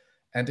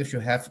 And if you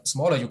have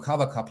smaller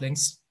Yukawa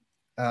couplings,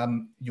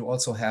 you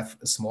also have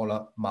a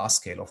smaller mass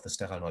scale of the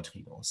sterile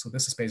neutrino. So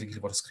this is basically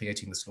what is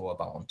creating this lower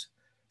bound.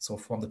 So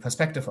from the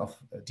perspective of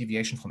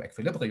deviation from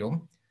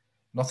equilibrium,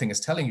 nothing is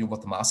telling you what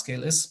the mass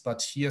scale is,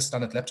 but here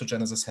standard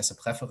leptogenesis has a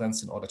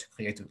preference in order to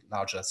create a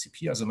larger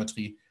CP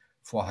asymmetry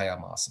for higher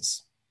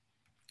masses.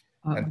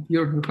 Björn,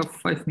 you have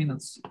 5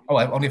 minutes. Oh,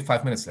 I have only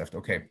 5 minutes left.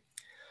 Okay.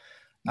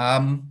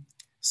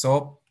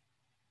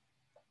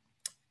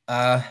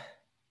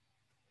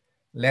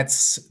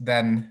 Let's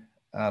then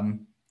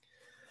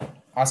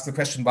ask the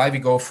question why we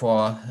go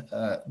for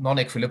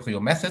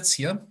non-equilibrium methods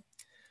here.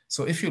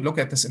 So if you look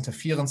at this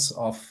interference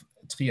of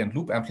tree and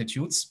loop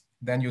amplitudes,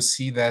 then you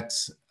see that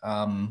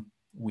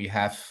we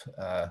have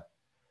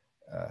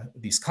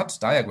these cut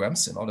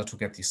diagrams in order to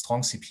get these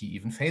strong CP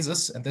even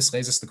phases. And this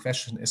raises the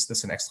question, is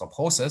this an extra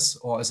process,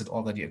 or is it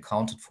already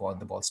accounted for in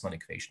the Boltzmann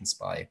equations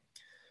by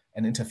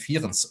an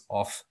interference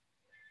of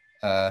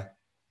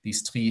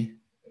these tree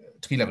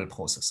level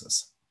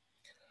processes?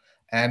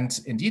 And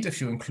indeed, if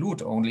you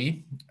include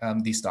only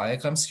these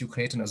diagrams, you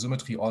create an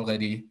asymmetry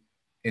already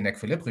in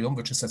equilibrium,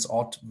 which is at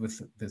odds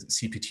with the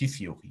CPT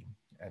theory.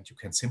 And you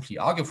can simply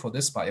argue for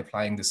this by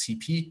applying the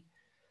CPT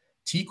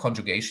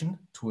conjugation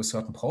to a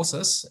certain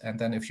process. And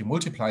then if you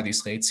multiply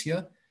these rates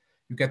here,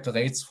 you get the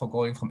rates for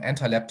going from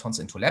anti-leptons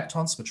into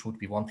leptons, which would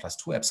be 1 +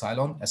 2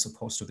 epsilon, as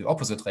opposed to the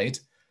opposite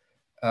rate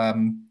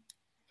from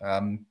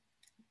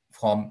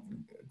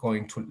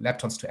going to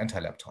leptons to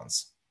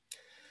anti-leptons.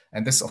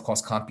 And this, of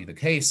course, can't be the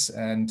case.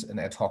 And an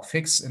ad hoc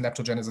fix in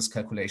leptogenesis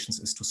calculations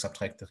is to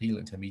subtract the real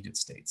intermediate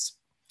states.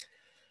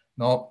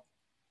 Now,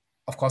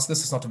 of course,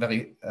 this is not a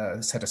very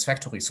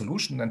satisfactory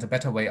solution, and a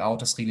better way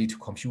out is really to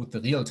compute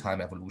the real-time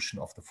evolution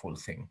of the full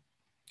thing.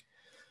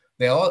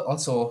 There are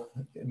also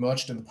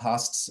emerged in the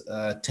past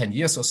 10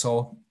 years or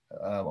so,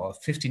 or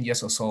 15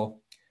 years or so,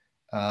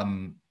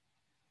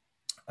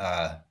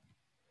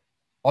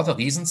 other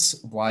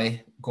reasons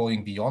why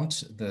going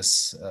beyond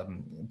this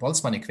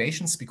Boltzmann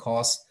equations,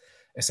 because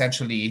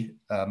essentially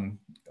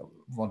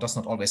one does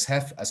not always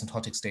have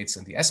asymptotic states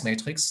in the S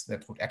matrix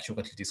that would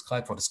accurately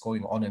describe what is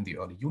going on in the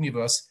early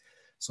universe.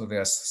 So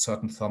there's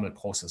certain thermal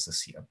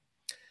processes here.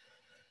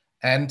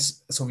 And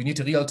so we need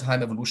a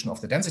real-time evolution of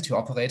the density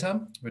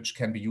operator, which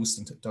can be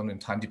used done in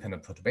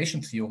time-dependent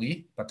perturbation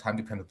theory, but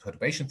time-dependent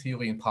perturbation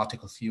theory and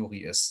particle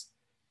theory is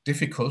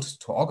difficult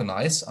to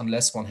organize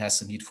unless one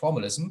has a neat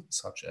formalism,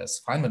 such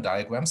as Feynman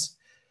diagrams.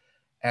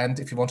 And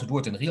if you want to do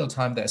it in real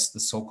time, there's the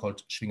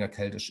so-called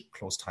Schwinger-Keldysh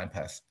closed time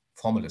path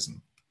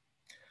formalism.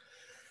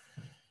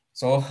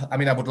 So, I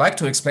mean, I would like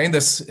to explain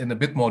this in a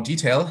bit more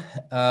detail,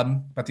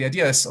 but the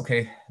idea is,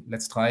 okay,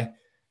 let's try.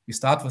 We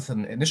start with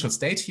an initial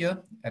state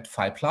here at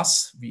phi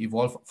plus, we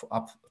evolve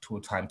up to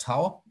a time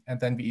tau, and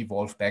then we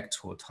evolve back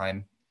to a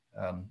time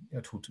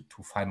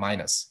to phi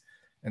minus.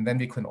 And then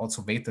we can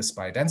also weight this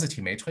by a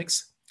density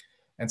matrix.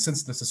 And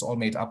since this is all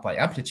made up by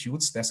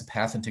amplitudes, there's a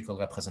path integral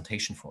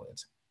representation for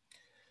it.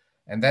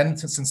 And then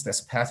since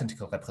there's a path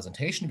integral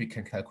representation, we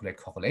can calculate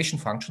correlation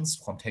functions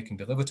from taking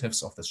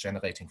derivatives of this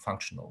generating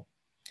functional.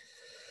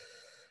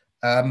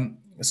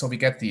 So we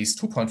get these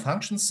 2-point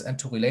functions, and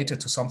to relate it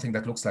to something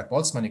that looks like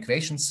Boltzmann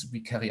equations, we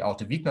carry out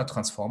the Wigner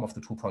transform of the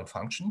 2-point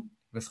function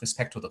with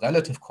respect to the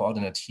relative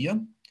coordinate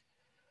here.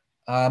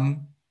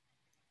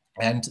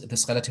 And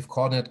this relative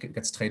coordinate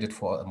gets traded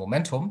for a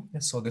momentum.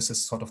 So this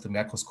is sort of the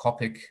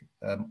macroscopic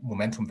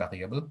momentum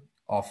variable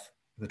of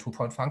the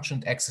 2-point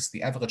function. X is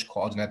the average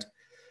coordinate,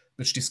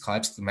 which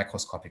describes the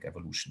macroscopic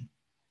evolution.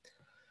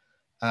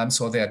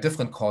 So there are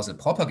different causal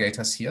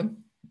propagators here.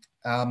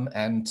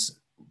 And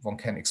one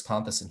can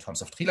expand this in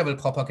terms of tree-level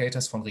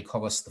propagators. One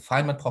recovers the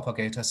Feynman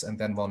propagators, and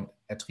then one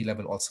at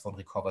tree-level also one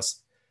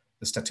recovers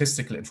the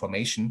statistical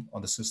information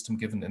on the system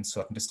given in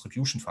certain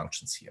distribution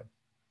functions here,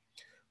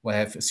 where I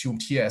have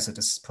assumed here, as it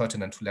is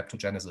pertinent to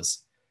leptogenesis,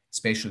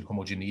 spatial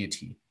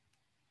homogeneity.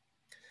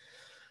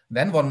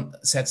 Then one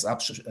sets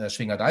up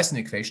Schwinger-Dyson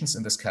equations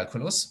in this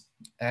calculus,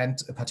 and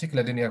a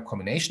particular linear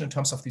combination in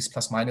terms of these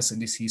plus-minus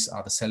indices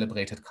are the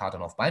celebrated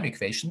Kardanoff-Beim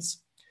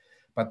equations.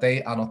 But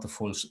they are not the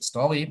full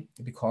story,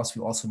 because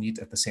we also need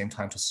at the same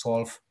time to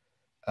solve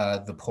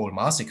the pole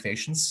mass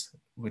equations,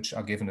 which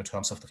are given in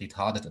terms of the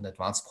retarded and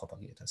advanced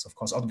propagators. Of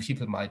course, other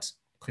people might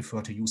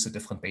prefer to use a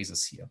different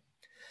basis here.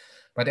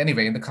 But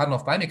anyway, in the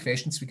Kardanoff-Beim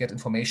equations, we get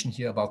information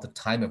here about the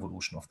time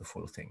evolution of the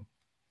full thing.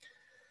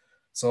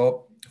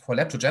 So for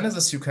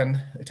leptogenesis,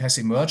 it has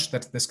emerged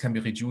that this can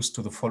be reduced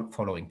to the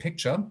following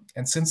picture.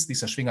 And since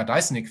these are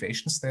Schwinger-Dyson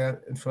equations,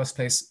 they're in first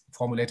place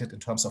formulated in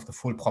terms of the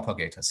full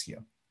propagators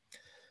here.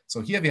 So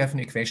here we have an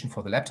equation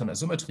for the lepton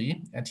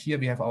asymmetry, and here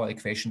we have our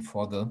equation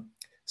for the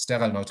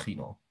sterile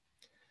neutrino.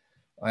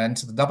 And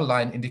the double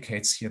line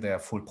indicates here there are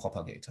full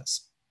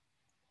propagators.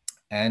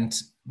 And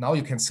now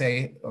you can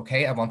say,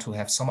 okay, I want to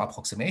have some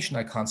approximation.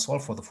 I can't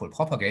solve for the full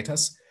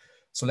propagators.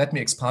 So let me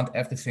expand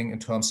everything in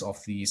terms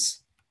of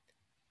these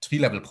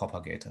tree-level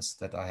propagators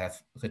that I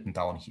have written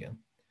down here.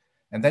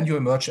 And then you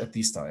emerge at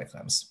these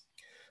diagrams.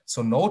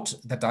 So note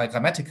that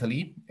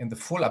diagrammatically, in the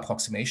full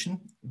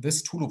approximation,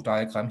 this two-loop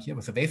diagram here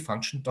with the wave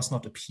function does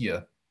not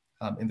appear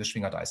in the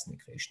Schwinger-Dyson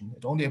equation.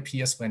 It only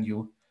appears when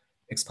you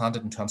expand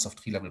it in terms of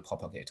tree-level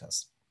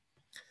propagators.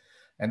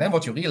 And then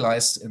what you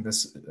realize in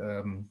this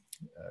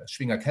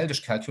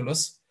Schwinger-Keldysh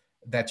calculus,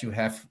 that you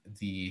have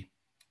the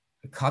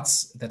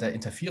cuts that are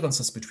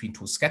interferences between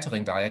two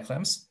scattering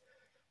diagrams,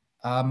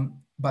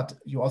 but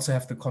you also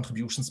have the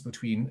contributions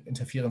between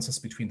interferences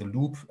between the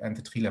loop and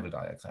the tree-level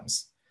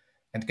diagrams.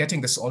 And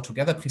getting this all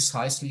together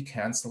precisely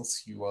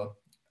cancels your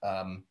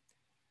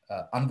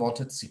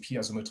unwanted CP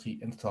asymmetry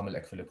in thermal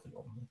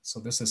equilibrium. So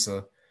this is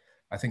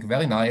I think,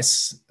 very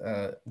nice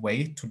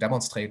way to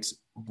demonstrate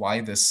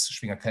why this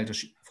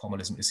Schwinger-Keldysh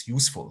formalism is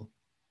useful.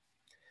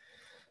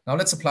 Now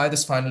let's apply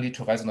this finally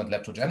to resonant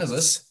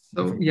leptogenesis.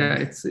 So yeah,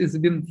 it's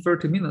been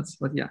 30 minutes,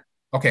 but yeah.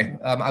 Okay,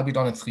 I'll be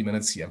done in 3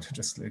 minutes here.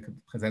 Just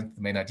present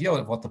the main idea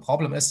of what the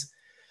problem is.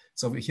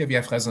 So here we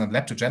have resonant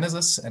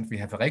leptogenesis, and we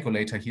have a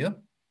regulator here,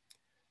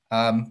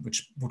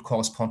 which would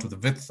correspond to the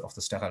width of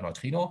the sterile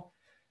neutrino.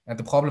 And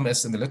the problem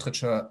is, in the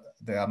literature,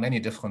 there are many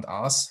different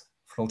R's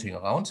floating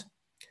around.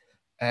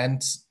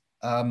 And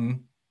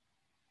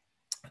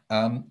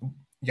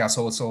yeah,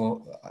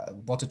 so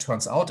what it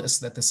turns out is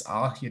that this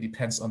R here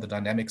depends on the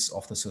dynamics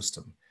of the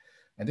system.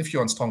 And if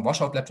you're on strong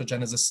washout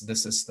leptogenesis,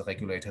 this is the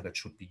regulator that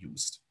should be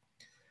used.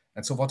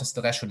 And so what is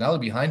the rationale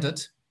behind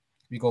it?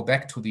 We go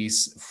back to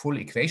these full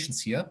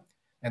equations here.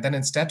 And then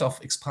instead of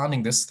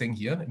expanding this thing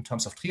here in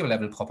terms of trio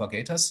level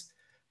propagators,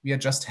 we are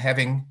just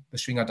having the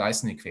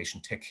Schwinger-Dyson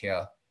equation take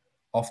care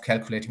of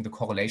calculating the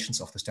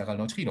correlations of the sterile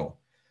neutrino.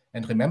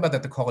 And remember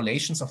that the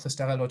correlations of the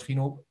sterile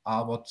neutrino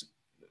are what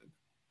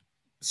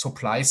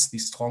supplies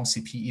these strong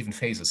CP even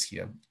phases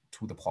here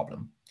to the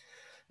problem.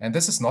 And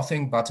this is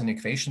nothing but an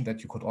equation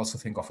that you could also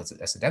think of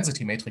as a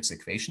density matrix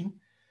equation,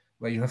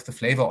 where you have the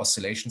flavor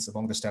oscillations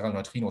among the sterile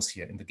neutrinos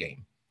here in the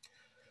game.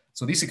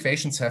 So these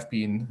equations have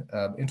been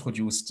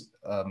introduced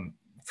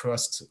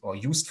first or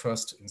used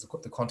first in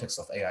the context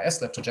of AIS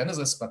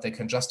leptogenesis, but they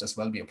can just as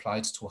well be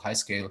applied to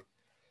high-scale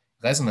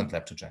resonant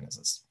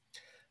leptogenesis.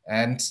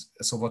 And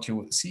so what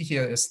you see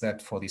here is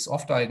that for these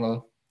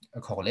off-diagonal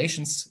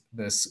correlations,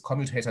 this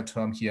commutator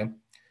term here,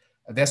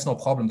 there's no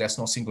problem, there's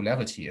no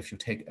singularity if you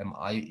take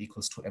mi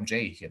equals to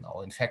mj here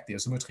now. In fact, the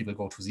asymmetry will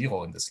go to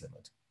 0 in this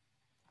limit.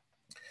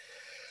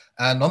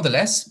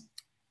 Nonetheless,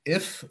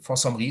 if for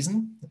some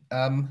reason,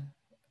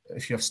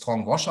 if you have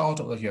strong washout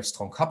or you have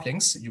strong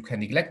couplings, you can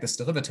neglect this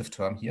derivative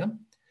term here.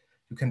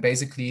 You can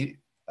basically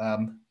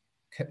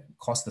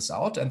cross this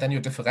out, and then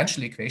your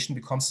differential equation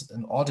becomes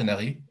an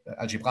ordinary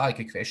algebraic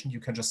equation. You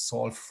can just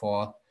solve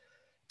for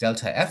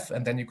delta f,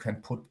 and then you can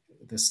put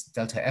this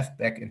delta f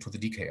back into the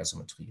decay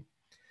asymmetry.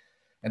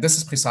 And this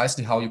is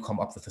precisely how you come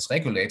up with this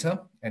regulator.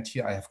 And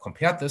here I have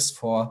compared this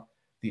for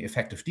the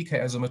effective decay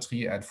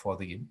asymmetry and for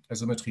the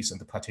asymmetries in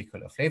the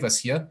particular flavors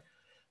here.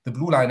 The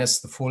blue line is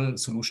the full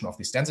solution of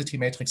these density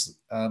matrix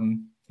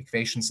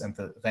equations, and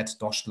the red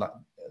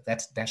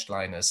dashed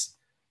line is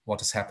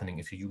what is happening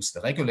if you use the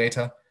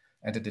regulator.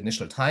 And at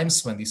initial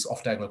times, when these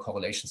off-diagonal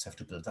correlations have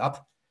to build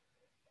up,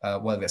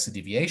 well, there's a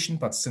deviation,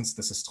 but since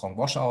this is strong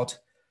washout,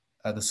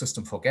 the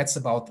system forgets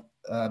about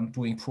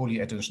doing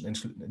poorly at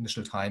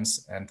initial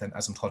times, and then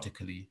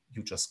asymptotically,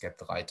 you just get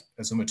the right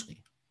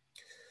asymmetry.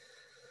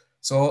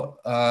 So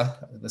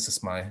this is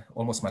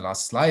almost my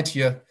last slide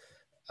here.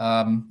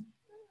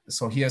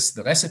 So here's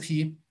the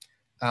recipe.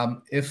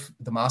 If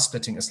the mass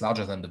splitting is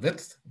larger than the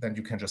width, then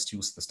you can just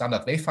use the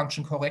standard wave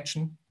function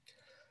correction.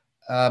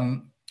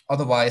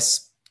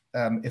 Otherwise,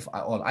 if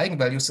all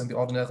eigenvalues in the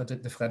ordinary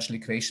differential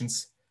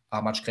equations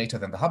are much greater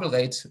than the Hubble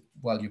rate,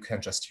 well, you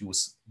can just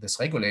use this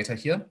regulator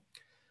here.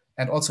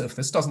 And also, if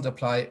this doesn't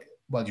apply,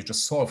 well, you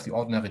just solve the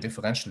ordinary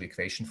differential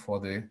equation for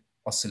the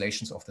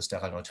oscillations of the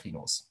sterile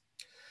neutrinos.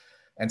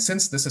 And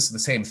since this is the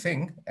same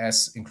thing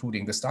as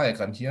including this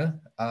diagram here,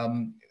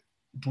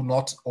 do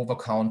not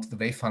overcount the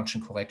wave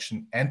function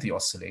correction and the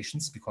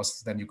oscillations,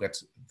 because then you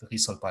get the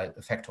result by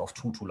a factor of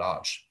 2 too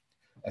large,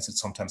 as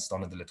it's sometimes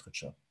done in the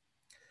literature.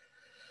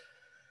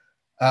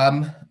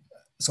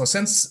 So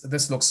since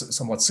this looks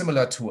somewhat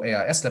similar to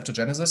AIS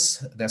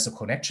leptogenesis, there's a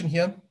connection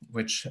here,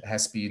 which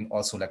has been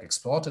also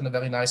explored in a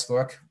very nice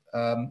work,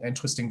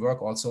 interesting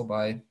work also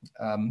by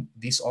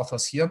these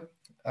authors here,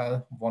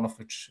 one of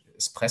which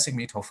is pressing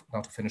me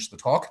now to finish the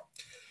talk.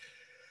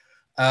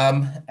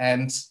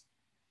 And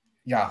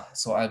yeah,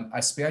 so I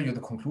spare you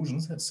the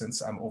conclusions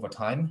since I'm over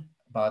time,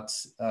 but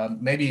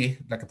maybe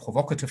a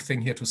provocative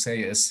thing here to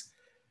say is,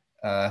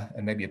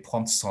 and maybe it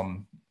prompts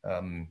some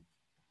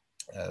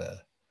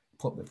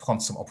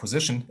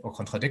opposition or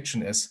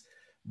contradiction, is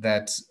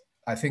that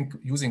I think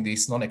using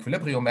these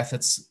non-equilibrium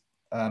methods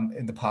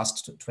in the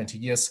past 20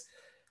 years,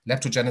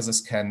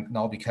 leptogenesis can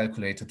now be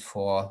calculated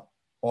for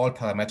all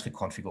parametric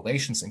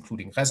configurations,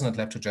 including resonant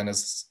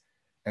leptogenesis,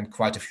 and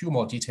quite a few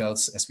more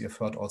details, as we have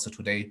heard also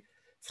today,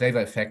 flavor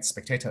effects,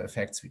 spectator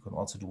effects. We can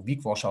also do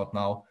weak washout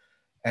now,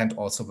 and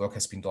also work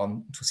has been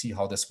done to see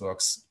how this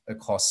works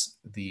across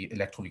the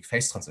electroweak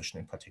phase transition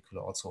in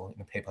particular, also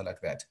in a paper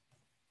like that.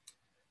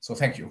 So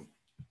thank you.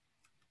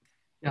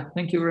 Yeah,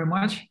 thank you very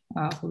much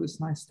for this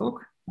nice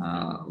talk.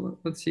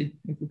 Let's see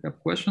if we have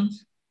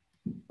questions.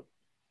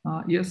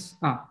 Yes.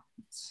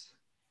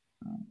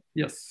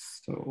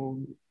 Yes.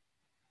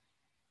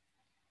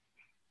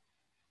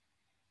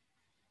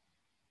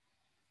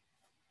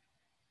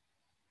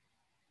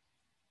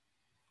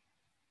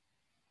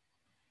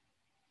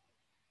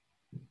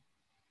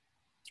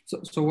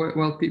 So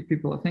while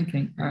people are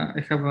thinking,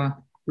 I have a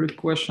brief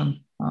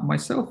question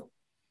myself.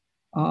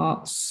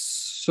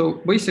 So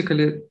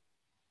basically,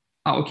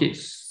 okay,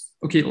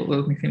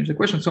 let me finish the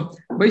question. So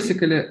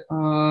basically,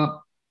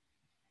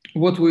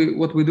 what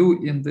we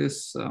do in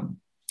this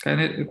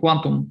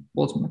quantum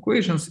Boltzmann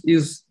equations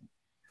is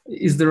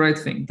the right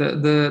thing.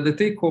 The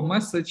take-home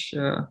message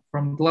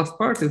from the last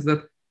part is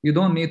that you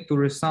don't need to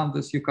resound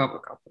these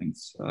Yukawa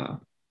couplings.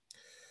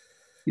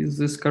 Is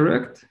this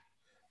correct?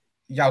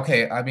 Yeah,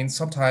 okay. I mean,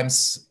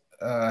 sometimes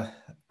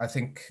I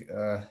think,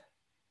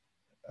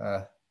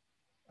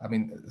 I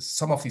mean,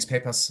 some of these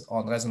papers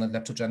on resonant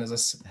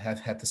leptogenesis have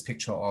had this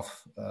picture of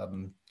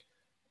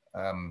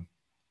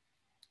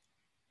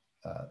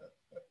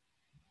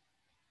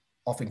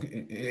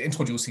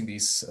introducing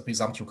these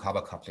resumptive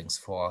Haber couplings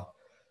for,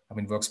 I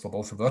mean, works for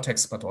both the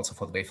vertex, but also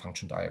for the wave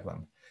function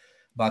diagram.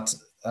 But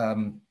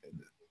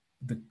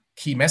the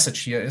key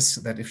message here is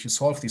that if you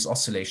solve these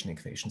oscillation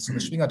equations, so the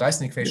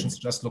Schwinger-Dyson equations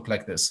just look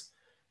like this.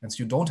 And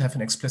so you don't have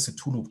an explicit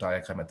two-loop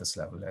diagram at this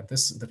level. And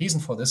the reason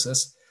for this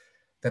is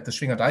that the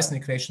Schwinger-Dyson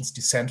equations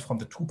descend from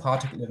the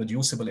two-particle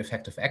irreducible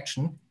effective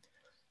action.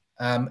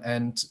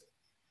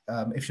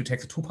 If you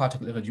take the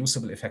two-particle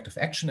irreducible effective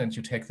action and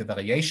you take the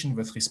variation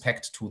with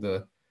respect to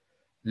the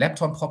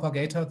lepton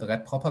propagator, the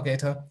red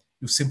propagator,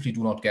 you simply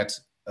do not get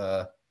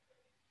a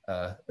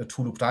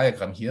two-loop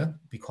diagram here,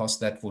 because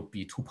that would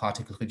be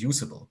two-particle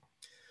reducible.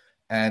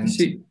 And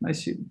I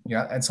see.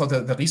 Yeah, and so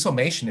the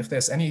resummation, if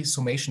there's any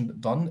summation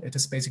done, it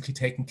is basically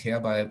taken care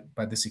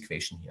by this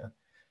equation here.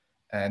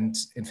 And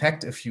in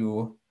fact, if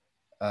you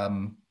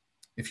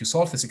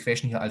solve this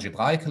equation here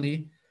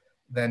algebraically,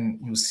 then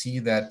you see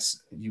that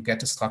you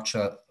get a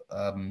structure,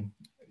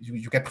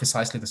 you get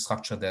precisely the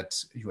structure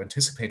that you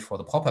anticipate for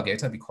the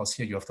propagator, because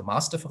here you have the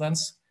mass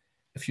difference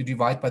if you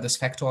divide by this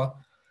factor,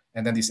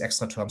 and then these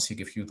extra terms here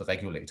give you the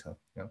regulator.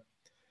 Yeah?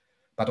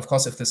 But of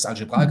course, if this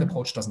algebraic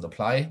approach doesn't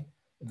apply,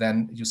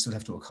 then you still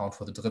have to account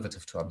for the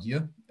derivative term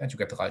here, and you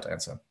get the right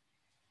answer.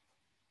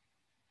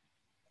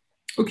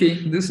 Okay,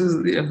 this is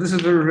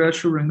very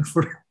reassuring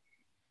for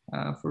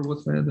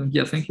what we're doing.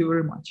 Yeah, thank you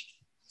very much.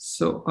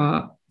 So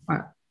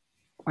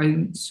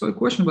I saw a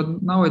question,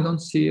 but now I don't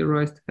see a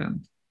raised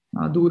hand.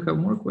 Do we have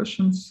more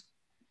questions?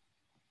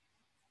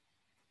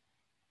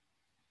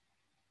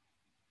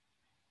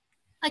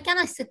 I can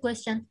ask a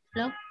question.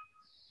 Hello?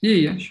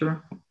 Yeah,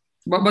 sure.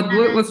 But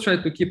let's try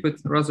to keep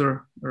it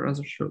rather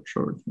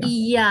short.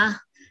 Yeah.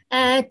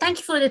 Thank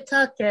you for the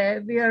talk,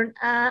 Björn.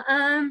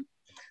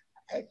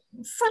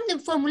 From the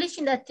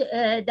formulation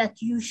that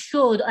you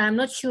showed, I'm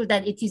not sure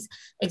that it is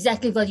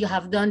exactly what you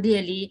have done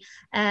really.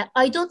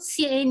 I don't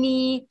see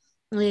any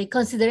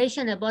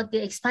consideration about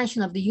the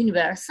expansion of the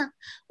universe,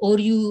 or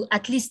you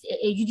at least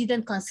you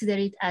didn't consider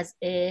it as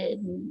a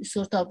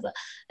sort of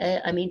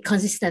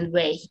consistent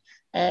way.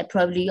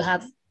 Probably you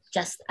have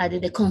just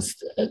added a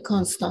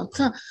constant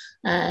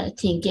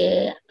thing.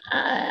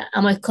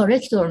 Am I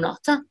correct or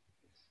not?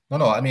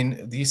 No, I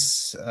mean,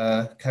 these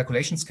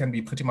calculations can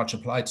be pretty much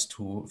applied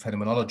to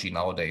phenomenology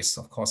nowadays.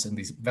 Of course, in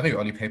these very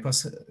early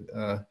papers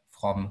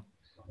from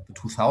the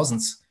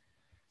 2000s,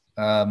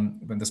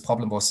 when this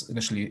problem was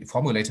initially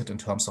formulated in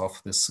terms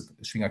of this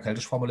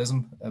Schwinger-Keltisch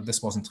formalism,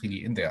 this wasn't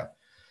really in there.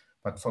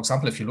 But for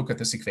example, if you look at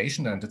this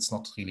equation, and it's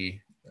not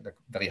really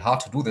very hard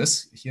to do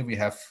this, here we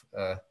have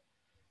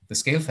the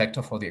scale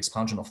factor for the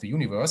expansion of the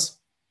universe,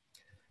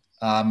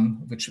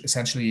 which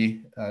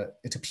essentially,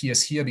 it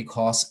appears here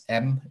because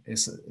M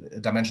is a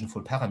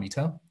dimensionful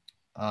parameter.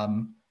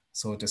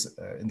 So it is,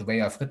 in the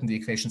way I've written the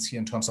equations here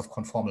in terms of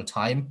conformal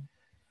time,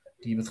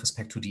 d with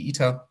respect to d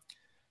eta.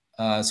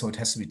 So it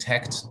has to be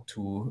tagged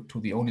to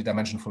the only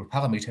dimensionful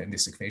parameter in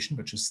this equation,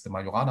 which is the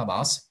Majorana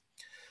mass.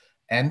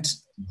 And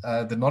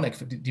the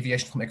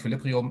non-deviation from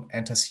equilibrium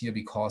enters here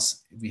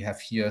because we have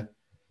here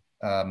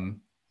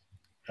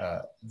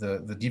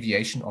the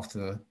deviation of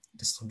the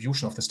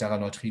distribution of the sterile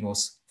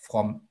neutrinos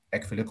from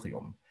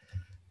equilibrium.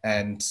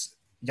 And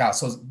yeah,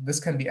 so this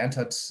can be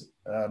entered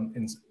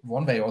in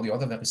one way or the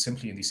other very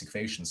simply in these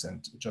equations.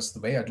 And just the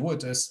way I do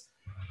it is,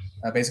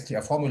 basically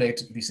I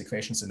formulate these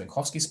equations in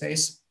Minkowski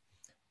space,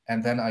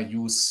 and then I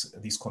use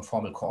these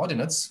conformal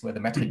coordinates where the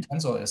metric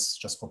tensor is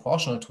just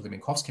proportional to the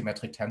Minkowski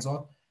metric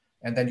tensor.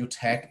 And then you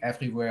tag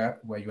everywhere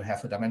where you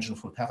have a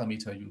dimensionful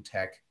parameter, you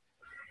tag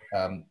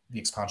the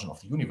expansion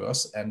of the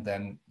universe, and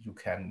then you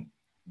can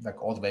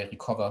like all the way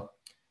recover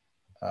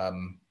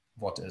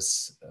what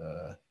is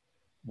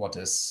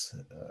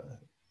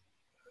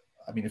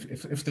I mean,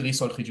 if the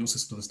result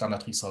reduces to the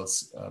standard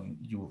results,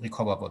 you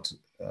recover what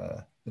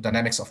the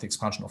dynamics of the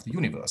expansion of the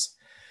universe.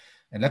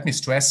 And let me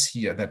stress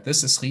here that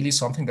this is really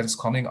something that is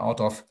coming out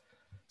of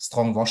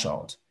strong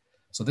washout.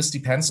 So this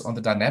depends on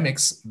the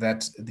dynamics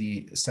that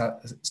the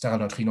sterile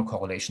neutrino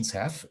correlations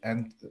have,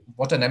 and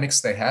what dynamics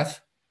they have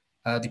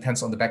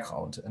depends on the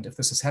background. And if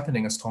this is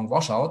happening in strong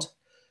washout,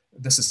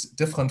 this is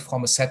different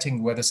from a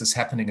setting where this is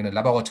happening in a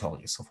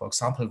laboratory. So for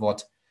example,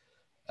 what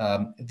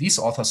these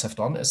authors have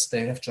done is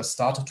they have just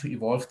started to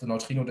evolve the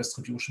neutrino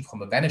distribution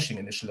from a vanishing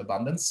initial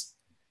abundance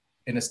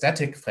in a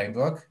static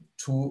framework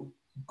to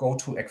go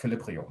to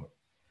equilibrium.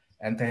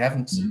 And they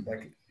haven't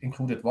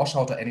included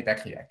washout or any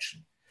back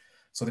reaction.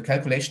 So the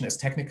calculation is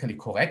technically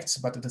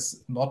correct, but it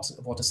is not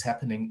what is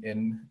happening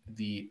in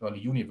the early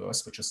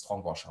universe, which is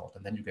strong washout.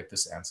 And then you get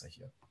this answer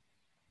here.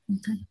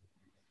 Okay.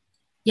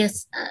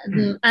 Yes,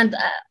 and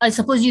I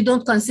suppose you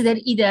don't consider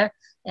either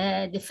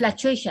the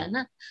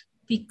fluctuation,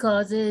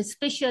 because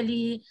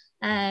especially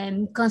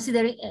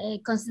considering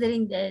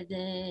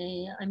the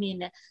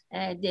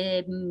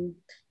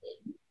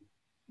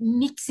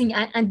mixing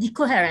and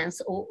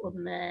decoherence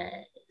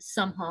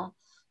somehow,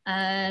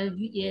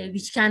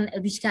 which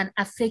can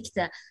affect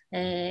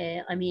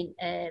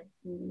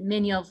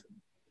many of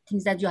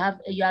things that you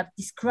have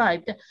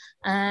described.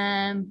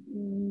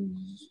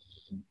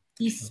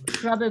 This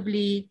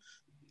probably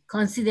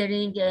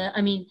considering,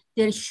 I mean,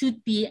 there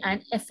should be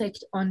an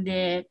effect on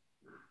the,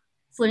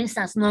 for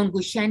instance,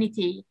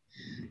 non-Gaussianity,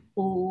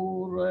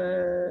 or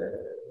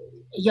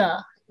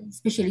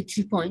especially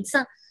 3 points.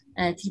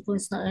 3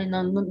 points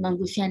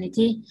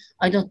non-Gaussianity.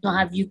 I don't know,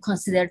 have you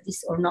considered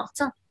this or not?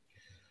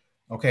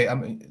 Okay,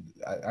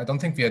 I don't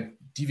think we are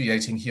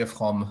deviating here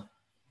from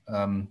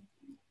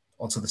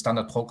also the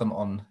standard program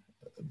on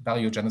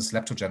baryogenesis,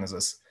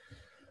 leptogenesis.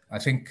 I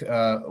think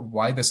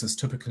why this is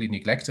typically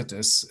neglected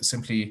is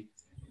simply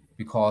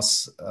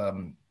because,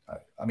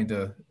 I mean,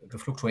 the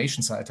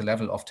fluctuations are at a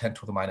level of 10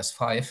 to the minus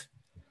 5.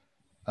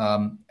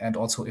 And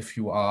also if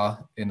you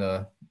are in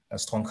a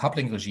strong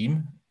coupling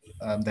regime,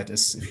 that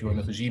is, if you're in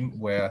a regime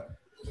where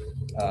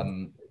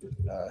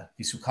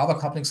these Yukawa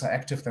couplings are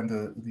active,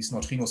 then these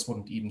neutrinos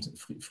wouldn't even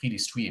freely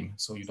stream.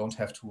 So you don't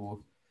have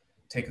to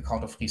take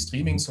account of free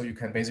streaming. So you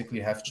can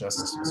basically have just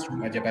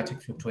assume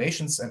adiabatic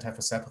fluctuations and have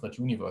a separate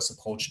universe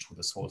approach to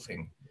this whole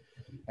thing.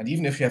 And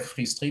even if you have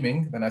free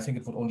streaming, then I think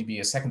it would only be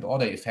a second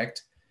order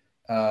effect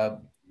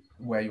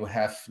where you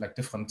have like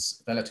different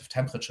relative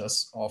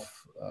temperatures of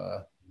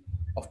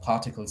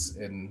particles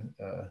in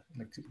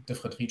like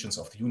different regions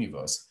of the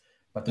universe.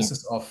 But this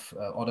is of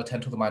order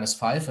 10 to the minus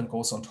 5 and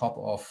goes on top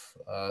of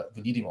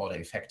the leading order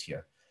effect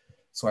here.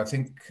 So I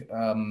think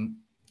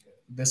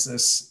this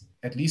is,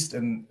 at least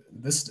in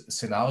this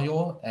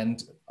scenario,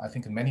 and I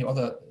think in many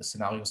other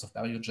scenarios of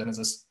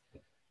baryogenesis,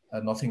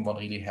 nothing one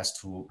really has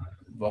to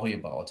worry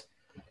about.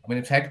 I mean,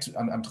 in fact,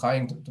 I'm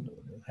trying to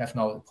have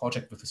now a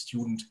project with a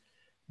student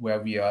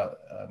where we are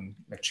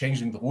like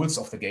changing the rules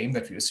of the game,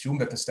 that we assume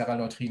that the sterile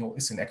neutrino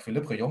is in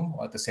equilibrium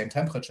or at the same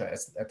temperature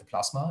as at the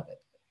plasma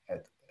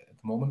at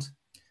the moment,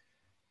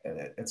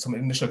 at some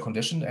initial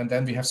condition. And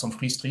then we have some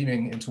free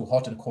streaming into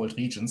hot and cold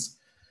regions.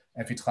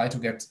 And we try to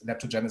get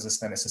leptogenesis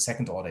then as a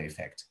second order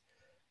effect.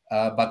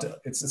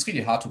 But it's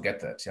really hard to get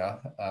that, yeah.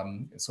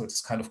 So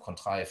it's kind of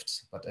contrived,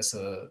 but as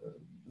a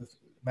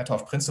matter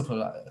of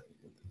principle,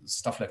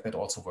 stuff like that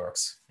also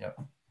works, yeah.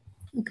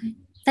 Okay,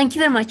 thank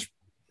you very much.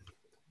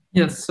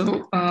 Yes,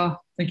 so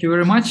thank you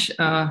very much.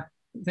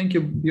 Thank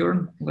you,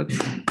 Björn. Let's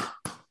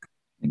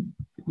thank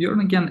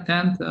Björn again.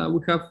 And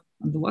we have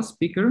the last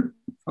speaker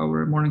of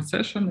our morning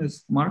session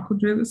is Marco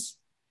Drewes.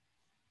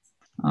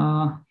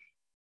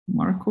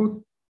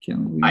 Marco,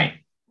 can we? Hi.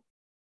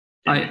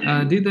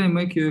 Hi, did I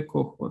make you a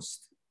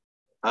co-host?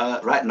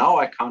 Right now,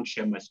 I can't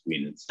share my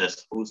screen. It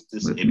says host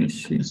this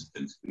image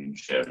participant screen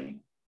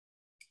sharing.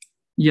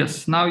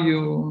 Yes, now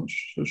you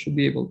should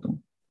be able to.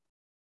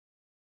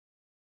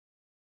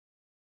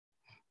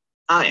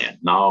 Yeah,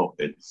 now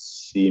it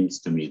seems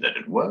to me that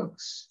it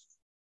works.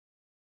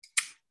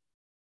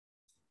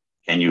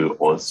 Can you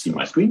all see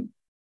my screen?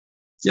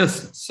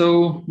 Yes,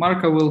 so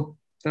Marco will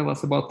tell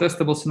us about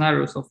testable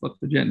scenarios of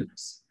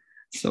leptogenesis.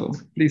 So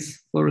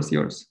please, floor is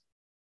yours.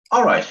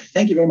 All right,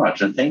 thank you very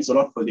much. And thanks a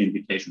lot for the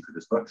invitation to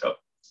this workshop.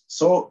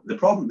 So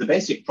the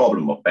basic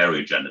problem of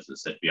baryogenesis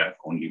is that we have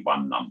only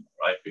one number,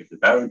 right? We have the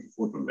baryon to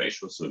photon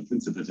ratio. So in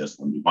principle, there's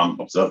only one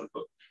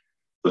observable.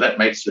 So that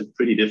makes it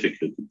pretty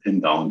difficult to pin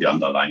down the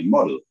underlying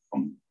model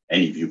from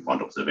any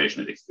viewpoint,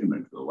 observation,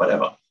 experimental, or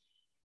whatever.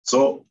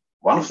 So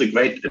one of the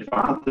great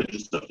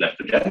advantages of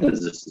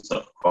leptogenesis is,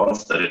 of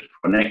course, that it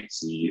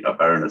connects the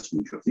baryonis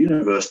feature of the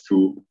universe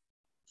to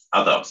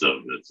other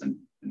observables in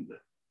the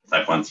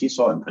type 1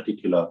 seesaw, in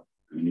particular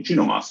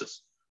neutrino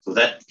masses. So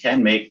that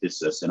can make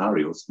these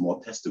scenarios more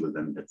testable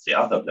than, let's say,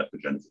 other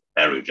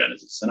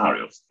baryogenesis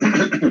scenarios.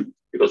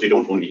 Because we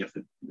don't only have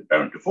the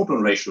baryon to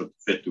photon ratio to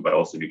fit to, but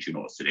also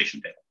neutrino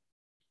oscillation data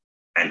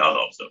and other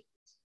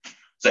observables.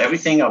 So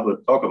everything I will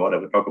talk about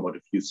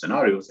a few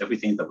scenarios.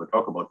 Everything that we'll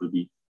talk about will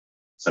be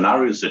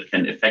scenarios that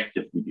can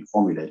effectively be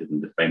formulated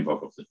in the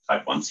framework of the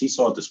type 1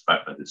 seesaw,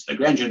 described by this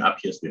Lagrangian. Up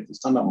here, so we have the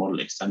standard model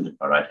extended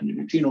by right-handed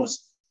neutrinos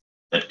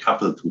that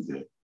couple to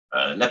the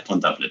lepton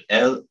doublet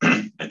L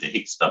and the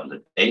Higgs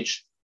doublet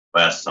H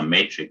via some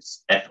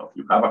matrix F of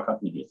Yukawa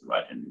coupling. Here's the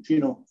right-hand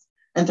neutrino.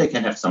 And they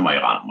can have some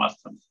Majorana mass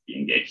terms to be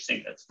engaged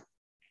singlets.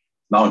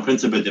 Now, in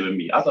principle, there will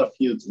be other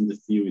fields in the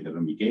theory. There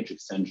will be gauge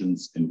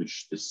extensions in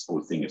which this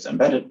whole thing is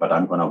embedded, but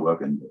I'm going to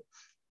work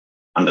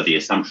under the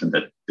assumption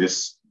that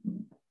this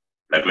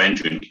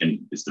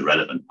Lagrangian is the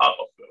relevant part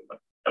of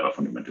whatever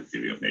fundamental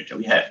theory of nature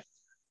we have.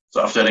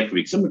 So after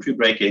electroweak symmetry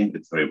breaking,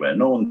 it's very well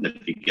known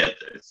that we get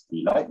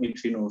three light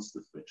neutrinos,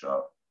 which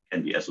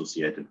can be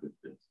associated with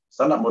the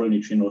standard model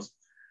neutrinos.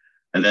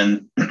 And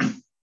then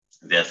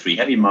there are three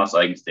heavy mass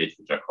eigenstates,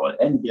 which are called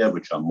N here,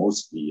 which are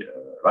mostly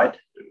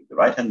the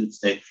right-handed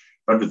state,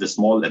 but with a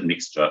small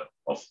admixture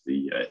of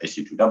the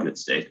SU2 doublet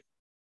state,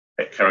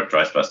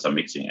 characterized by some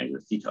mixing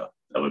angle theta.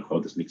 I will call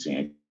this mixing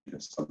angle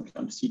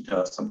sometimes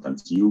theta,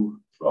 sometimes U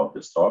throughout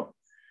this talk.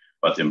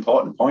 But the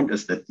important point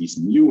is that these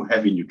new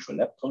heavy neutral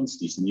leptons,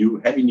 these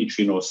new heavy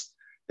neutrinos,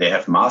 they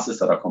have masses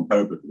that are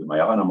comparable to the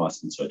Majorana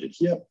mass inserted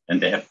here,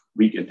 and they have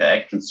weak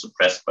interactions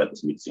suppressed by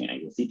this mixing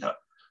angle theta.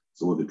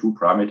 So the two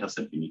parameters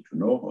that we need to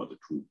know, or the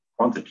two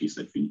quantities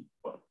that we need,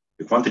 well,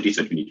 the quantities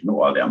that we need to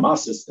know are their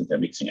masses and their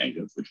mixing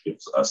angles, which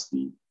gives us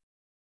the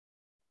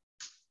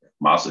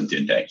mass and the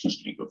interaction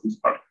strength of these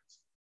particles.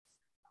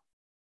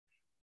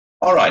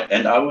 All right,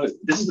 and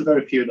this is a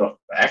very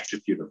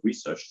active field of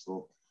research,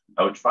 so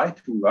I will try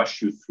to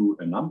rush you through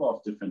a number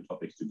of different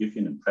topics to give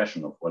you an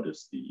impression of what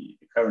is the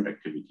current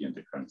activity and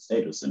the current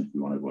status. And if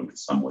you want to go into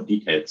some more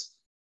details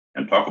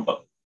and talk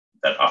about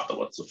that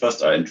afterwards. So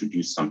first, I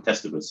introduce some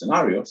testable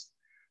scenarios,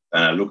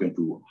 and I look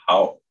into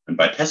how, and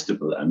by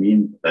testable, I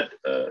mean that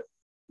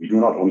we do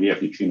not only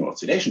have neutrino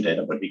oscillation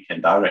data, but we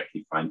can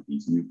directly find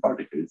these new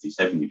particles, these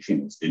heavy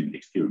neutrinos in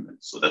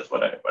experiments. So that's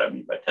what I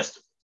mean by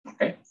testable,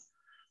 okay?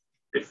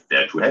 If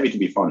they're too heavy to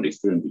be found in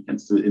experiment, we can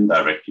still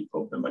indirectly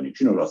probe them by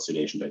neutrino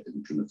oscillation data,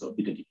 neutrinos or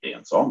beta decay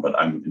and so on, but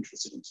I'm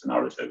interested in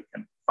scenarios where we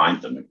can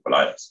find them in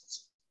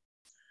colliders.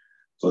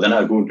 So then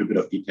I'll go into a bit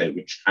of detail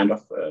which kind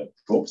of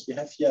probes we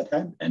have here at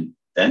hand, and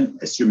then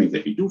assuming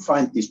that we do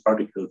find these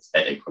particles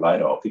at a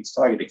collider or fixed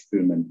target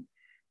experiment,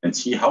 and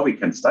see how we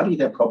can study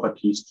their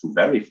properties to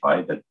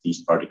verify that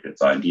these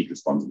particles are indeed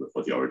responsible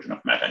for the origin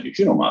of matter and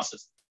neutrino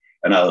masses.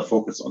 And I'll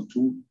focus on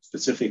two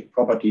specific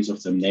properties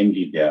of them,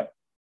 namely their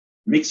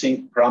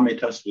mixing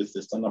parameters with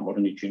the standard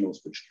model neutrinos,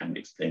 which can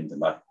explain the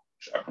light,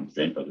 which are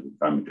constrained by the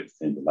requirement to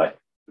explain the light,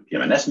 the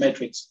PMNS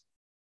matrix,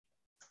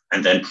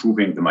 and then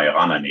proving the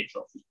Majorana nature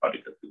of these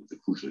particles, the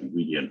crucial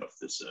ingredient of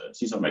this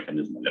seesaw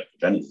mechanism and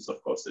leptogenesis,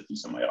 of course, that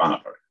these are Majorana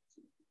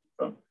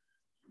particles.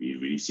 We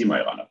really see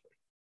Majorana particles.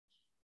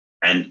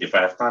 And if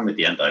I have time at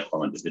the end, I'll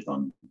comment a bit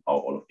on how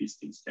all of these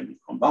things can be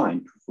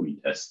combined to fully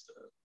test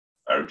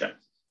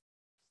baryogenesis.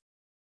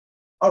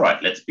 All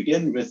right, let's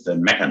begin with the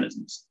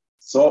mechanisms.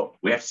 So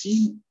we have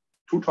seen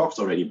two talks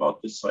already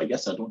about this, so I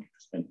guess I don't have to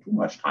spend too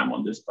much time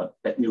on this, but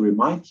let me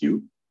remind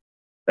you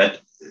that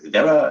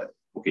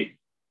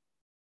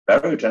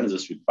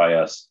baryogenesis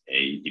requires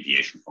a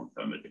deviation from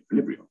thermal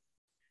equilibrium.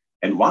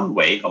 And one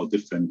way how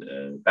different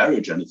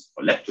baryogenesis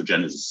or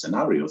leptogenesis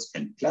scenarios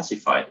can be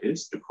classified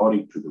is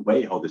according to the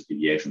way how this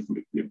deviation from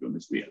equilibrium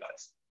is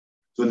realized.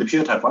 So in the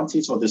pure type 1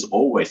 seesaw, this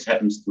always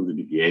happens through the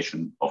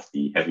deviation of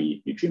the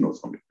heavy neutrinos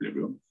from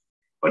equilibrium.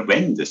 But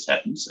when this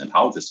happens and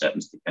how this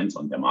happens depends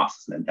on their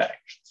masses and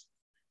interactions.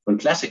 So in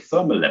classic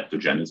thermal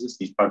leptogenesis,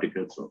 these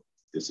particles, so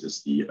this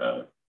is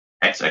the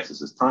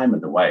x-axis is time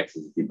and the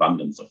y-axis is the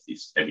abundance of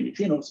these heavy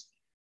neutrinos.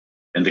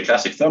 In the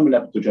classic thermal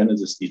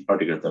leptogenesis, these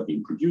particles are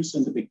being produced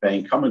in the Big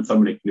Bang, come in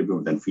thermal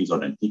equilibrium, then freeze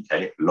out and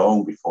decay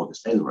long before the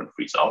phase run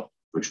freeze out,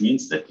 which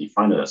means that the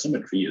final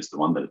asymmetry is the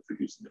one that is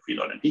produced in the freeze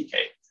out and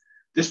decay.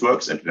 This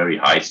works at very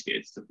high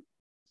scales.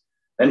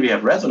 Then we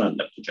have resonant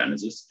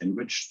leptogenesis, in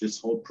which this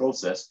whole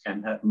process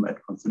can happen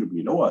at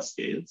considerably lower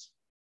scales,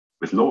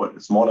 with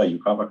smaller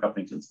Yukawa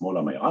couplings and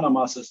smaller Majorana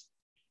masses.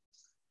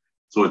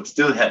 So it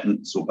still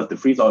happens, but the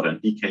freeze out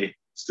and decay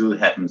still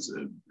happens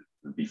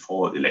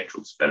before the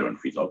electrons fail and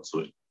freeze out.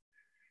 So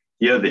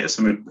here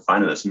the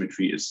final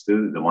asymmetry is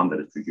still the one that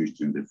is produced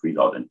during the freeze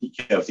out and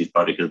decay of these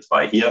particles.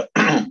 By here,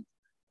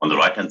 on the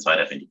right-hand side,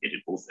 I've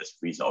indicated both as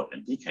freeze out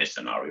and decay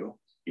scenario,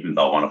 even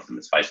though one of them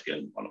is high scale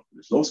and one of them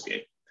is low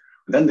scale.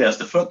 And then there's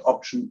the third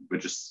option,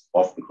 which is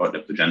often called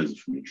leptogenesis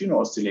from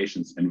neutrino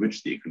oscillations, in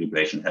which the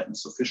equilibration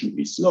happens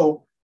sufficiently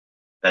slow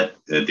that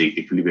the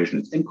equilibration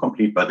is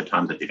incomplete by the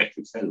time that the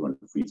electric cell when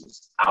it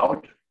freezes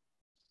out,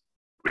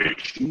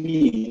 which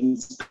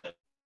means that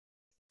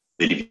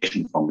the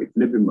deviation from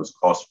equilibrium was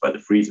caused by the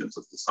freeze-in,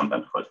 so this is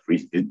sometimes called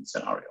freeze-in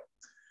scenario.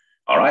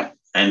 All right,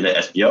 and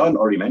as Björn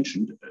already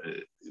mentioned,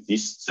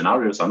 these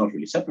scenarios are not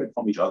really separate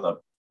from each other.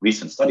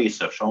 Recent studies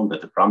have shown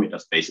that the parameter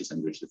spaces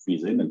in which the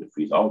freeze-in and the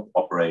freeze-out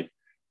operate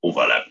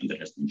overlap, and that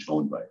has been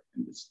shown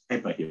in this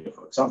paper here,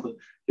 for example.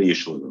 Here you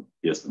show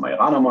here's the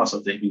Majorana mass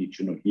of the heavy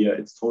neutrino. Here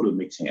it's total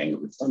mixing angle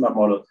with standard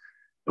model.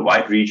 The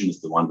white region is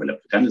the one where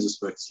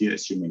leptogenesis works here,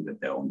 assuming that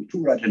there are only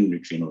two right-handed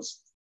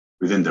neutrinos.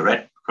 Within the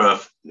red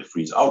curve, the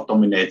freeze-out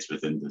dominates.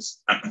 Within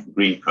this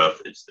green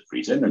curve, it's the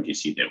freeze-in, and you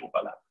see they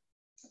overlap.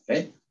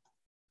 Okay.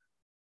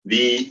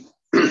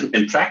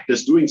 In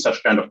practice, doing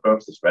such kind of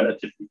curves is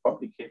relatively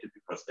complicated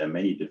because there are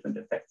many different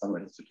effects.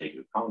 Someone has to take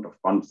account of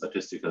quantum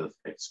statistical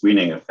effects,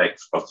 screening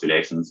effects,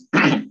 postulations,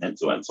 and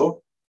so on and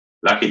so.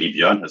 Luckily,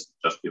 Björn has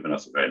just given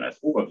us a very nice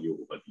overview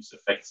over these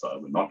effects, so I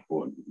will not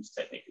go into these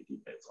technical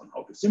details on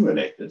how to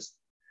simulate this.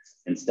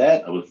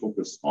 Instead, I will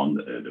focus on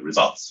the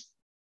results.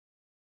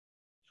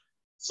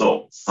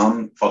 So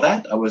for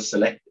that, I will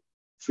select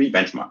 3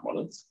 benchmark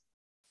models.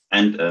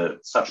 And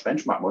such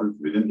benchmark models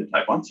within the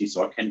type 1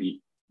 seesaw can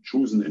be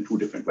chosen in 2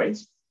 different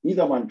ways.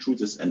 Either one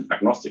chooses an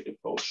agnostic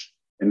approach,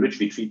 in which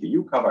we treat the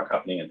U-cover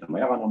coupling and the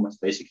Majorana mass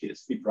basically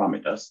as 3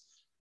 parameters,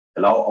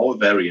 allow all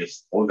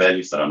values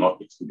that are not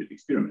excluded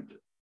experimented.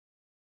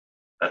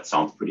 That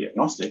sounds pretty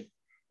agnostic.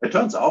 It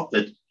turns out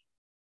that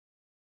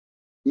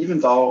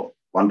even though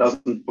one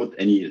doesn't put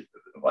any,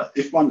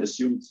 if one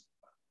assumes,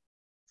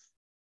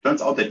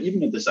 turns out that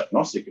even in this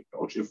agnostic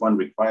approach, if one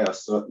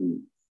requires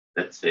certain,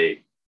 let's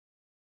say,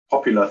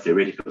 popular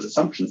theoretical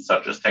assumptions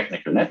such as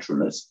technical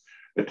naturalness,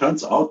 it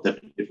turns out that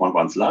if one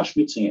wants large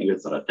mixing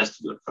angles that are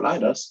testable at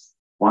colliders,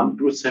 one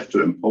does have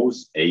to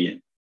impose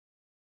a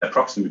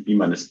approximate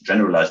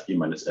generalized B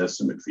minus L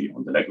symmetry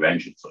on the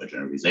Lagrangian, so a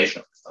generalization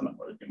of the standard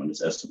model B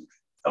minus L symmetry.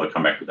 I will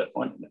come back to that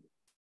point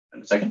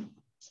in a second.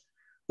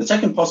 The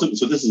second possible,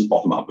 so this is a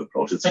bottom-up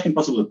approach. The second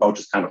possible approach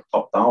is kind of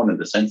top-down in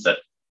the sense that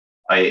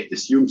I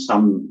assume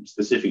some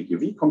specific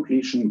UV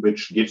completion,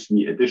 which gives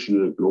me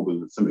additional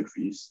global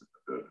symmetries,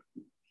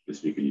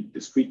 specifically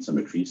discrete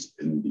symmetries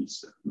in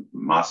these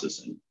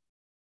masses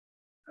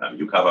and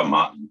you cover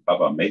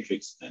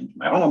matrix and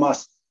Majorana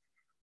mass.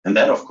 And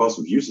that, of course,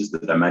 reduces the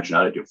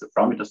dimensionality of the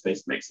parameter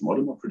space, makes the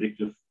model more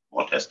predictive,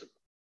 more testable.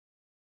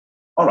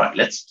 All right,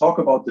 let's talk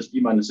about this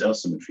B minus L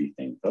symmetry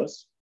thing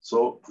first.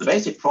 So the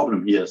basic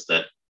problem here is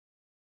that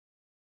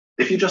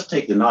if you just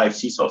take the naive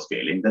seesaw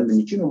scaling, then the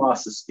neutrino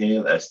masses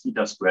scale as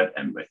theta squared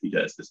m, where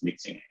theta is this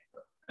mixing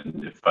angle.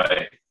 And if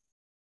I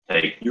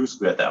take u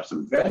squared, the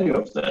absolute value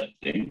of that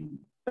thing,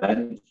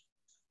 then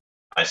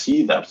I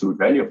see the absolute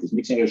value of this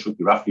mixing angle should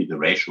be roughly the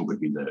ratio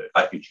between the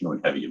light neutrino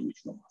and heavy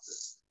neutrino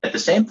masses. At the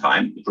same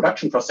time, the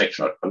production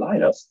cross-section of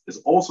colliders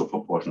is also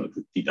proportional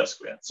to theta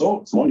squared.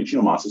 So small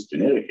neutrino masses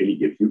generically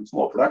give you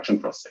small production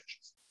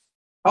cross-sections.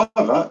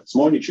 However,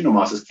 small neutrino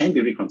masses can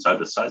be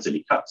reconciled with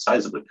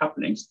sizable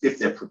couplings if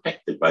they're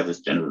protected by this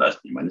generalized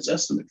B minus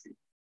S symmetry.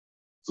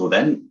 So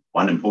then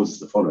one imposes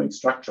the following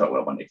structure,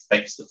 or one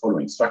expects the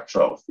following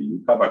structure of the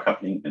U-cover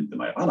coupling and the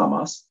Majorana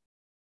mass.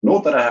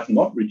 Note that I have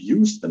not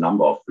reduced the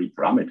number of free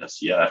parameters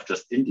here. I've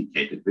just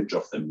indicated which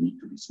of them need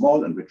to be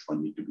small and which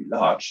one need to be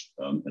large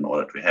in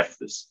order to have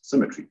this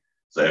symmetry.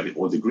 So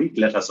all the Greek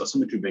letters are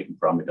symmetry-breaking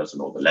parameters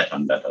and all the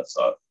Latin letters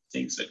are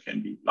things that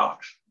can be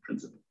large in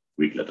principle.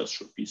 Greek letters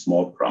should be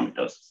small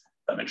parameters,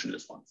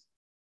 dimensionless ones.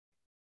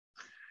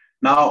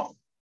 Now,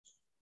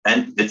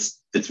 and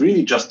it's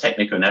really just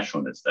technical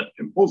naturalness that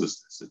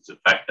imposes this. It's the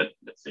fact that,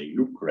 let's say,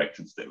 loop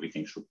corrections to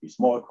everything should be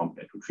small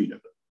compared to tree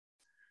level.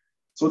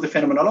 So the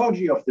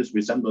phenomenology of this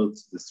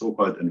resembles the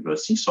so-called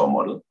inverse seesaw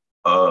model,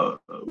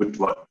 which is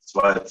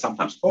why it's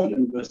sometimes called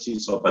inverse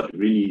seesaw, but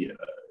really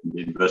in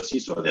the inverse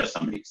seesaw, there's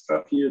some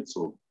extra field.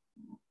 So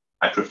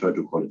I prefer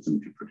to call it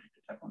symmetry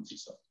predicted type 1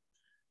 seesaw.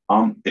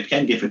 It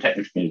can give a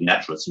technically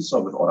natural seesaw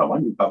with order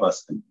 1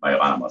 U-covers and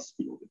Majorana mass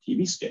below the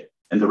TV scale.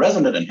 And the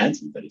resonant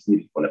enhancement that is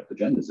needed for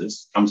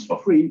leptogenesis comes for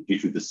free due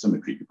to this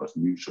symmetry because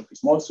mu should be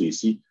small. So you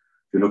see,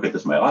 if you look at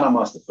this Majorana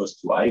mass, the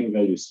first two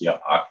eigenvalues here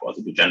are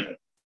quasi-degenerate.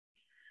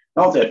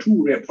 Now, there are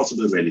two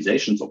possible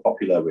realizations or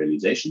popular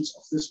realizations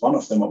of this. One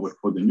of them I would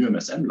call the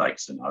NUMSM-like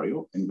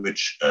scenario, in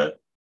which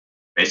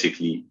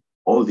basically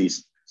all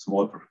these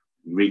small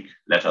Greek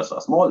letters are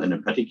small, and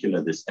in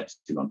particular, this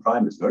epsilon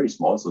prime is very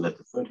small, so that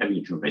the third heavy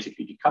neutrino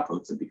basically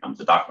decouples and becomes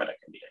a dark matter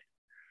candidate.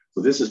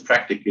 So this is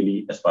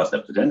practically, as far as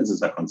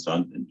leptogenesis are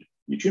concerned, in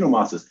neutrino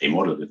masses, a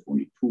model with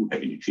only 2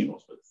 heavy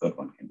neutrinos, but the third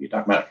one can be a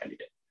dark matter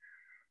candidate.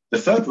 The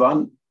third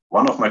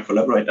one of my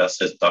collaborators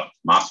has dubbed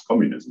mass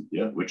communism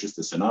here, which is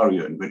the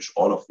scenario in which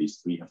all of these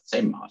three have the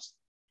same mass.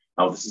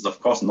 Now, this is, of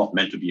course, not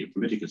meant to be a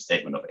political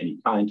statement of any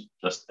kind,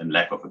 just in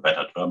lack of a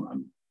better term.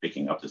 I'm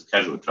picking up this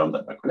casual term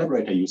that my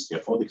collaborator used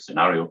here for the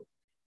scenario,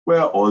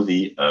 where all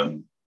the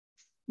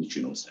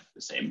neutrinos have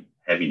the same,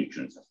 heavy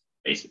neutrinos have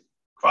basic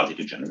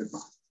quasi-degenerate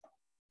mass.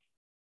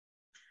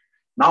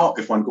 Now,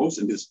 if one goes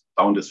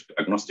down this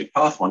agnostic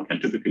path, one can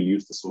typically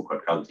use the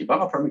so-called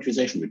Kazati-Barra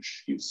parameterization,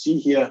 which you see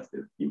here.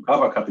 The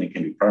U-cover coupling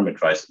can be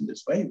parameterized in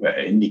this way, where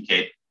I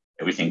indicate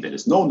everything that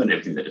is known and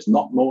everything that is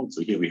not known.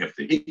 So here we have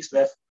the Higgs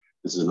wave.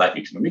 This is a light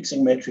neutrino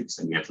mixing matrix,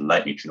 and we have the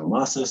light neutrino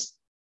masses.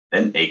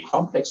 Then a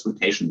complex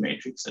rotation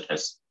matrix that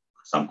has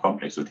some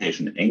complex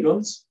rotation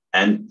angles,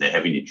 and the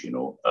heavy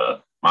neutrino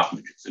mass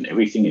matrix. And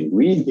everything in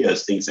green here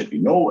is things that we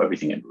know.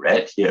 Everything in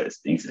red here is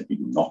things that we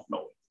do not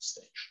know at this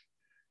stage.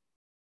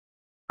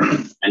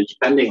 And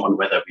depending on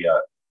whether we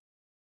are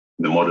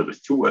in the model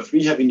with 2 or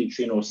 3 heavy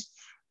neutrinos,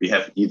 we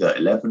have either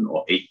 11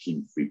 or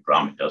 18 free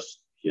parameters.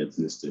 Here it's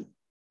listed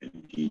in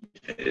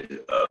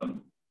detail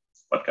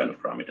what kind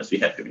of parameters we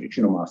have: heavy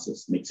neutrino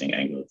masses, mixing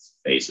angles,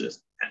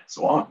 phases, and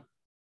so on.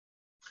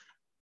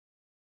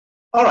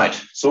 All right,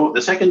 so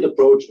the second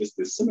approach is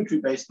the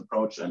symmetry-based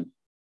approach. And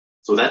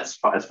so that's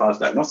as far as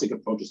the agnostic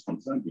approach is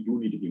concerned, we do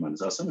need a B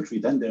minus R symmetry.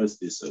 Then there's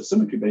this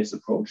symmetry-based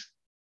approach,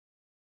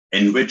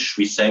 in which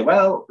we say,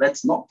 well,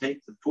 let's not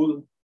take the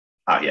full,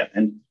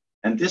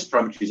 and this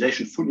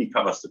parameterization fully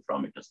covers the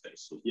parameter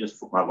space. So here's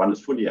one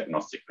is fully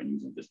agnostic when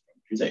using this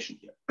parameterization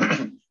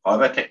here.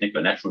 However,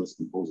 technical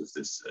naturalist imposes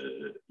this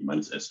B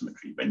minus S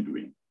symmetry when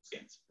doing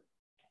scans,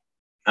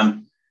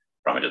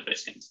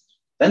 parameter-based scans.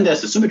 Then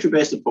there's the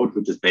symmetry-based approach,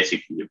 which is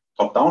basically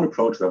a top-down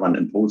approach where one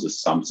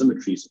imposes some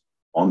symmetries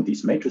on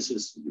these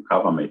matrices, the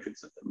U-cover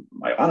matrix and the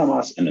Majorana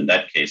mass. And in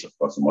that case, of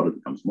course, the model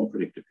becomes more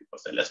predictive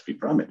because there are less free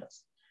parameters.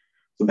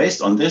 So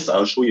based on this,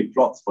 I'll show you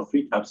plots for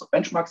 3 types of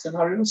benchmark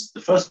scenarios. The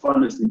first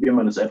one is the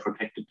B-L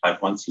protected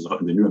type 1 seesaw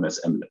in the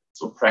NUMSM level.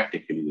 So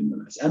practically the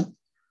NUMSM,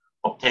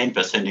 obtained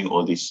by sending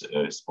all these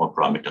small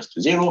parameters to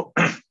 0,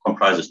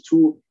 comprises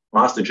 2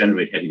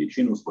 mass-degenerate heavy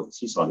neutrinos for the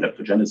seesaw and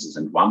leptogenesis,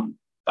 and 1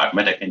 dark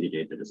matter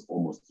candidate that is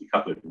almost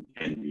decoupled and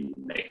can be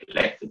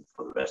neglected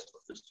for the rest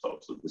of this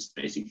talk. So this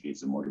basically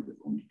is a model with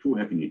only 2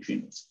 heavy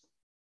neutrinos,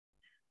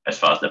 as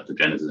far as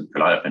leptogenesis and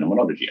collider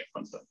phenomenology are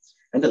concerned.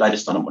 And the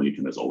lightest standard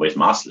neutrino is always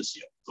massless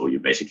here. So you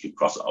basically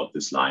cross out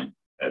this line,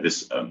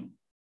 this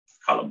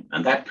column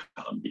and that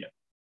column here,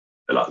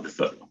 the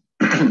third one.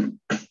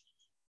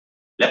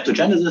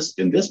 Leptogenesis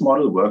in this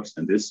model works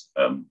in this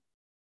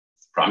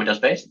parameter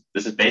space.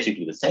 This is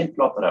basically the same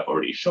plot that I've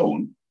already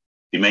shown.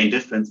 The main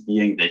difference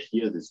being that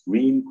here, this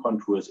green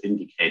contours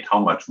indicate how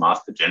much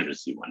mass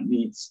degeneracy one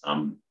needs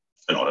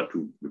in order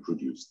to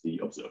reproduce the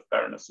observed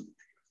barrenness of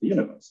the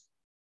universe.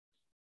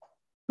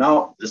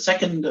 Now, the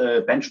second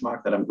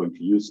benchmark that I'm going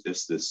to use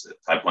is this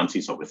type 1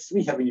 seesaw with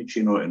 3 heavy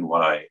neutrino in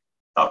what I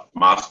thought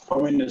mass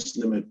prominence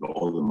limit, where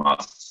all the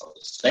masses are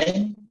the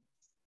same.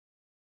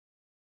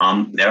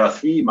 There are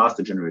 3 mass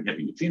degenerate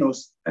heavy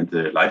neutrinos, and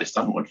the lightest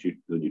unwanted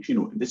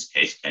neutrino in this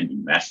case can be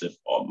massive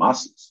or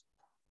massless.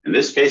 In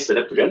this case, the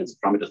leptogenesis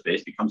parameter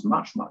space becomes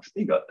much, much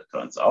bigger, it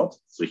turns out.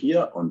 So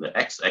here on the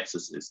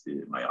x-axis is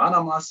the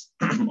Majorana mass,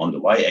 on the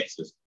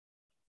y-axis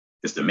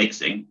is the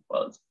mixing.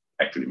 Well, it's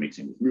actually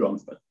mixing with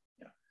muons, but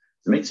yeah,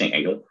 the mixing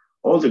angle.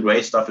 All the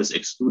gray stuff is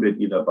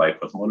excluded either by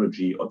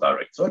cosmology or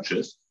direct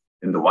searches.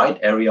 In the white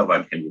area,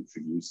 one can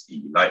reproduce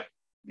the light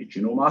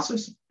neutrino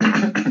masses.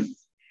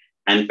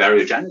 And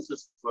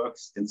baryogenesis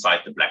works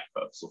inside the black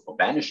curve. So for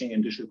vanishing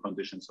initial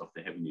conditions of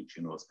the heavy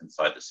neutrinos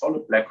inside the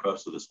solid black curve,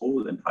 so this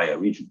whole entire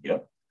region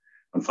here.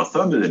 And for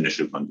thermal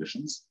initial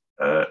conditions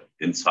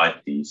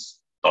inside these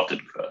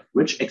dotted curve,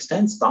 which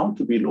extends down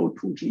to below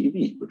 2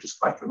 GeV, which is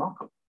quite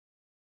remarkable.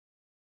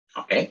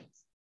 Okay.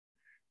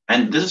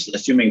 And this is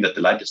assuming that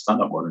the lightest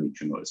standard model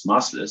neutrino is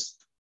massless.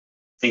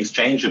 Things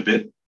change a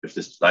bit if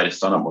this lightest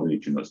standard model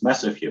neutrino is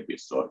massive. Here we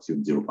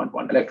assume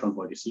 0.1 electron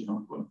volt, you see,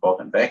 going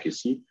forward and back, you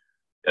see.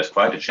 There's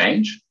quite a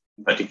change.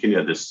 In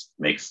particular, this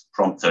makes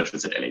prompt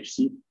searches at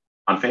LHC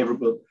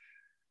unfavorable,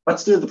 but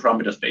still the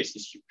parameter space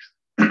is huge.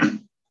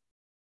 The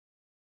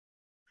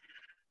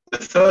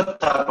third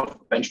type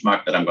of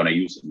benchmark that I'm going to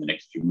use in the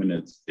next few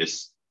minutes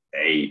is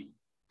a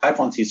type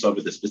 1 seesaw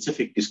with a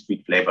specific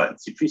discrete flavor and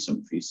C3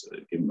 symmetries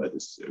given by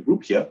this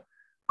group here.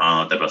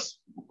 That was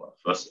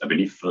first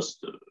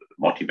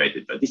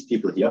motivated by these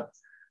people here.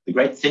 The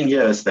great thing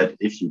here is that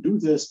if you do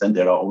this, then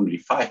there are only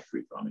 5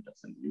 free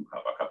parameters in the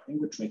U-Kappa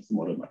coupling, which makes the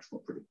model much more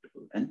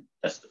predictable and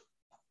testable.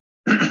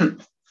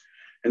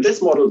 In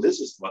this model, this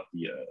is what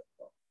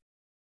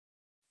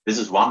this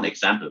is one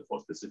example for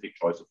specific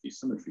choice of these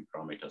symmetry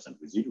parameters and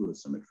residual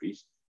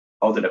symmetries,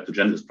 how the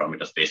leptogenesis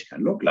parameter space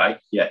can look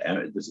like. Here,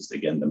 this is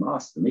again the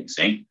mass, the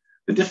mixing.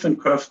 The different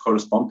curves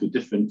correspond to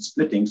different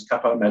splittings.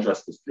 Kappa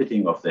measures the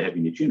splitting of the heavy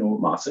neutrino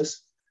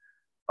masses.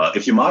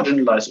 If you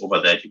marginalize over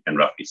that, you can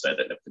roughly say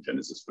that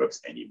leptogenesis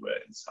works anywhere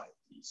inside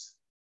these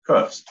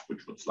curves,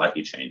 which would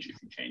slightly change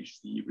if you change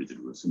the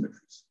residual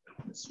symmetries.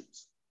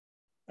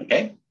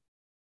 Okay,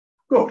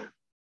 good.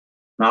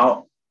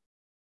 Now,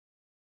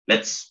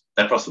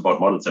 that was about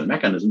models and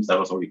mechanisms. That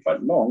was already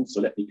quite long.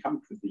 So let me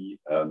come to the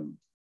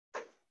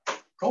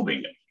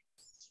probing.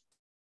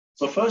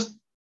 So first,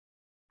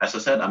 as I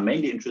said, I'm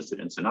mainly interested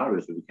in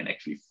scenarios where we can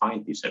actually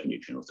find these heavy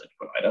neutrinos at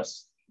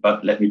colliders.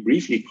 But let me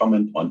briefly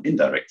comment on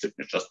indirect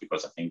signatures, just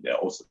because I think they're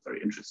also very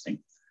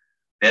interesting.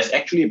 There's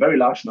actually a very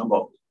large number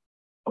of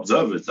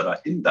observers that are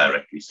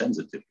indirectly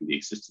sensitive to the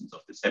existence of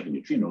these heavy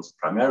neutrinos,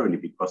 primarily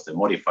because they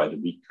modify the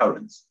weak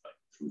currents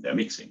through their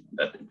mixing.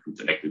 That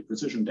includes electric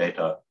precision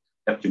data,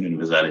 lepton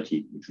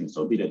universality, neutrino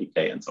star beta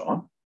decay, and so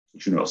on.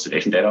 Neutrino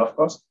oscillation data, of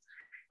course.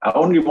 I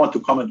only want to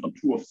comment on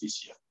 2 of these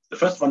here. The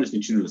first one is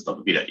neutrino star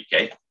beta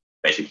decay.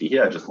 Basically,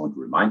 here I just want to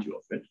remind you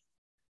of it.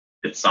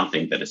 It's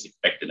something that is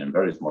expected in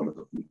various models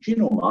of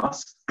neutrino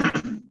mass.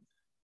 And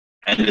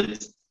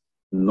it's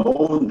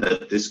known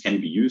that this can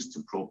be used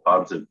to probe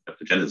part of the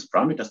leptogenesis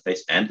parameter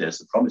space, and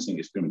there's a promising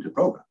experimental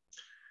program.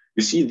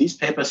 You see, these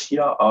papers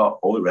here are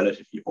all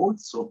relatively old,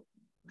 so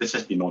this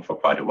has been known for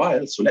quite a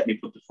while. So let me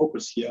put the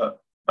focus here,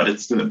 but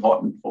it's still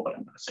important for what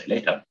I'm going to say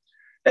later.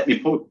 Let me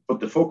put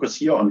the focus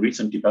here on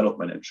recent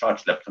development in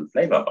charged lepton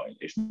flavor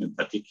violation, in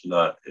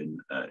particular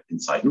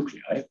inside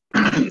nuclei.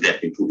 There have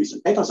been 2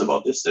 recent papers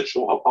about this that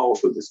show how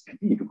powerful this can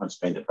be to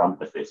constrain the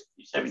parameter space of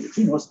these heavy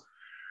neutrinos.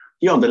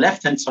 Here on the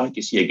left-hand side,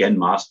 you see again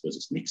mass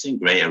versus mixing,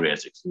 gray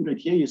areas excluded.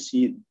 Here you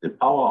see the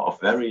power of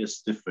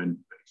various different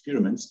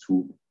experiments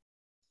to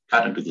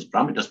cut into this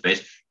parameter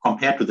space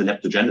compared to the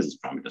leptogenesis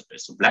parameter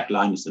space. So black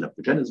line is the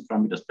leptogenesis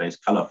parameter space,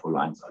 colorful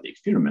lines are the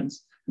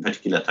experiments. In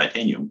particular,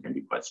 titanium can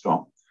be quite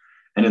strong.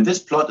 And in this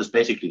plot is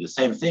basically the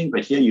same thing,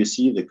 but here you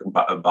see the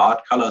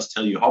barred colors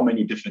tell you how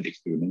many different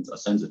experiments are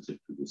sensitive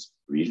to this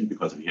region,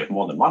 because if you have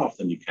more than one of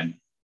them, you can,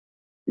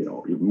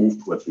 you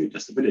move towards real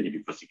testability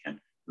because you can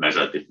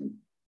measure different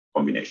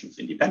combinations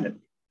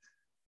independently,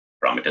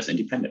 parameters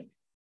independently.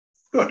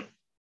 Good.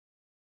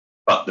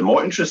 But the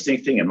more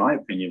interesting thing, in my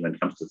opinion, when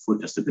it comes to full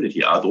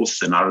testability are those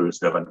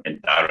scenarios where one can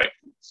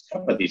directly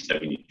discover these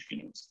heavy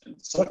neutrinos and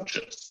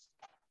searches.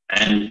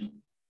 And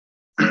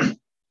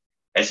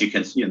as you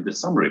can see in this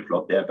summary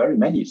plot, there are very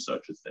many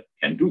searches that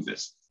can do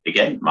this.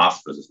 Again,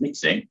 mass versus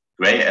mixing,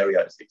 gray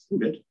area is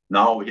excluded.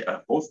 Now we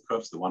have both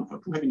curves, the one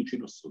for 2 heavy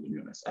neutrinos, so the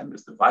mu SM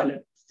is the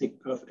violet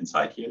thick curve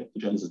inside here,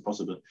 leptogenesis is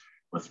possible,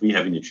 for 3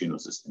 heavy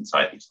neutrinos is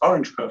inside these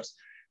orange curves.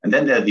 And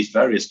then there are these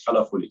various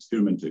colorful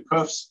experimental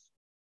curves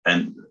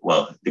And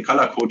well, the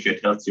color code here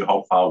tells you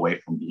how far away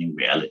from being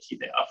reality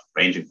they are,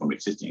 ranging from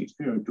existing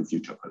experiment to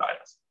future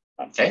colliders.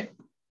 Okay.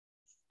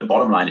 The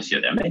bottom line is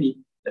here, there are many.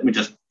 Let me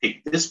just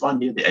pick this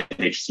one here, the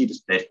LHC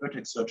displaced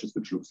vertex searches,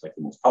 which looks like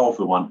the most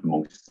powerful one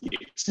amongst the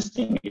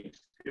existing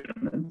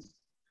experiments.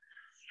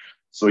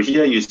 So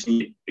here you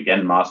see,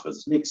 again, mass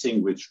versus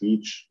mixing, which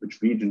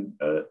region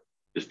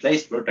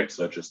displaced vertex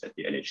searches that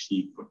the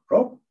LHC could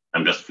probe.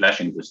 I'm just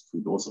flashing this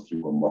to those of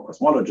you who are more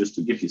cosmologists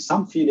to give you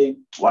some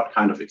feeling what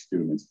kind of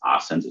experiments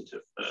are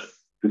sensitive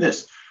to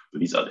this. So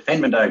these are the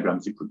Feynman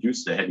diagrams. You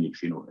produce the heavy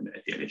neutrino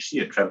at the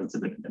LHC, it travels a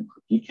bit and then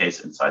could decase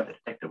inside the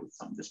detector with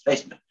some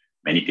displacement.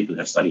 Many people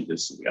have studied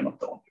this, so we are not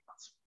the only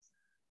ones.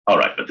 All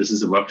right, but this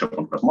is a workshop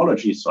on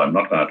cosmology, so I'm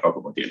not going to talk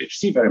about the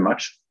LHC very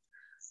much.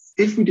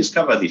 If we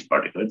discover these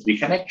particles, we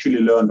can actually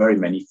learn very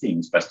many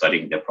things by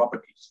studying their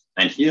properties.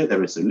 And here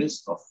there is a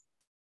list of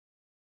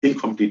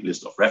incomplete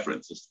list of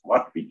references to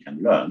what we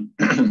can learn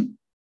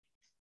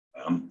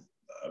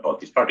about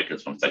these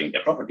particles from studying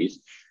their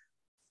properties.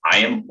 I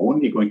am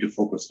only going to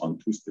focus on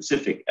two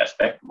specific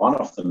aspects. One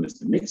of them is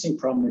the mixing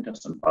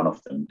parameters, and one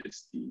of them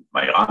is the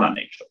Majorana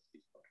nature of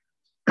these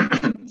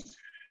particles.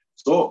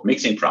 So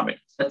mixing parameters.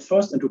 Let's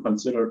first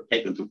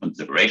take into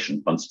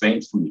consideration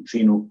constraints from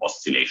neutrino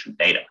oscillation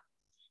data.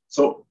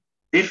 So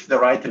if the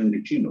right hand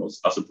neutrinos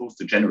are supposed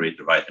to generate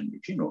the right hand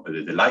neutrino,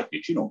 the light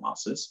neutrino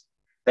masses,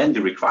 then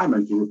the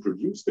requirement to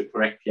reproduce the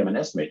correct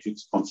PMNS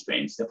matrix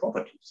constrains their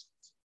properties.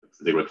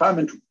 The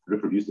requirement to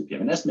reproduce the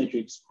PMNS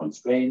matrix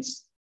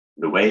constrains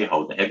the way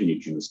how the heavy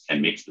neutrinos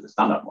can mix with the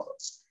standard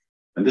models.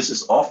 And this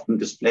is often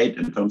displayed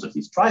in terms of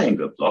these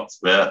triangle plots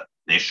where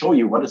they show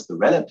you what is the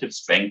relative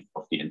strength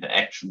of the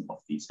interaction of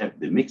these,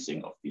 the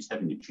mixing of these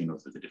heavy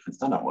neutrinos with the different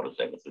standard model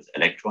flavors, with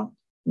electron,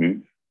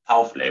 mu,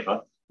 tau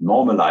flavor,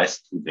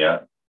 normalized to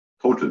their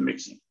total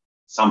mixing,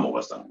 sum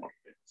over standard model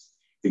flavors.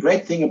 The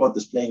great thing about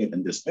displaying it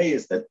in this way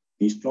is that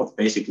these plots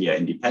basically are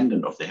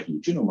independent of the heavy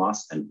neutrino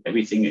mass, and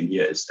everything in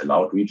here is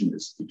allowed region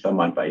is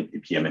determined by the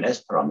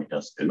PMNS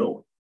parameters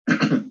alone.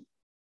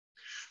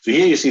 So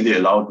here you see the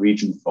allowed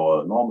region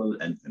for normal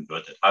and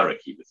inverted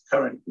hierarchy with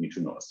current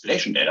neutrino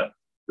oscillation data,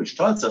 which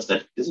tells us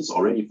that this is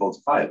already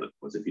falsifiable,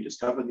 because if you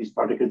discover these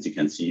particles, you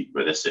can see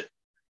where they sit,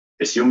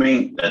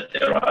 assuming that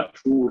there are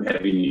two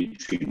heavy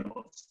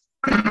neutrinos.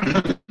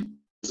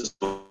 This is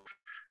for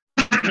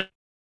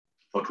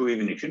two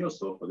heavy neutrinos,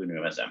 so for the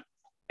new MSM.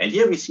 And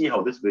here we see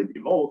how this will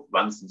evolve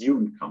once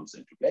Dune comes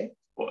into play,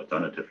 or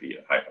alternatively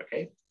hyper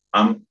K.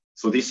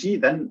 So they see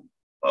then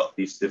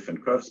these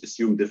different curves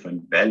assume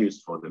different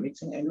values for the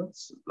mixing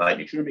angles, light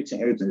neutrino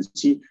mixing angles, and you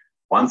see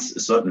once a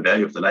certain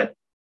value of the light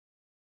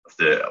of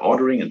the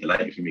ordering and the light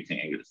neutrino mixing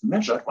angle is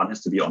measured, one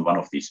has to be on one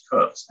of these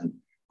curves. And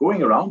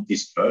going around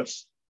these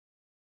curves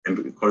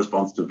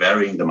corresponds to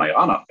varying the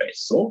Majorana phase.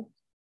 So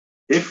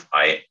if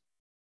I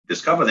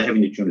discover the heavy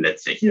neutrino,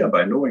 let's say here,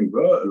 by knowing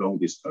where along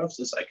these curves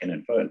is, I can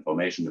infer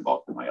information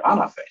about the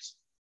Majorana phase.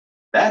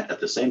 That at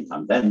the same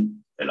time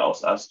then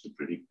allows us to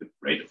predict the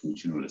rate of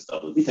neutrinoless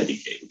double beta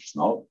decay, which is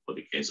now, for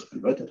the case of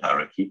inverted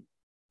hierarchy,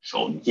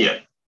 shown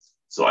here.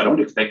 So I don't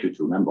expect you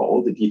to remember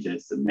all the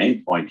details. The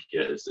main point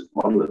here is this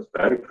model is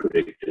very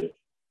predictive.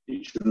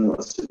 Neutrino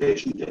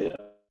oscillation data,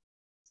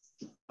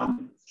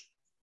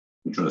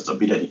 neutrinoless double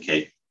beta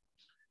decay,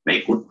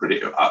 make very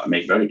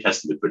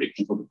testable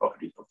predictions for the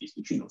properties of these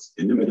neutrinos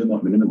in the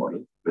minimal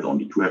model with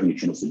only two heavy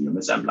neutrinos in the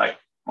UMSM-like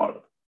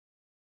model.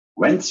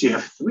 Once you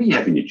have three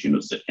heavy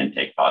neutrinos that can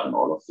take part in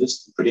all of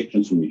this, the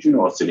predictions from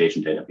neutrino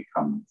oscillation data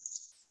become,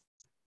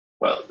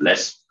 well,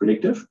 less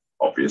predictive,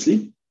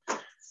 obviously.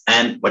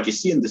 And what you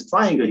see in this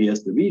triangle here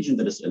is the region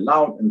that is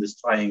allowed in this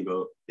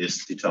triangle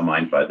is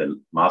determined by the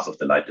mass of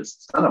the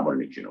lightest standard model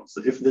neutrino.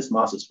 So if this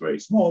mass is very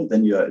small,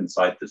 then you're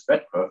inside this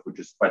red curve, which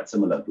is quite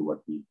similar to what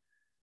we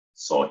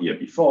saw here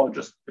before,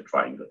 just the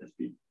triangle has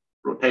been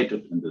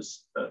rotated in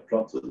this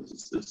plot. So this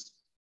is this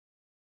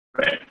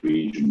red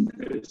region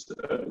is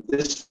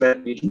this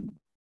red region.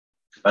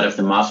 But if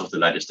the mass of the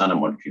lightest standard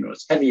model neutrino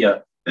is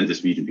heavier, then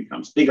this region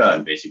becomes bigger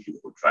and basically the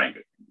whole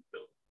triangle can be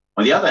built.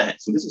 On the other hand,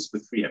 so this is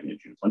with three heavy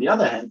neutrinos. On the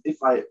other hand, if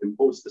I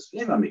impose this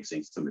flavor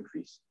mixing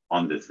symmetries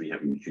on the three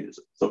heavy neutrinos,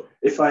 so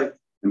if I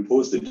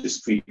impose the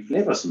discrete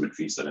flavor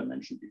symmetries that I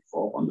mentioned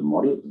before on the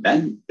model,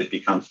 then it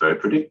becomes very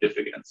predictive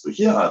again. So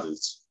here are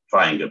these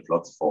triangle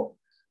plots for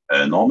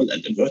normal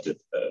and inverted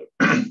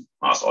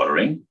mass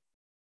ordering.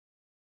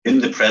 In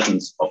the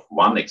presence of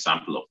one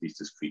example of these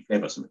discrete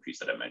flavor symmetries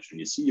that I mentioned,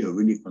 you see you're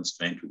really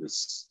constrained to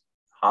this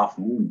half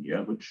moon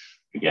here, which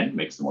again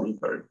makes the model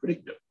very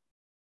predictive.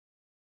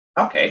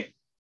 Okay,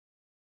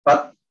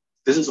 but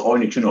this is all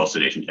neutrino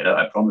oscillation data.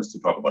 I promised to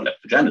talk about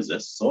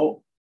leptogenesis.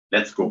 So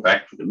let's go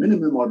back to the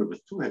minimal model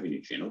with two heavy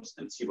neutrinos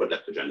and see what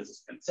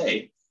leptogenesis can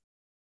say.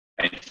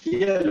 And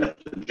here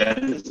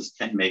leptogenesis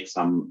can make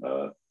some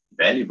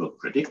valuable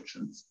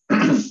predictions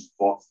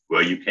for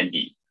where you can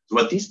be. So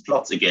what these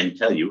plots again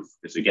tell you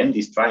is again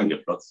these triangle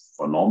plots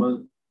for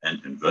normal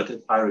and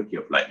inverted hierarchy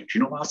of light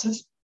neutrino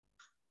masses.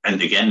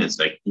 And again, it's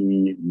like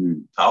E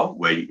mu tau,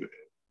 where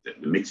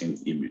the mixing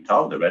is E mu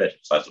tau, the relative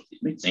size of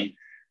this mixing.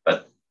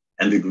 But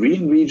And the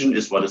green region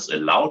is what is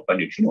allowed by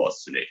neutrino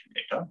oscillation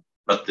data,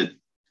 but the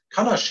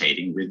color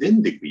shading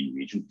within the green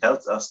region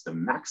tells us the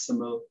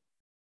maximal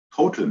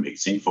total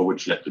mixing for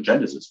which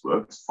leptogenesis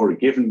works for a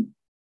given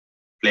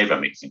flavor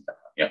mixing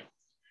pattern. Yeah.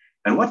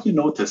 And what you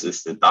notice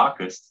is the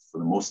darkest, so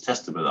the most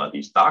testable are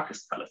these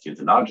darkest colors here,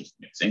 the largest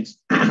mixings,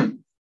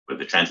 where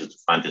the chances to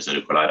find this at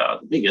a collider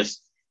are the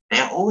biggest. They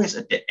are always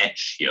at the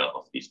edge here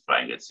of these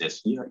triangles. There's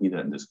here, either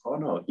in this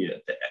corner or here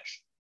at the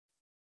edge.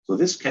 So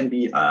this can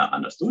be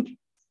understood.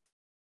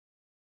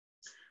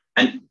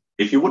 And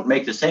if you would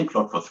make the same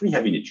plot for 3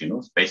 heavy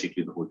neutrinos,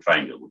 basically the whole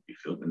triangle would be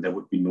filled, and there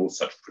would be no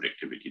such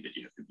predictability that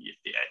you have to be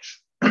at the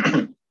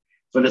edge.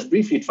 So let's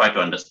briefly try to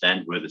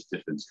understand where this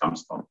difference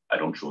comes from. I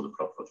don't show the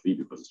plot for 3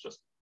 because it's just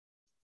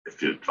a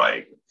filled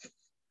triangle.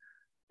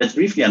 Let's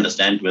briefly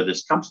understand where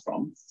this comes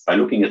from by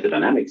looking at the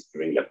dynamics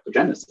during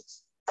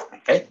leptogenesis.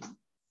 Okay.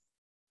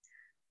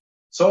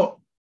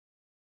 So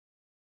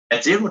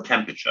at 0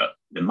 temperature,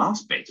 the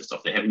mass basis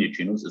of the heavy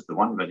neutrinos is the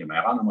one where the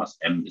Majorana mass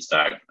M is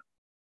diagonal.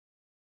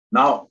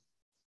 Now,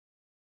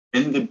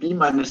 in the B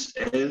minus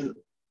L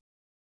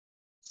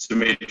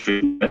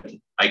symmetry,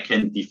 I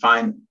can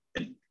define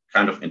a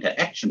kind of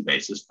interaction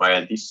basis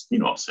via these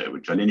spin-offs here,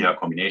 which are linear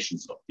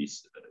combinations of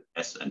these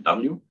S and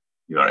W.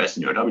 Your S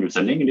and your W.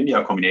 So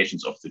linear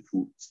combinations of the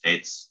 2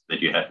 states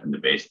that you have in the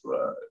base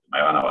where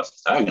Majorana mass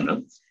is diagonal,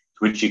 to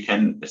which you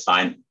can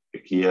assign a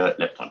clear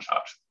lepton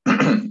charge.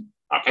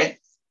 Okay.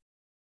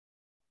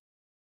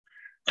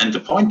 And the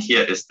point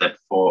here is that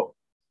for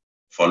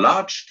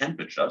large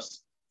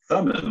temperatures,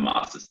 thermal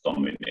masses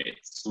dominate.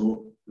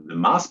 So the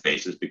mass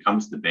basis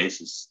becomes the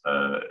basis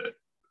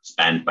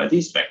spanned by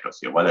these factors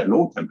here. While at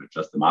low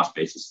temperatures, the mass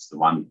basis is the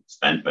one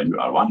spanned by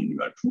R1 and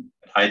R2.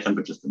 At high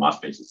temperatures, the mass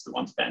basis is the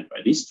one spanned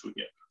by these 2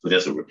 here. So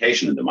there's a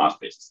rotation in the mass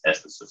basis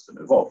as the system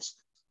evolves.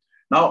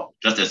 Now,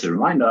 just as a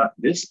reminder,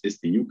 this is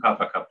the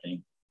U-kappa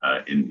coupling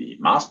in the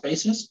mass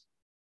basis.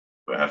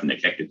 I have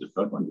neglected the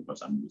third one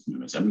because I'm using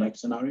an MSM-like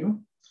scenario.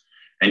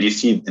 And you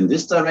see in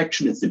this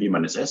direction, it's the B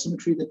minus S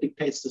symmetry that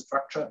dictates the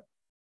structure,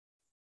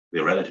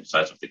 the relative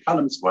size of the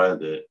columns, while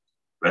the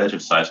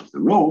relative size of the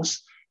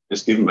rows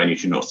is given by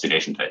neutrino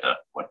oscillation data,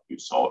 what you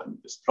saw in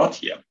this plot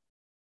here.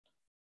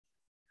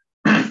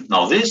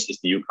 Now, this is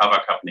the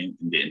U-kappa coupling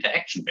in the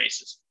interaction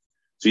basis.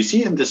 So you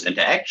see in this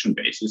interaction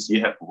basis, you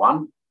have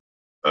one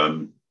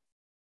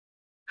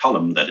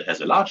column that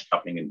has a large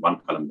coupling and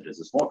one column that has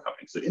a small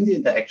coupling. So in the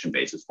interaction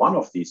basis, one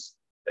of these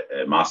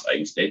mass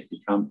eigenstates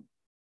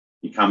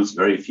becomes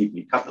very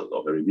feebly coupled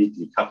or very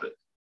weakly coupled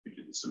due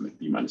to the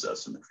B minus L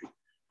symmetry.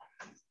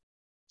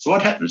 So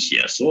what happens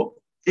here? So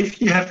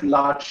if you have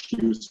large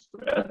Q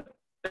squared,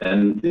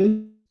 then this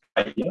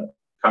guy here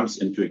comes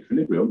into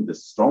equilibrium.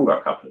 This stronger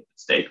coupled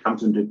state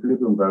comes into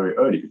equilibrium very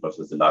early because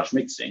there's a large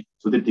mixing.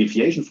 So the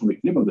deviation from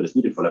equilibrium that is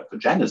needed for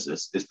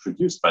leptogenesis is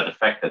produced by the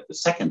fact that the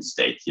second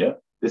state here,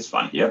 this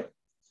one here,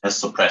 has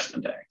suppressed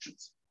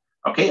interactions.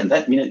 Okay, and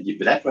that means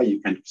that way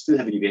you can still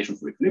have a deviation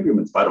from equilibrium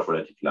in spite of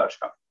relatively large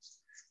couplings.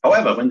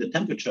 However, when the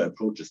temperature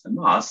approaches the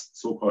mass,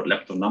 so-called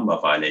lepton number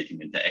violating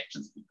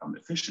interactions become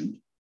efficient.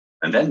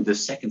 And then the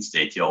second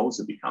state here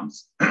also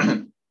becomes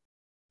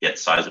yet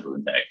sizable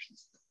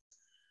interactions.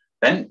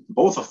 Then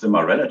both of them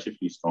are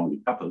relatively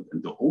strongly coupled.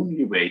 And the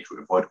only way to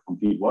avoid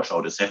complete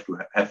washout is have to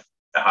have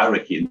a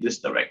hierarchy in this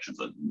direction.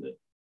 So in the,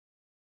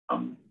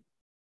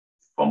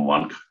 from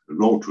one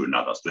row to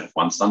another, so to have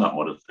one standard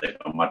model that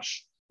are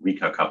much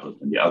weaker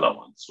coupled than the other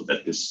ones, so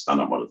that this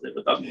standard model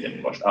that doesn't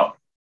get washed out.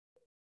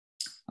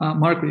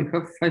 Marco, you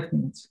have 5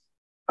 minutes.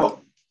 Oh,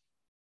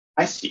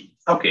 I see.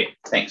 Okay,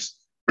 thanks.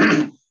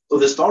 So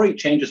the story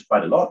changes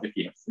quite a lot if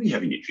you have 3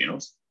 heavy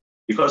neutrinos,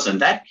 because in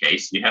that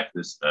case, you have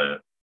this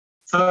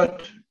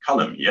third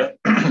column here.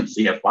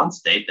 So you have one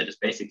state that is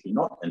basically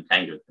not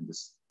entangled in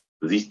this.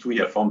 So these 2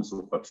 here form a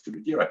so-called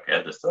Dirac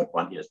pair. The third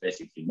one here is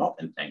basically not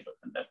entangled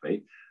in that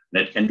way,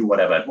 and it can do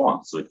whatever it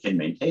wants. So it can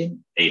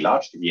maintain a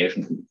large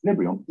deviation from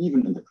equilibrium,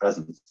 even in the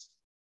presence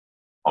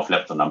of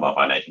lepton number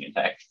violating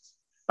interactions.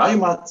 Now you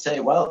might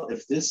say, well,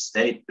 if this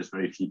state is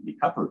very feebly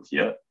coupled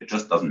here, it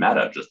just doesn't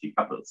matter, it just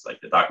decouples like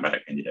the dark matter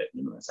candidate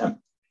in MSM.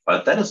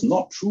 But that is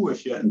not true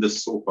if you're in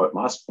this so-called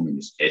mass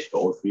communist case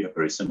where all 3 have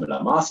very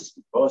similar masses,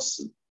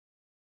 because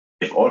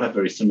if all have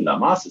very similar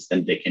masses,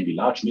 then there can be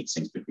large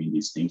mixings between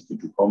these things to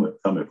do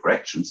thermal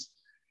corrections.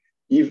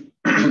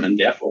 And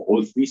therefore,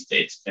 all 3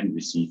 states can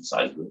receive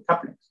sizable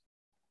couplings.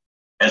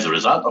 As a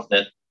result of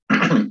that,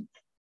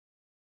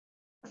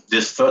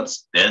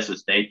 there's a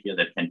state here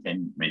that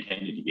can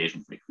maintain a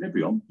deviation from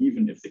equilibrium,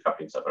 even if the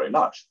couplings are very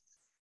large.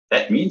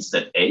 That means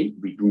that A,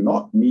 we do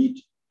not need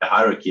a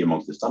hierarchy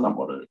amongst the standard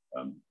model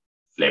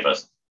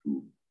flavors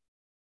to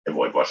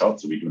avoid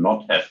washout. So we do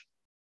not have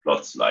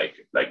plots like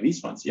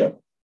these ones here.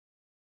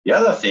 The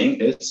other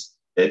thing is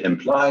it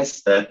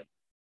implies that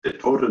the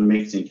total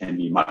mixing can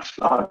be much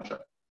larger,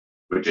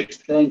 which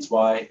explains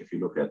why, if you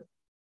look at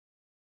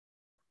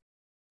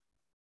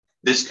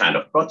this kind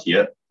of plot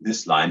here,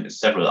 this line is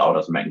several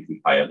orders of magnitude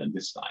higher than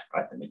this line,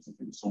 right? That makes it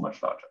really so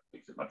much larger,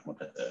 makes it much more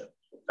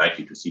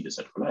likely to see this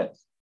at colliders.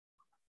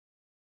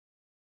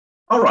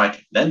 All right,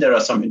 then there are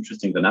some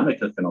interesting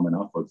dynamical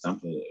phenomena. For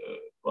example,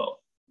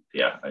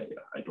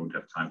 I don't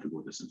have time to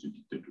go this into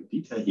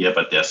detail here,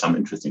 but there are some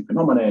interesting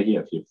phenomena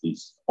here.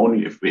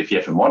 If you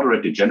have a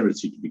moderate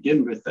degeneracy to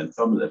begin with, then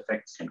thermal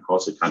effects can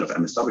cause a kind of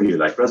MSW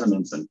like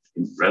resonance and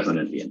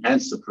resonantly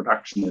enhance the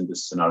production in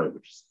this scenario,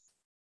 which is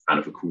kind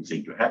of a cool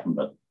thing to happen.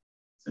 But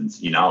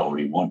since you now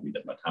already warned me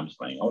that my time is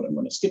running out, I'm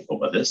going to skip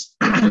over this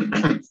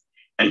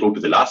and go to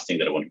the last thing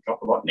that I want to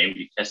talk about,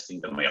 namely testing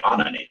the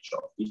Majorana nature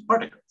of these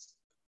particles.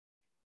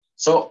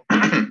 So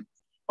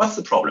what's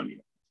the problem here?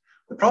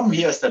 The problem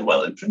here is that,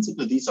 well, in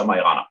principle, these are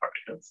Majorana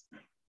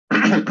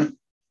particles.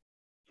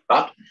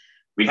 But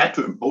we had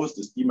to impose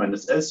this D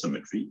minus L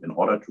symmetry in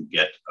order to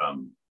get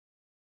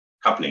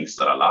couplings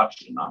that are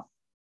large enough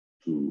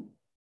to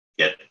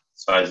get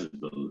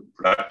sizable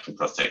production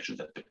cross-sections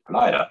at the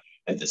collider,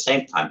 and at the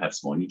same time have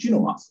small neutrino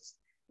masses.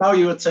 Now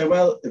you would say,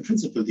 well, in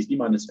principle, the D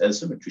minus L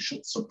symmetry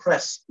should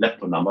suppress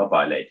lepton number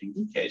violating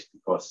decays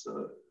because,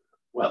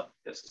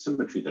 there's a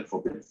symmetry that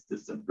forbids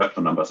this, and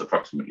lepton number is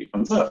approximately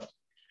conserved.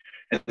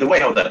 And the way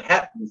how that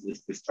happens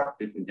is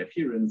destructive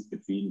interference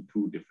between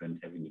two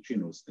different heavy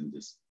neutrinos in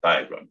this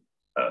diagram.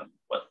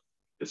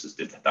 This is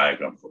the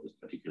diagram for this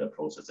particular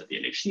process at the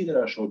LHC that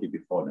I showed you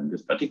before. And in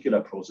this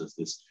particular process,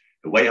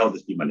 the way how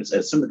this D minus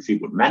L symmetry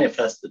would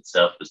manifest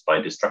itself is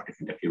by destructive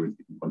interference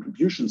between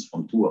contributions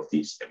from two of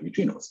these heavy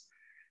neutrinos.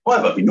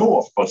 However, we know,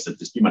 of course, that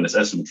this D minus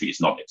L symmetry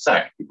is not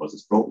exact because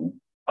it's broken.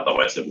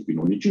 Otherwise, there would be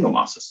no neutrino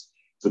masses.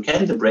 So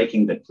can the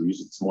breaking that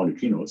produces small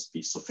neutrinos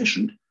be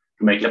sufficient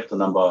to make lepton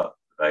number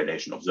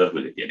violation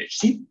observable at the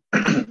LHC?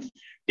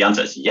 The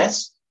answer is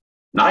yes.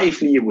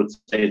 Naively, you would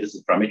say this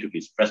is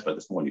parametrically suppressed by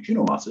the small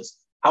neutrino masses.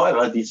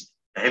 However, these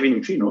heavy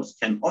neutrinos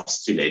can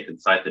oscillate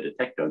inside the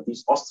detector.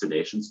 These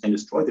oscillations can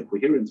destroy the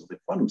coherence of the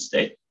quantum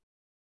state.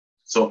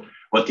 So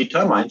what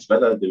determines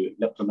whether the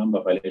lepton number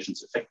violation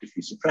is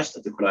effectively suppressed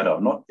at the collider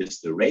or not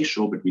is the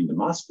ratio between the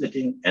mass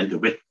splitting and the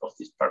width of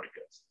these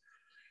particles.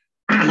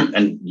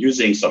 And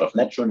using sort of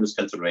net Schoenfeld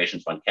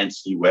considerations, one can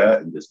see where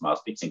in this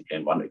mass fixing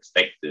plane one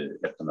expect the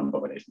lepton number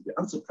violation to be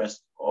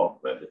unsuppressed or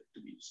where it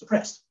to be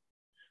suppressed.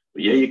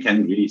 So here you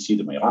can really see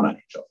the Majorana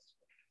nature.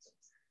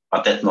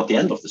 But that's not the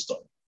end of the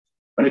story.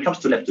 When it comes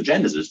to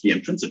leptogenesis, we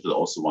in principle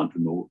also want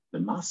to know the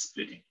mass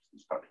splitting of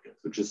these particles,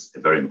 which is a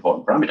very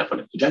important parameter for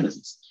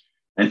leptogenesis.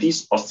 And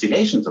these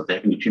oscillations of the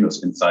heavy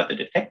neutrinos inside the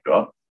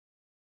detector,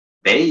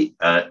 they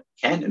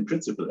can in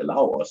principle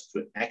allow us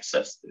to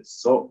access this.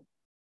 So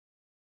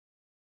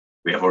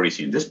we have already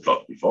seen this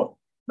plot before.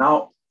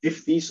 Now,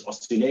 if these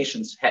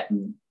oscillations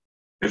happen,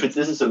 this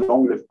is a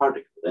long-lived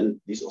particle, then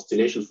these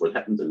oscillations will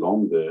happen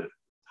along the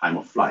time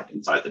of flight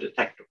inside the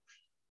detector.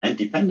 And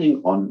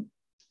depending on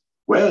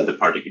where the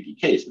particle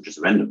decays, which is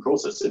a random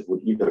process, it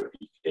would either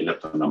decay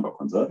lepton number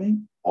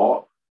conserving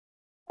or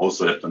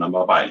also lepton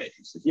number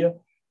violating. So here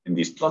in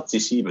these plots, you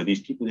see where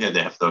these people here,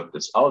 they have worked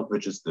this out,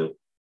 which is the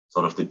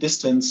sort of the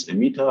distance in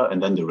meter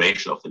and then the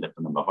ratio of the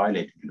lepton number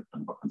violating and lepton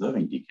number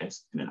conserving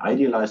decays in an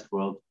idealized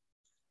world.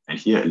 And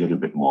here a little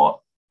bit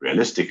more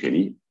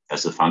realistically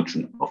as a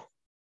function of,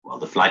 well,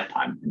 the flight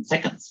time in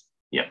seconds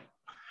here.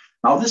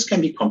 Now this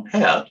can be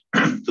compared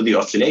to the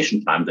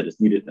oscillation time that is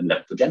needed in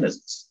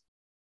leptogenesis.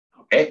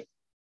 Okay,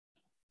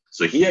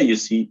 so here you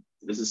see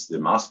this is the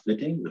mass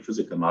splitting, the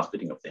physical mass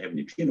splitting of the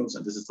heavy neutrinos,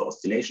 and this is the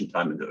oscillation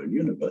time in the early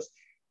universe.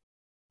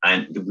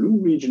 And the blue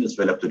region is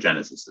where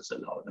leptogenesis is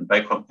allowed. And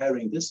by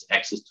comparing this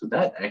axis to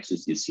that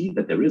axis, you see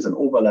that there is an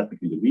overlap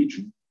between the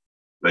region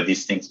where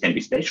these things can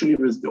be spatially,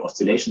 the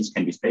oscillations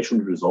can be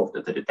spatially resolved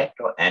at the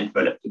detector and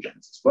where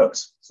leptogenesis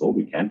works. So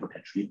we can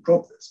potentially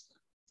probe this.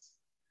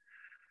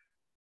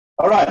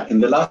 All right, in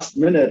the last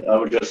minute, I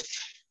will just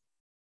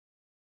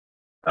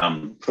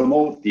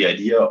promote the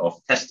idea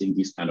of testing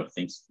these kind of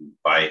things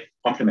by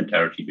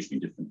complementarity between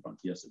different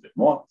frontiers a bit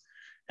more.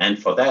 And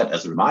for that,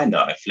 as a reminder,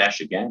 I flash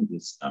again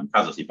this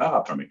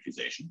Casas-Ibarra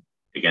parametrization.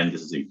 Again,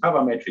 this is a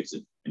cover matrix.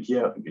 And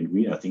here in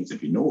green are things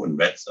that we know, and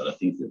reds are the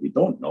things that we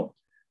don't know.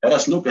 Let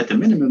us look at the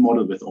minimal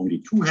model with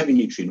only two heavy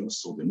neutrinos,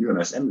 so the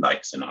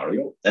NUMSM-like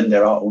scenario. Then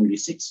there are only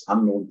 6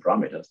 unknown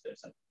parameters.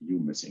 There's a U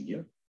missing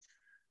here.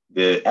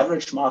 The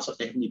average mass of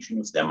the heavy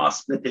neutrinos, their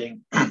mass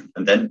splitting,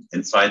 and then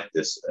inside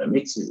this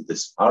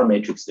this R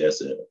matrix,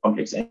 there's a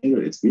complex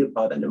angle, its real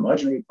part and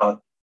imaginary part,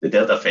 the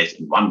delta phase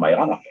in one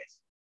Majorana phase.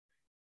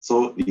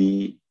 So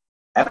the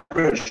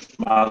average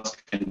mass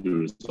can be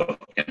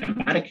resolved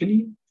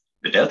kinematically.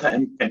 The delta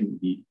M can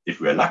be,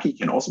 if we're lucky,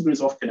 can also be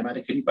resolved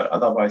kinematically, but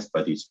otherwise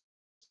by these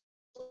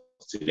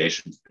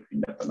oscillations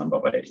between lepton number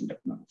violating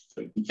lepton number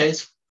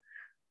decays.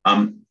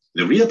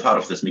 The real part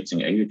of this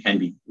mixing angle can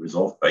be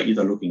resolved by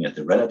either looking at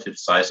the relative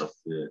size of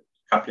the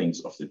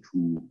couplings of the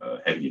two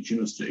heavy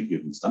neutrinos to a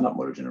given standard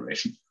model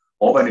generation,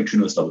 or by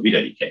neutrinos double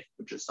beta decay,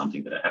 which is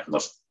something that I have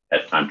not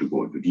had time to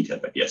go into detail,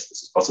 but yes,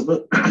 this is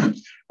possible.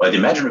 While the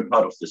imaginary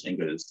part of this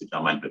angle is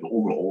determined by the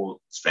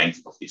overall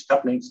strength of these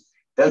couplings.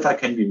 Delta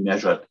can be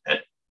measured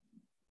at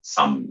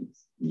some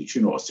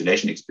neutrino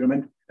oscillation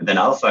experiment, and then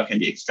alpha can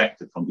be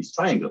extracted from these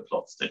triangle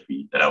plots that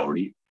I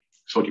already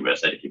showed you, where I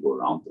said if you go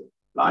around the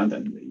line,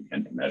 then you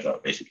can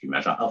basically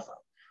measure alpha.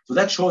 So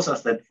that shows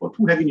us that for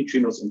two heavy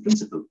neutrinos, in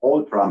principle,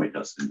 all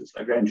parameters in this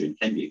Lagrangian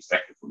can be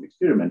extracted from the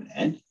experiment,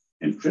 and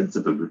in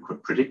principle, we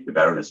could predict the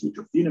barrenness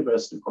meter of the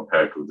universe and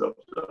compare it to the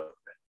observed.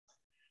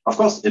 Of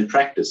course, in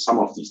practice, some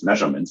of these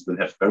measurements will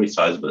have very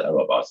sizable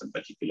error bars, in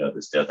particular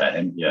this delta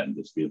M here and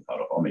this real part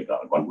of omega.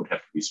 And one would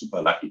have to be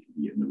super lucky to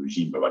be in a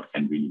regime where one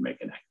can really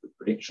make an accurate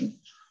prediction.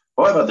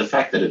 However, the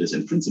fact that it is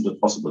in principle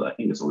possible, I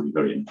think, is already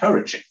very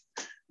encouraging.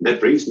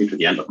 That brings me to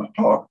the end of my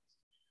talk.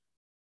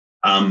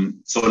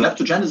 So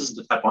leptogenesis in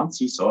the type 1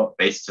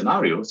 seesaw-based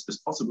scenarios is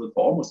possible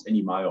for almost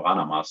any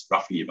Majorana mass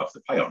roughly above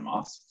the pion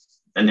mass.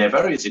 And there are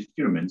various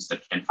experiments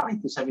that can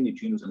find these heavy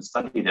neutrinos and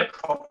study their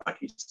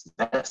properties.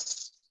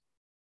 That's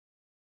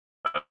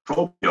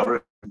probe the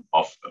origin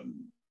of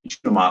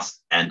neutrino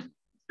mass and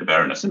the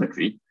barren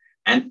asymmetry.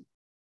 And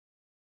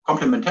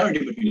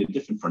complementarity between the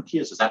different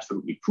frontiers is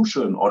absolutely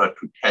crucial in order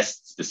to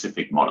test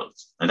specific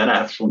models. And then I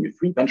have shown you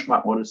three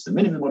benchmark models: the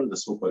minimal model, the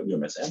so-called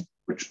UMSM,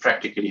 which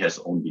practically has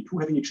only two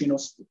heavy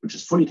neutrinos, which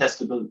is fully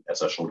testable,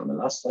 as I showed on the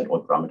last slide.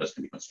 All parameters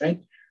can be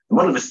constrained. The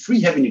model with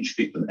three heavy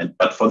neutrinos,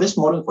 but for this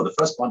model, for the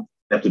first one,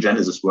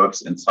 leptogenesis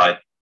works inside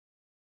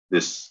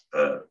this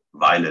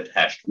violet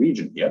hashed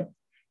region here.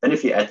 Then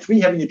if you add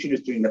three heavy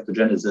neutrinos during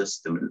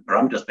leptogenesis, the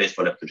parameter space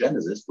for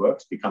leptogenesis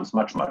becomes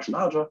much, much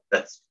larger.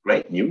 That's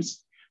great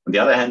news. On the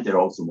other hand, there are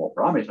also more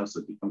parameters,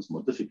 so it becomes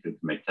more difficult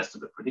to make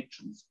testable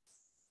predictions.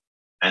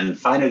 And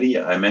finally,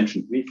 I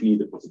mentioned briefly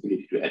the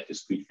possibility to add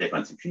discrete flavor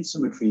and synchrene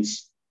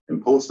symmetries,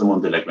 impose them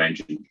on the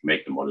Lagrangian to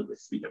make the model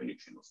with three heavy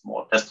neutrinos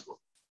more testable.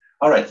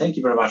 All right, thank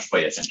you very much for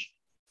your attention.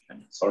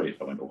 And sorry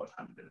if I went over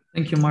time a bit.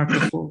 Thank you, Marco,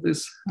 for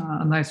this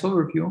nice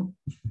overview.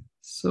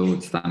 So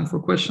it's time for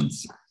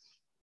questions.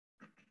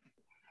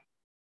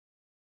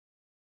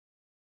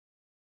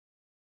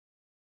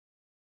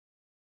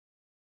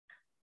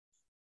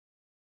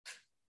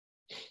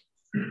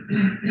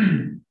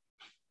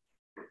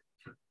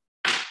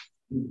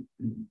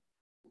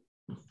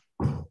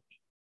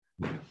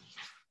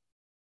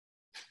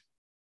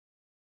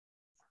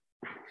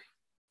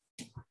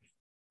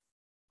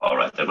 All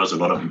right, that was a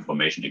lot of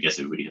information. I guess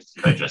everybody has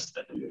to digest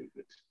that a little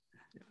bit.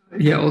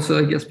 Yeah, also,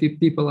 I guess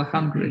people are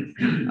hungry,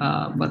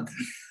 but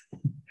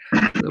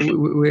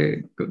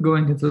we're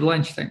going into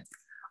lunchtime.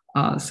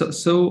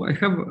 So I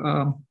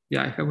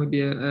have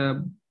maybe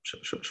a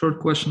short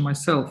question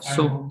myself.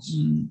 So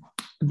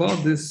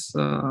about this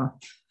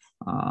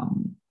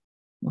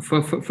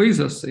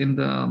phases in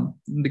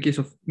the case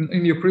of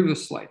in your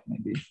previous slide,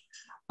 maybe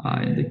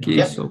in the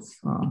case of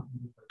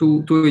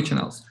two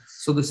HNLs.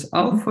 So this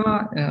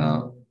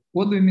alpha,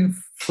 what do you mean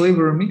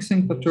flavor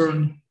mixing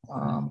pattern?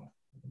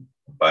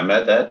 By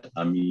that,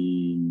 I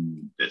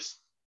mean this.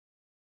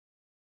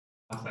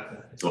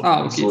 So,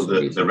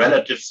 the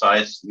relative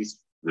size,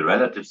 the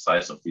relative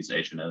size of these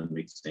HNL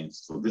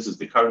mixings. So this is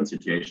the current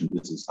situation.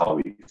 This is how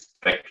we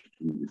expect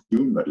to do with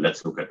June, but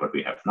let's look at what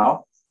we have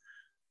now.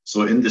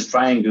 So in this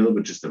triangle,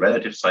 which is the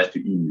relative size to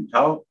E mu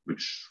tau,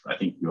 which I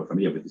think you're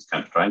familiar with this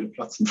kind of triangle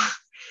plots,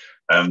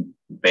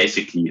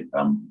 basically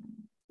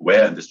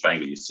where in this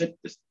triangle you sit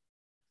is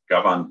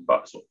governed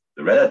by, so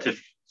the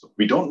relative, so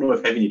we don't know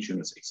if heavy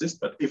neutrinos exist,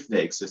 but if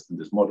they exist in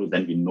this model,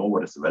 then we know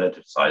what is the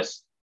relative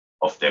size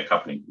of their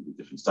coupling to the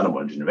different standard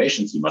model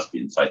generations. You must be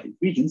inside these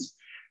regions.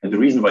 And the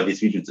reason why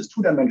these regions is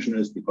two-dimensional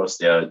is because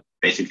they are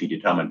basically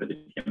determined by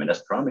the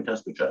TMNS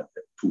parameters, which are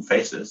two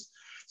faces.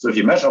 So if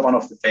you measure one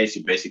of the face,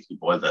 you basically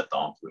boil that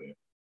down to a,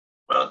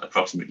 well,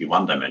 approximately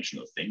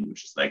one-dimensional thing,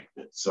 which is like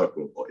the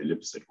circle or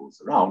ellipse that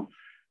goes around.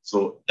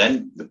 So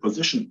then the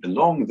position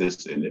along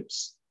this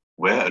ellipse,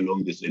 where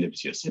along this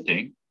ellipse you're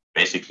sitting,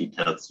 basically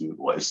tells you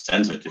or is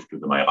sensitive to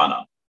the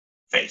Majorana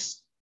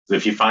face. So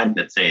if you find,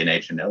 let's say, an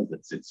HNL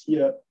that sits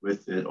here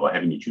with it, or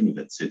heavy neutrino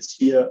that sits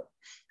here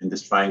in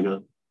this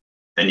triangle,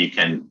 then you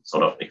can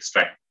sort of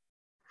extract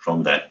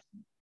from that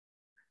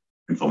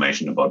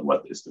information about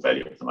what is the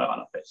value of the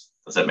Majorana face.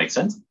 Does that make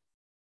sense?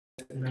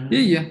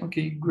 Yeah.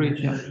 Okay, great.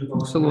 Yeah,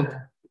 thanks a lot.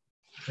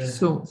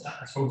 So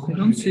I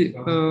don't see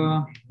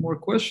more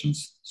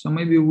questions. So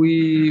maybe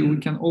we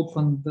can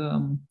open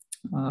the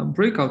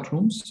breakout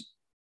rooms.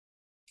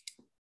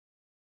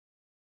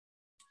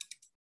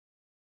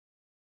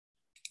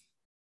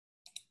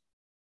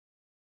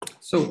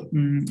 So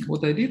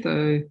what I did,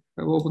 I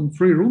have opened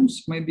 3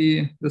 rooms.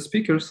 Maybe the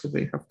speakers, if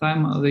they have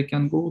time, they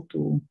can go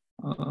to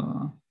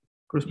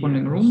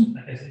corresponding room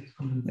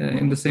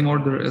in the same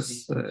order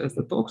as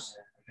the talks.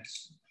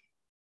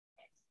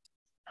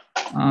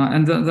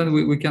 And then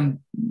we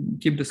can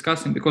keep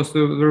discussing because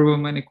there were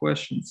many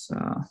questions.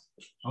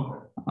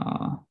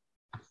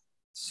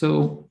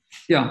 So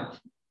yeah,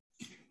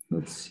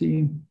 let's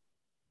see.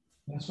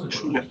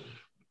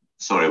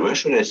 Sorry, where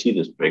should I see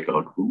this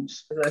breakout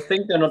rooms? I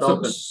think they're not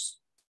open.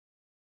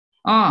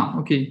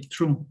 Okay,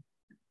 true.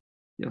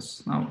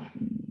 Yes,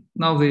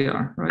 now they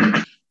are,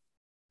 right?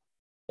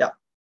 Yeah.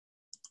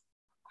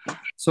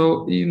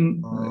 So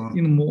in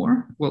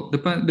more, well,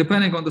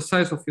 depending on the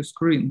size of your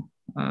screen,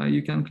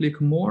 you can click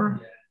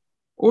more,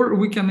 or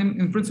we can,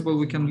 in principle,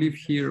 we can live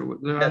here.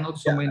 There are not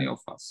so many of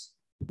us.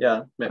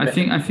 Yeah. I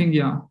think,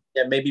 yeah.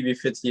 Yeah, maybe we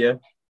fit here.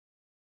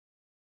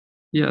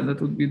 Yeah,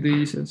 that would be the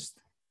easiest.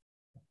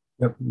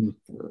 Yep.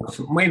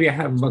 So maybe I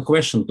have a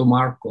question to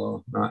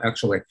Marco,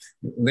 actually.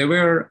 There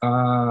were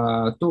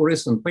two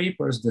recent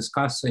papers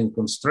discussing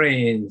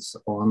constraints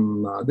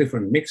on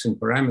different mixing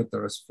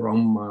parameters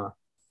from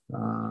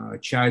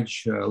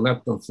charge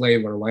lepton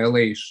flavor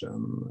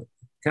violation.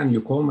 Can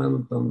you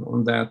comment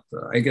on that?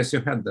 I guess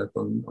you had that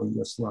on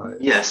your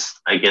slide. Yes,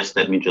 I guess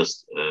let me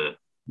just...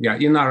 Yeah,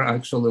 Inar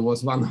actually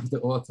was one of the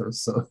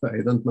authors, so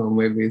I don't know,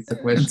 maybe it's a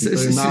question to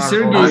Inar.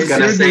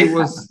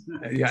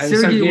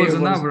 Serguey was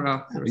another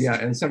author. Yeah,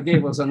 and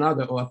Serguey was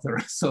another author,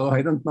 so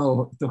I don't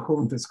know to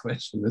whom this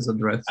question is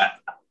addressed.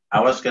 I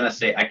was going to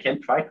say, I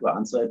can try to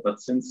answer it, but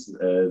since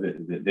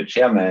the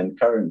chairman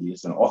currently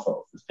is an author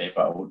of this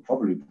paper, I would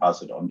probably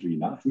pass it on to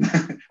Inar.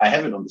 I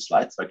have it on the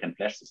slide, so I can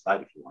flash the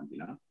slide if you want,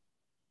 Inar.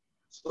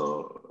 So...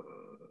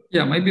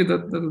 yeah, maybe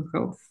that would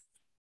help.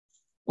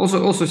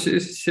 Also,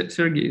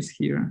 Serguey is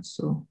here,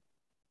 so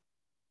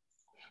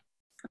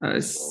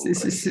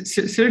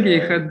Serguey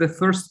had the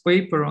first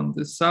paper on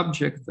this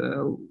subject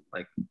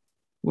like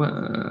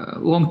a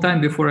long time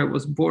before I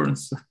was born.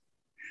 So,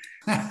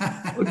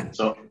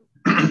 so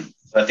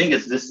I think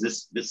it's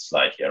this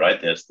slide here, right?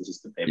 This is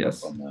the paper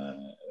from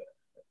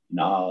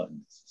Inar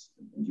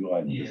and you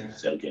and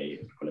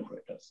Serguey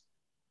collaborators.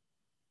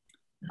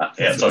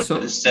 Yeah, sorry.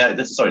 This is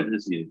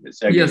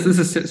Serguey. Yes, this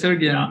is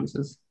Serguey. Yeah. And this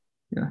is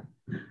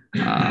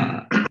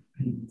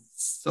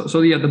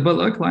so yeah, the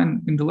black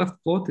line in the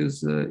left plot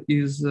is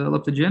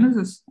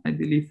leptogenesis, I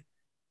believe,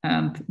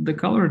 and the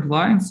colored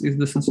lines is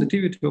the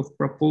sensitivity of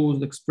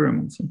proposed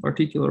experiments, in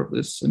particular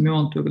this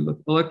muon to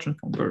electron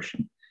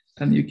conversion.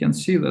 And you can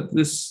see that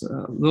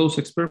those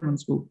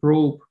experiments will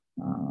probe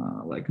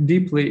like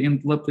deeply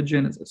in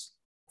leptogenesis,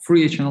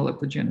 free HNL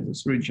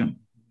leptogenesis region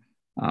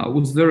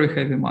with very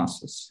heavy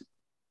masses.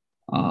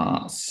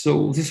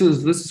 So this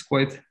is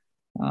quite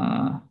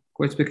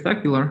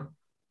spectacular,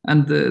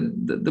 and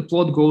the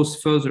plot goes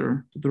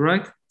further to the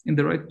right. In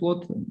the right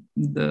plot,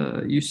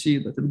 you see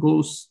that it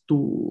goes to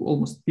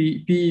almost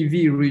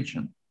PeV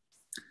region,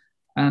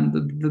 and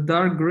the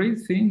dark gray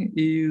thing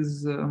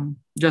is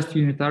just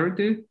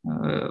unitarity,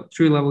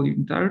 tree-level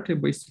unitarity,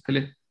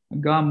 basically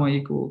gamma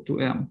equal to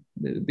m,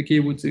 the k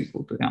width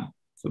equal to m.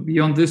 So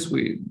beyond this,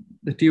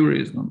 the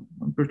theory is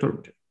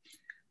non-perturbative.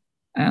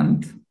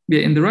 And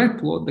yeah, in the right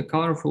plot, the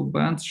colorful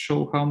bands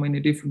show how many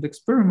different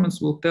experiments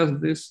will test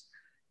this.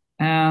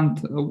 And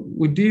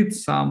we did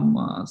some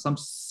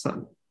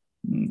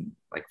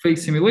like fake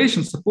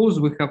simulations. Suppose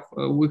we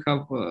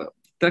have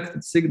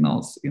detected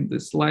signals in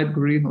this light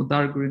green or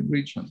dark green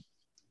region.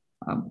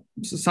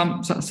 So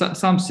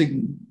some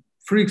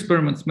free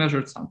experiments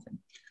measured something.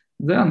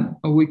 Then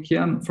we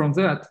can, from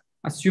that,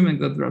 assuming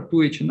that there are two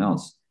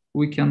HNLs,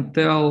 we can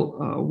tell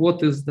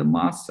what is the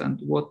mass and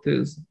what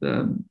is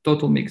the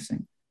total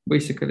mixing,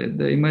 basically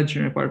the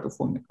imaginary part of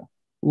omega,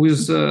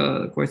 with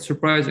quite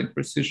surprising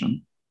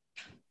precision.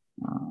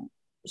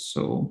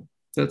 So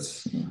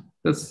that's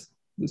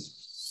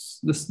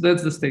the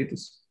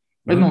status.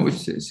 I don't know if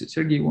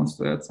Serguey wants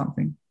to add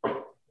something.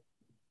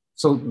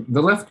 So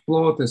the left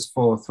plot is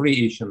for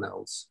 3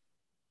 HNLs.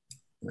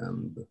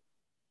 And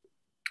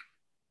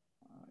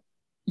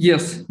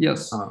yes.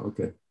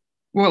 Okay.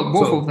 Well,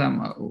 both of them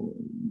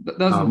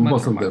doesn't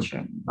matter much.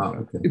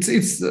 Okay.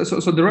 It's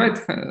so the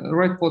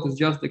right plot is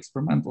just the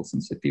experimental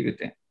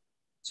sensitivity.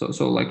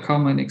 So like how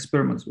many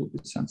experiments will be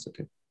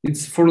sensitive.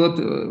 It's for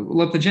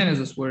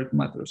leptogenesis where it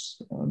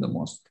matters the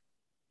most.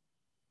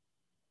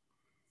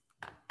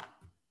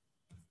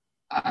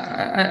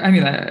 I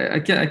mean, I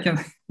can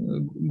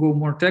go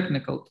more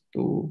technical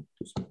to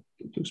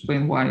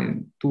explain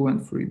why 2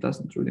 and 3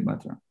 doesn't really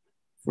matter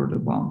for the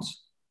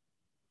bounds.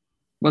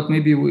 But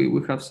maybe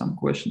we have some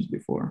questions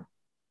before.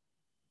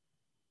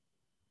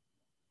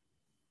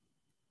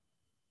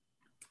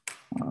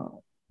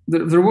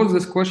 There was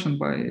this question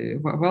by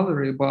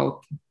Valerie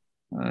about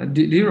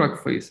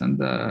Dirac phase,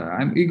 and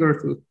I'm eager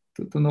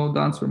to know the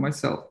answer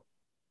myself.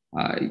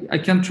 I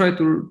can try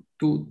to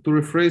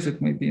rephrase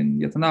it maybe in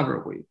yet another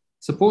way.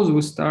 Suppose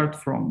we start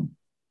from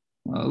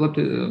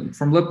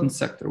lepton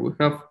sector. We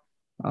have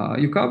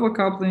Yukawa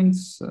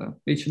couplings,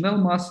 HNL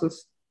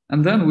masses,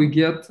 and then we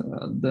get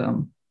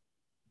the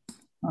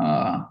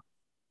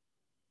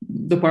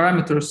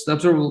parameters, the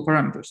observable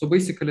parameters. So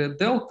basically, a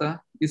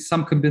delta is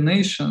some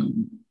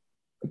combination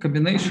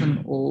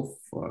of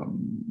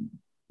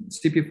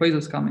CP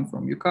phases coming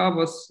from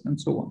Yukawas and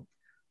so on.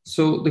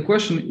 So the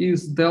question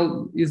is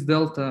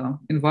delta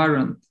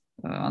invariant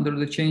under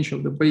the change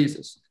of the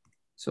basis?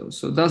 So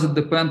does it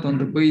depend on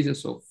the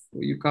basis of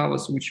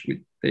Yukawas which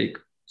we take?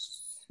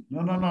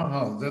 No.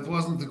 That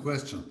wasn't the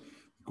question.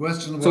 The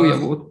question was. So yeah,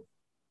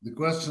 the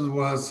question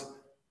was.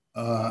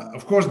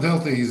 Of course,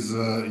 delta is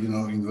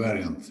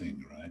invariant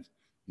thing, right?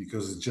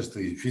 Because it's just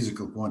a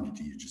physical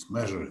quantity. You just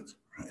measure it,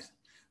 right?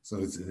 So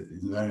it's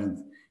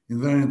an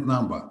invariant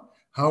number.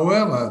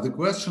 However, the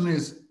question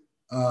is,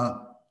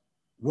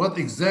 what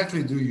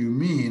exactly do you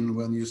mean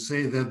when you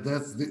say that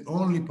that's the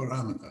only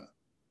parameter?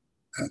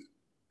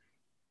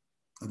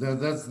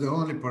 That's the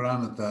only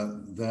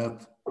parameter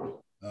that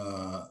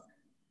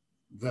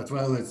that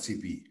violates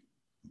CP.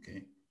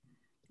 Okay.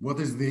 What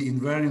is the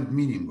invariant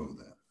meaning of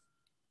that?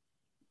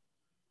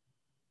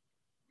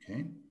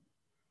 Okay.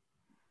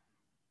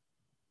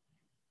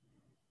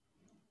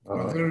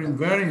 Are there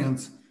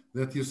invariants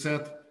that you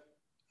said?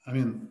 I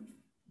mean,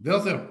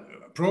 delta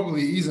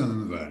probably is an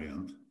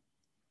invariant.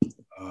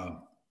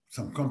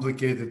 Some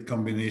complicated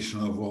combination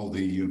of all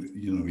the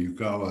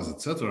Yukawas,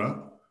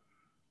 etc.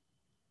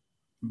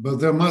 But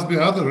there must be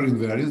other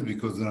invariants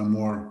because there are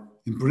more,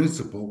 in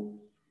principle,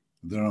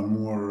 there are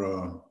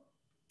more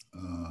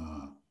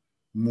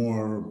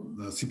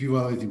CP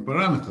violating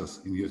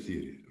parameters in your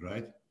theory,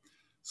 right?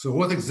 So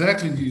what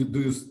exactly do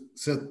you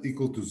set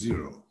equal to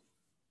 0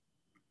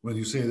 when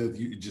you say that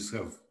you just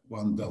have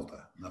one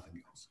delta,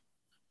 nothing else?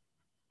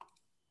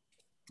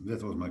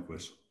 That was my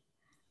question.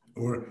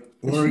 Or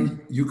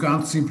you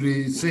can't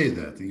simply say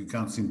that. You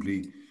can't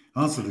simply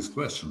answer this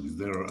question. Is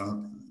there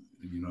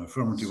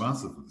affirmative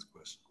answer to this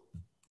question?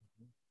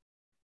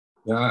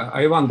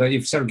 I wonder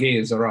if Serguey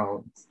is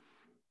around.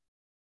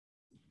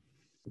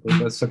 Because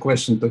that's a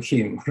question to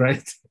him,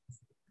 right?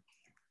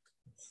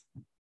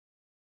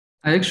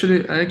 I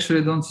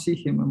actually don't see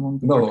him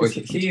among the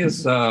participants. He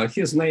is.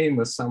 His name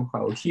is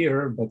somehow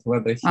here, but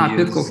whether he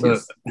Petcov,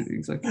 is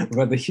exactly.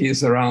 whether he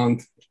is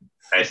around.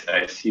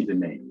 I see the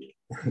name.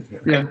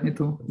 Yeah, me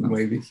too. No.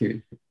 Maybe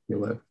he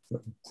left.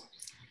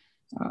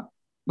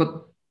 But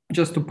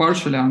just to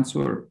partially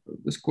answer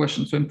this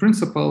question, so in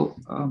principle,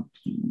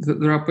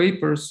 there are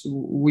papers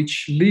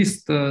which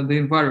list the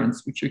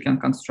invariants which you can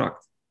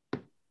construct,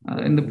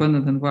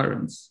 independent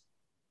invariants.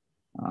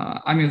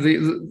 I mean, they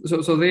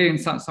in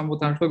somewhat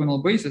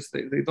orthogonal basis,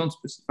 they don't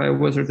specify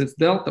whether it's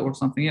delta or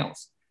something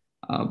else.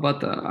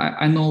 But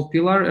I know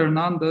Pilar,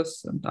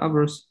 Hernandez, and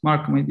others,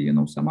 Mark, maybe you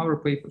know some other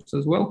papers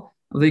as well.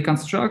 They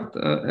construct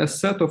a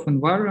set of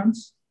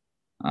invariants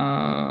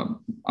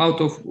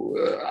out of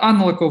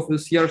analog of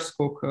this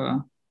Yarskog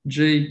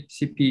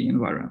JCP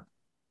invariant.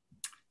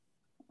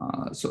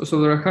 So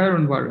there are higher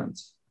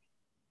invariants.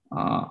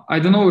 I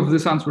don't know if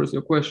this answers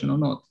your question or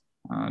not,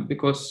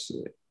 because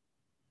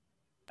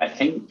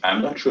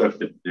I'm not sure if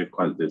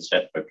the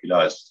set by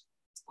Pilar is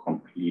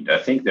complete. I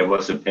think there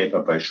was a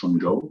paper by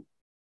Shunzhou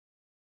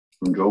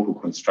who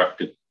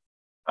constructed,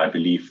 I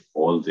believe,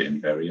 all the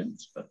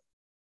invariants, but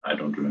I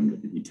don't remember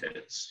the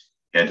details.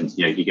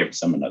 He gave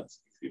some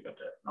analysis, but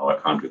now I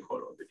can't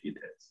recall all the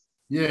details.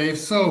 Yeah, if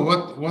so,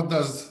 what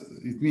does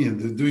it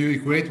mean? Do you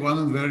equate one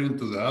invariant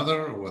to the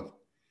other, or what?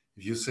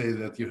 If you say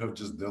that you have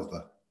just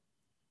delta?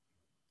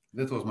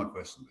 That was my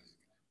question, basically.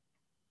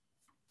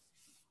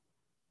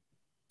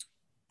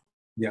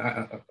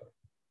 Yeah,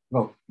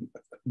 well,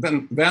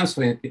 then the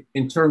answer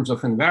in terms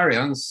of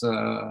invariance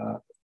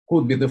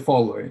could be the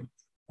following.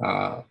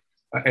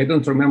 I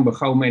don't remember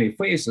how many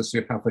phases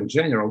you have in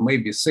general,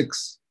 maybe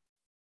 6.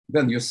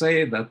 Then you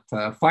say that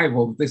 5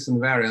 of these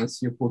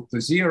invariants you put to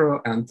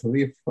 0 and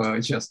leave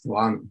just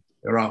 1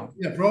 around.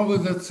 Yeah, probably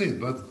that's it.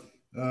 But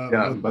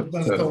what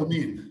does it all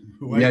mean?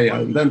 Why?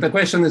 Then the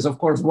question is, of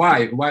course,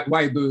 why?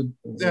 Why do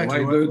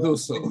you do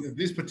so?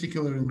 This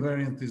particular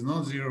invariant is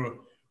not 0,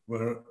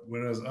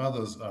 whereas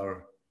others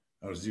are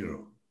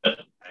 0.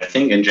 I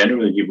think in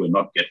general, you will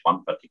not get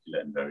one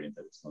particular invariant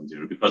that is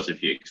non-zero, because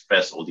if you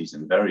express all these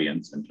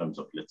invariants in terms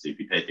of, let's say, if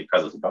you take the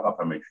Casasegawa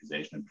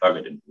parametrization and plug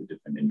it into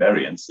different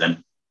invariants,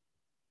 then,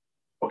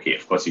 okay,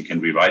 of course, you can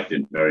rewrite the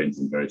invariants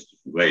in various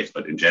different ways,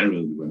 but in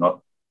general, you will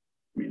not,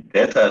 I mean,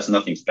 delta is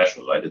nothing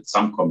special, right? It's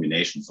some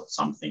combinations of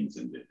some things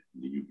in the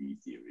UV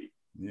theory.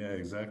 Yeah,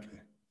 exactly.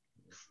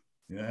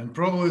 Yeah, and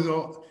probably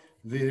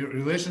the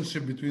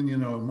relationship between,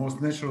 most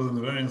natural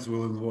invariants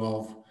will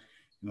involve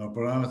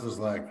parameters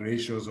like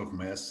ratios of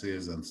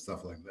masses and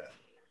stuff like that.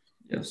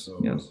 Yes.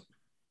 So yes.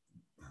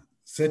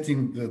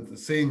 Saying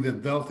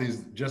that delta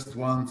is just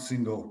one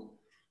single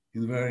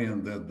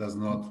invariant that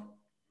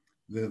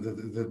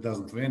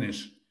doesn't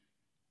vanish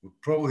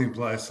would probably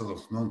imply sort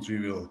of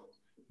non-trivial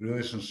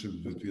relationships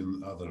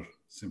between other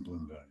simple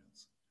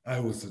invariants. I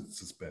would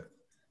suspect.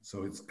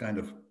 So it's kind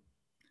of,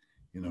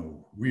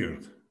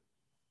 weird.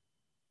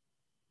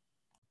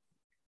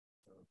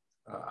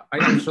 I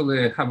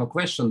actually have a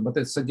question, but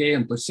it's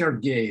again to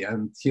Serguey,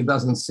 and he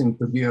doesn't seem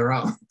to be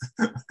around.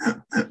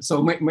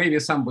 So maybe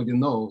somebody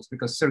knows,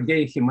 because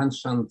Serguey, he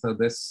mentioned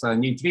this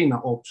neutrino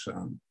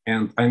option,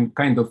 and I'm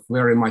kind of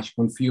very much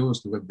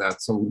confused with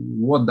that. So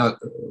what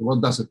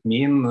does it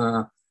mean?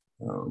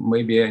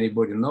 Maybe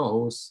anybody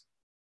knows.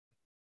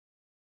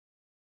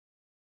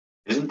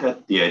 Isn't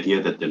that the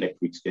idea that the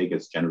electric scale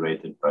gets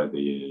generated by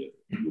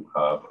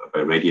by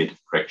radiative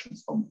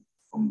corrections from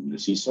the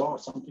seesaw or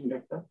something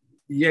like that?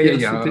 Yeah.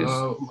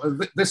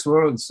 These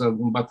words,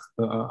 but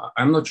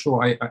I'm not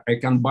sure I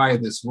can buy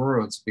these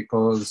words,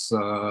 because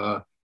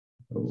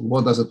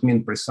what does it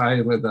mean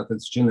precisely that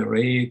it's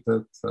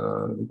generated?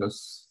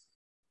 Because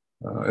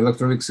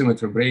electroweak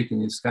symmetry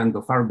breaking is kind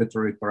of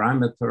arbitrary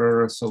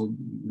parameter, so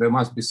there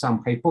must be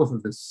some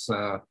hypothesis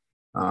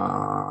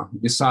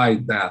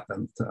beside that,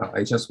 and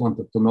I just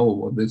wanted to know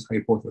what these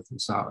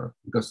hypotheses are,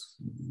 because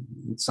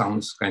it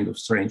sounds kind of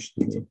strange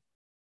to me.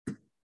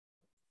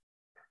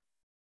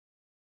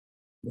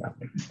 Yeah.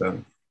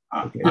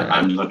 Okay.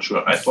 I'm not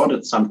sure. I thought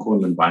it's some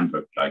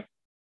Coleman-Weinberg-like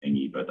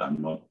thingy, but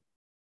I'm not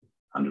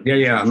 100%.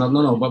 Yeah.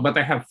 No. But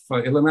I have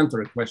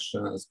elementary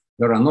questions.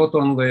 There are not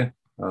only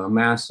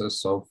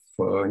masses of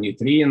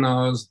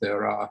neutrinos,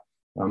 there are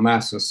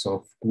masses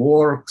of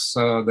quarks,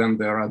 then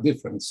there are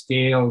different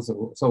scales.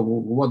 So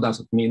what does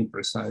it mean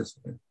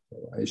precisely? So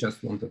I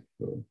just wanted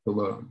to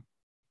learn.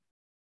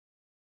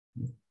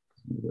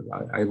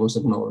 I was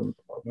ignoring.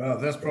 Well,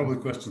 that's probably a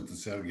question to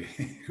Serguey.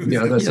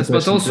 Yeah, that's a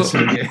question to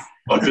Serguey.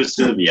 Or to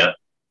Sylvia.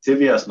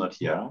 Sylvia is not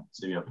here.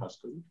 Sylvia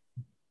Pascal.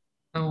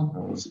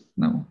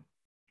 No.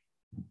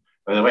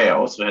 By the way, I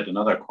also had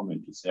another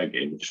comment to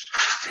Serguey, which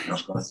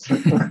of course,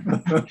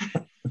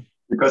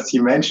 because he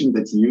mentioned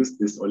that he used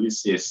this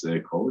Ulysses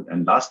code.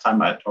 And last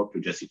time I talked to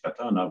Jessica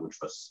Turner, which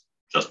was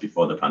just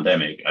before the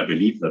pandemic, I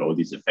believe that all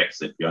these effects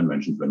that Björn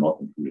mentioned were not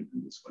included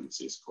in this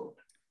Ulysses code.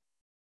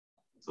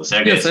 So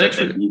Serguey said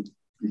that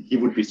he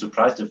would be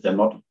surprised if they're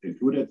not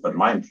included, but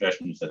my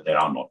impression is that they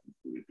are not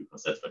included,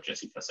 because that's what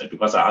Jessica said.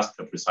 Because I asked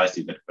her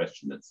precisely that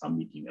question at some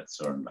meeting at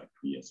CERN like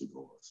 3 years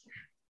ago or so.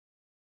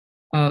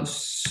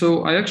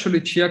 So I actually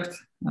checked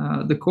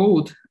the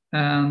code,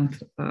 and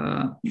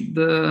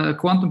the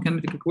quantum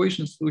kinetic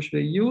equations which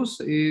they use,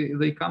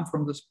 they come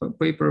from this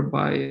paper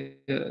by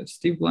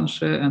Steve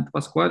Blanchet and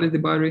Pasquale Di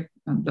Bari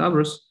and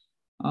others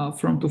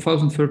from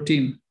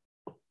 2013.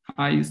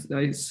 I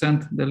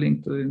sent the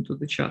link into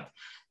the chat.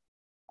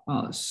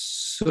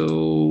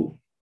 So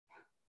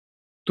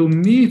to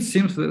me, it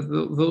seems that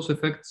those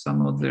effects are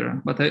not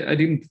there, but I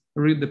didn't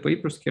read the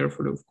papers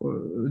carefully, of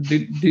course.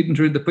 Didn't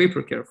read the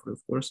paper carefully,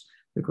 of course,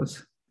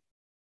 because.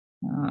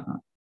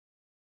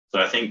 So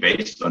I think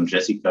based on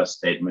Jessica's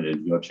statement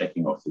and your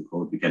checking of the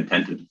code, we can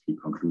tentatively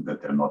conclude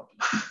that they're not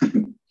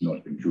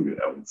not included,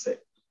 I would say.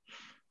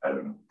 I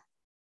don't know.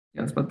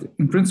 Yes, but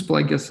in principle,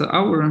 I guess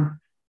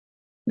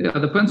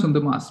depends on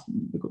the mass,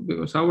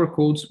 because our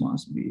codes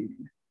must be,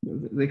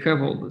 they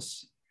have all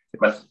this.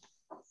 But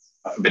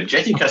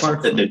Jessica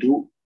said that they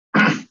do.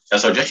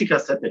 So Jessica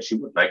said that she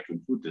would like to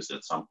include this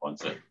at some point.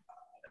 So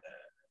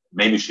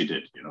maybe she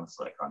did,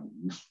 so I can't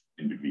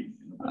in between.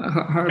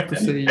 Hard to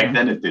say. Back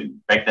then it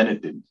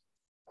didn't.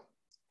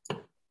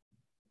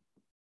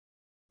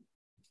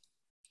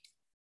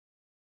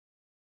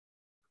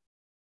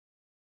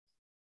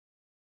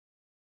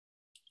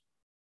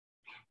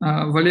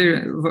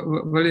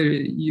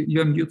 Valery,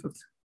 you're muted.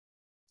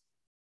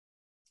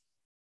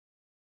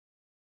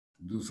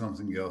 Do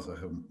something else. I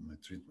have my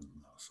treatment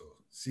now. So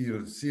see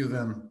you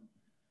then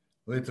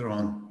later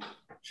on.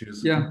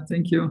 Cheers. Yeah,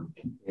 thank you.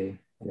 Okay.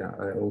 Yeah,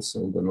 I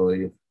also gonna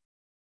leave.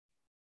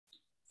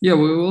 Yeah,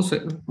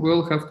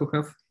 we'll have to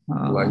have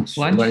lunch.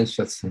 Lunch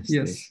at some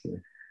stage. Yes.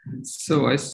 So I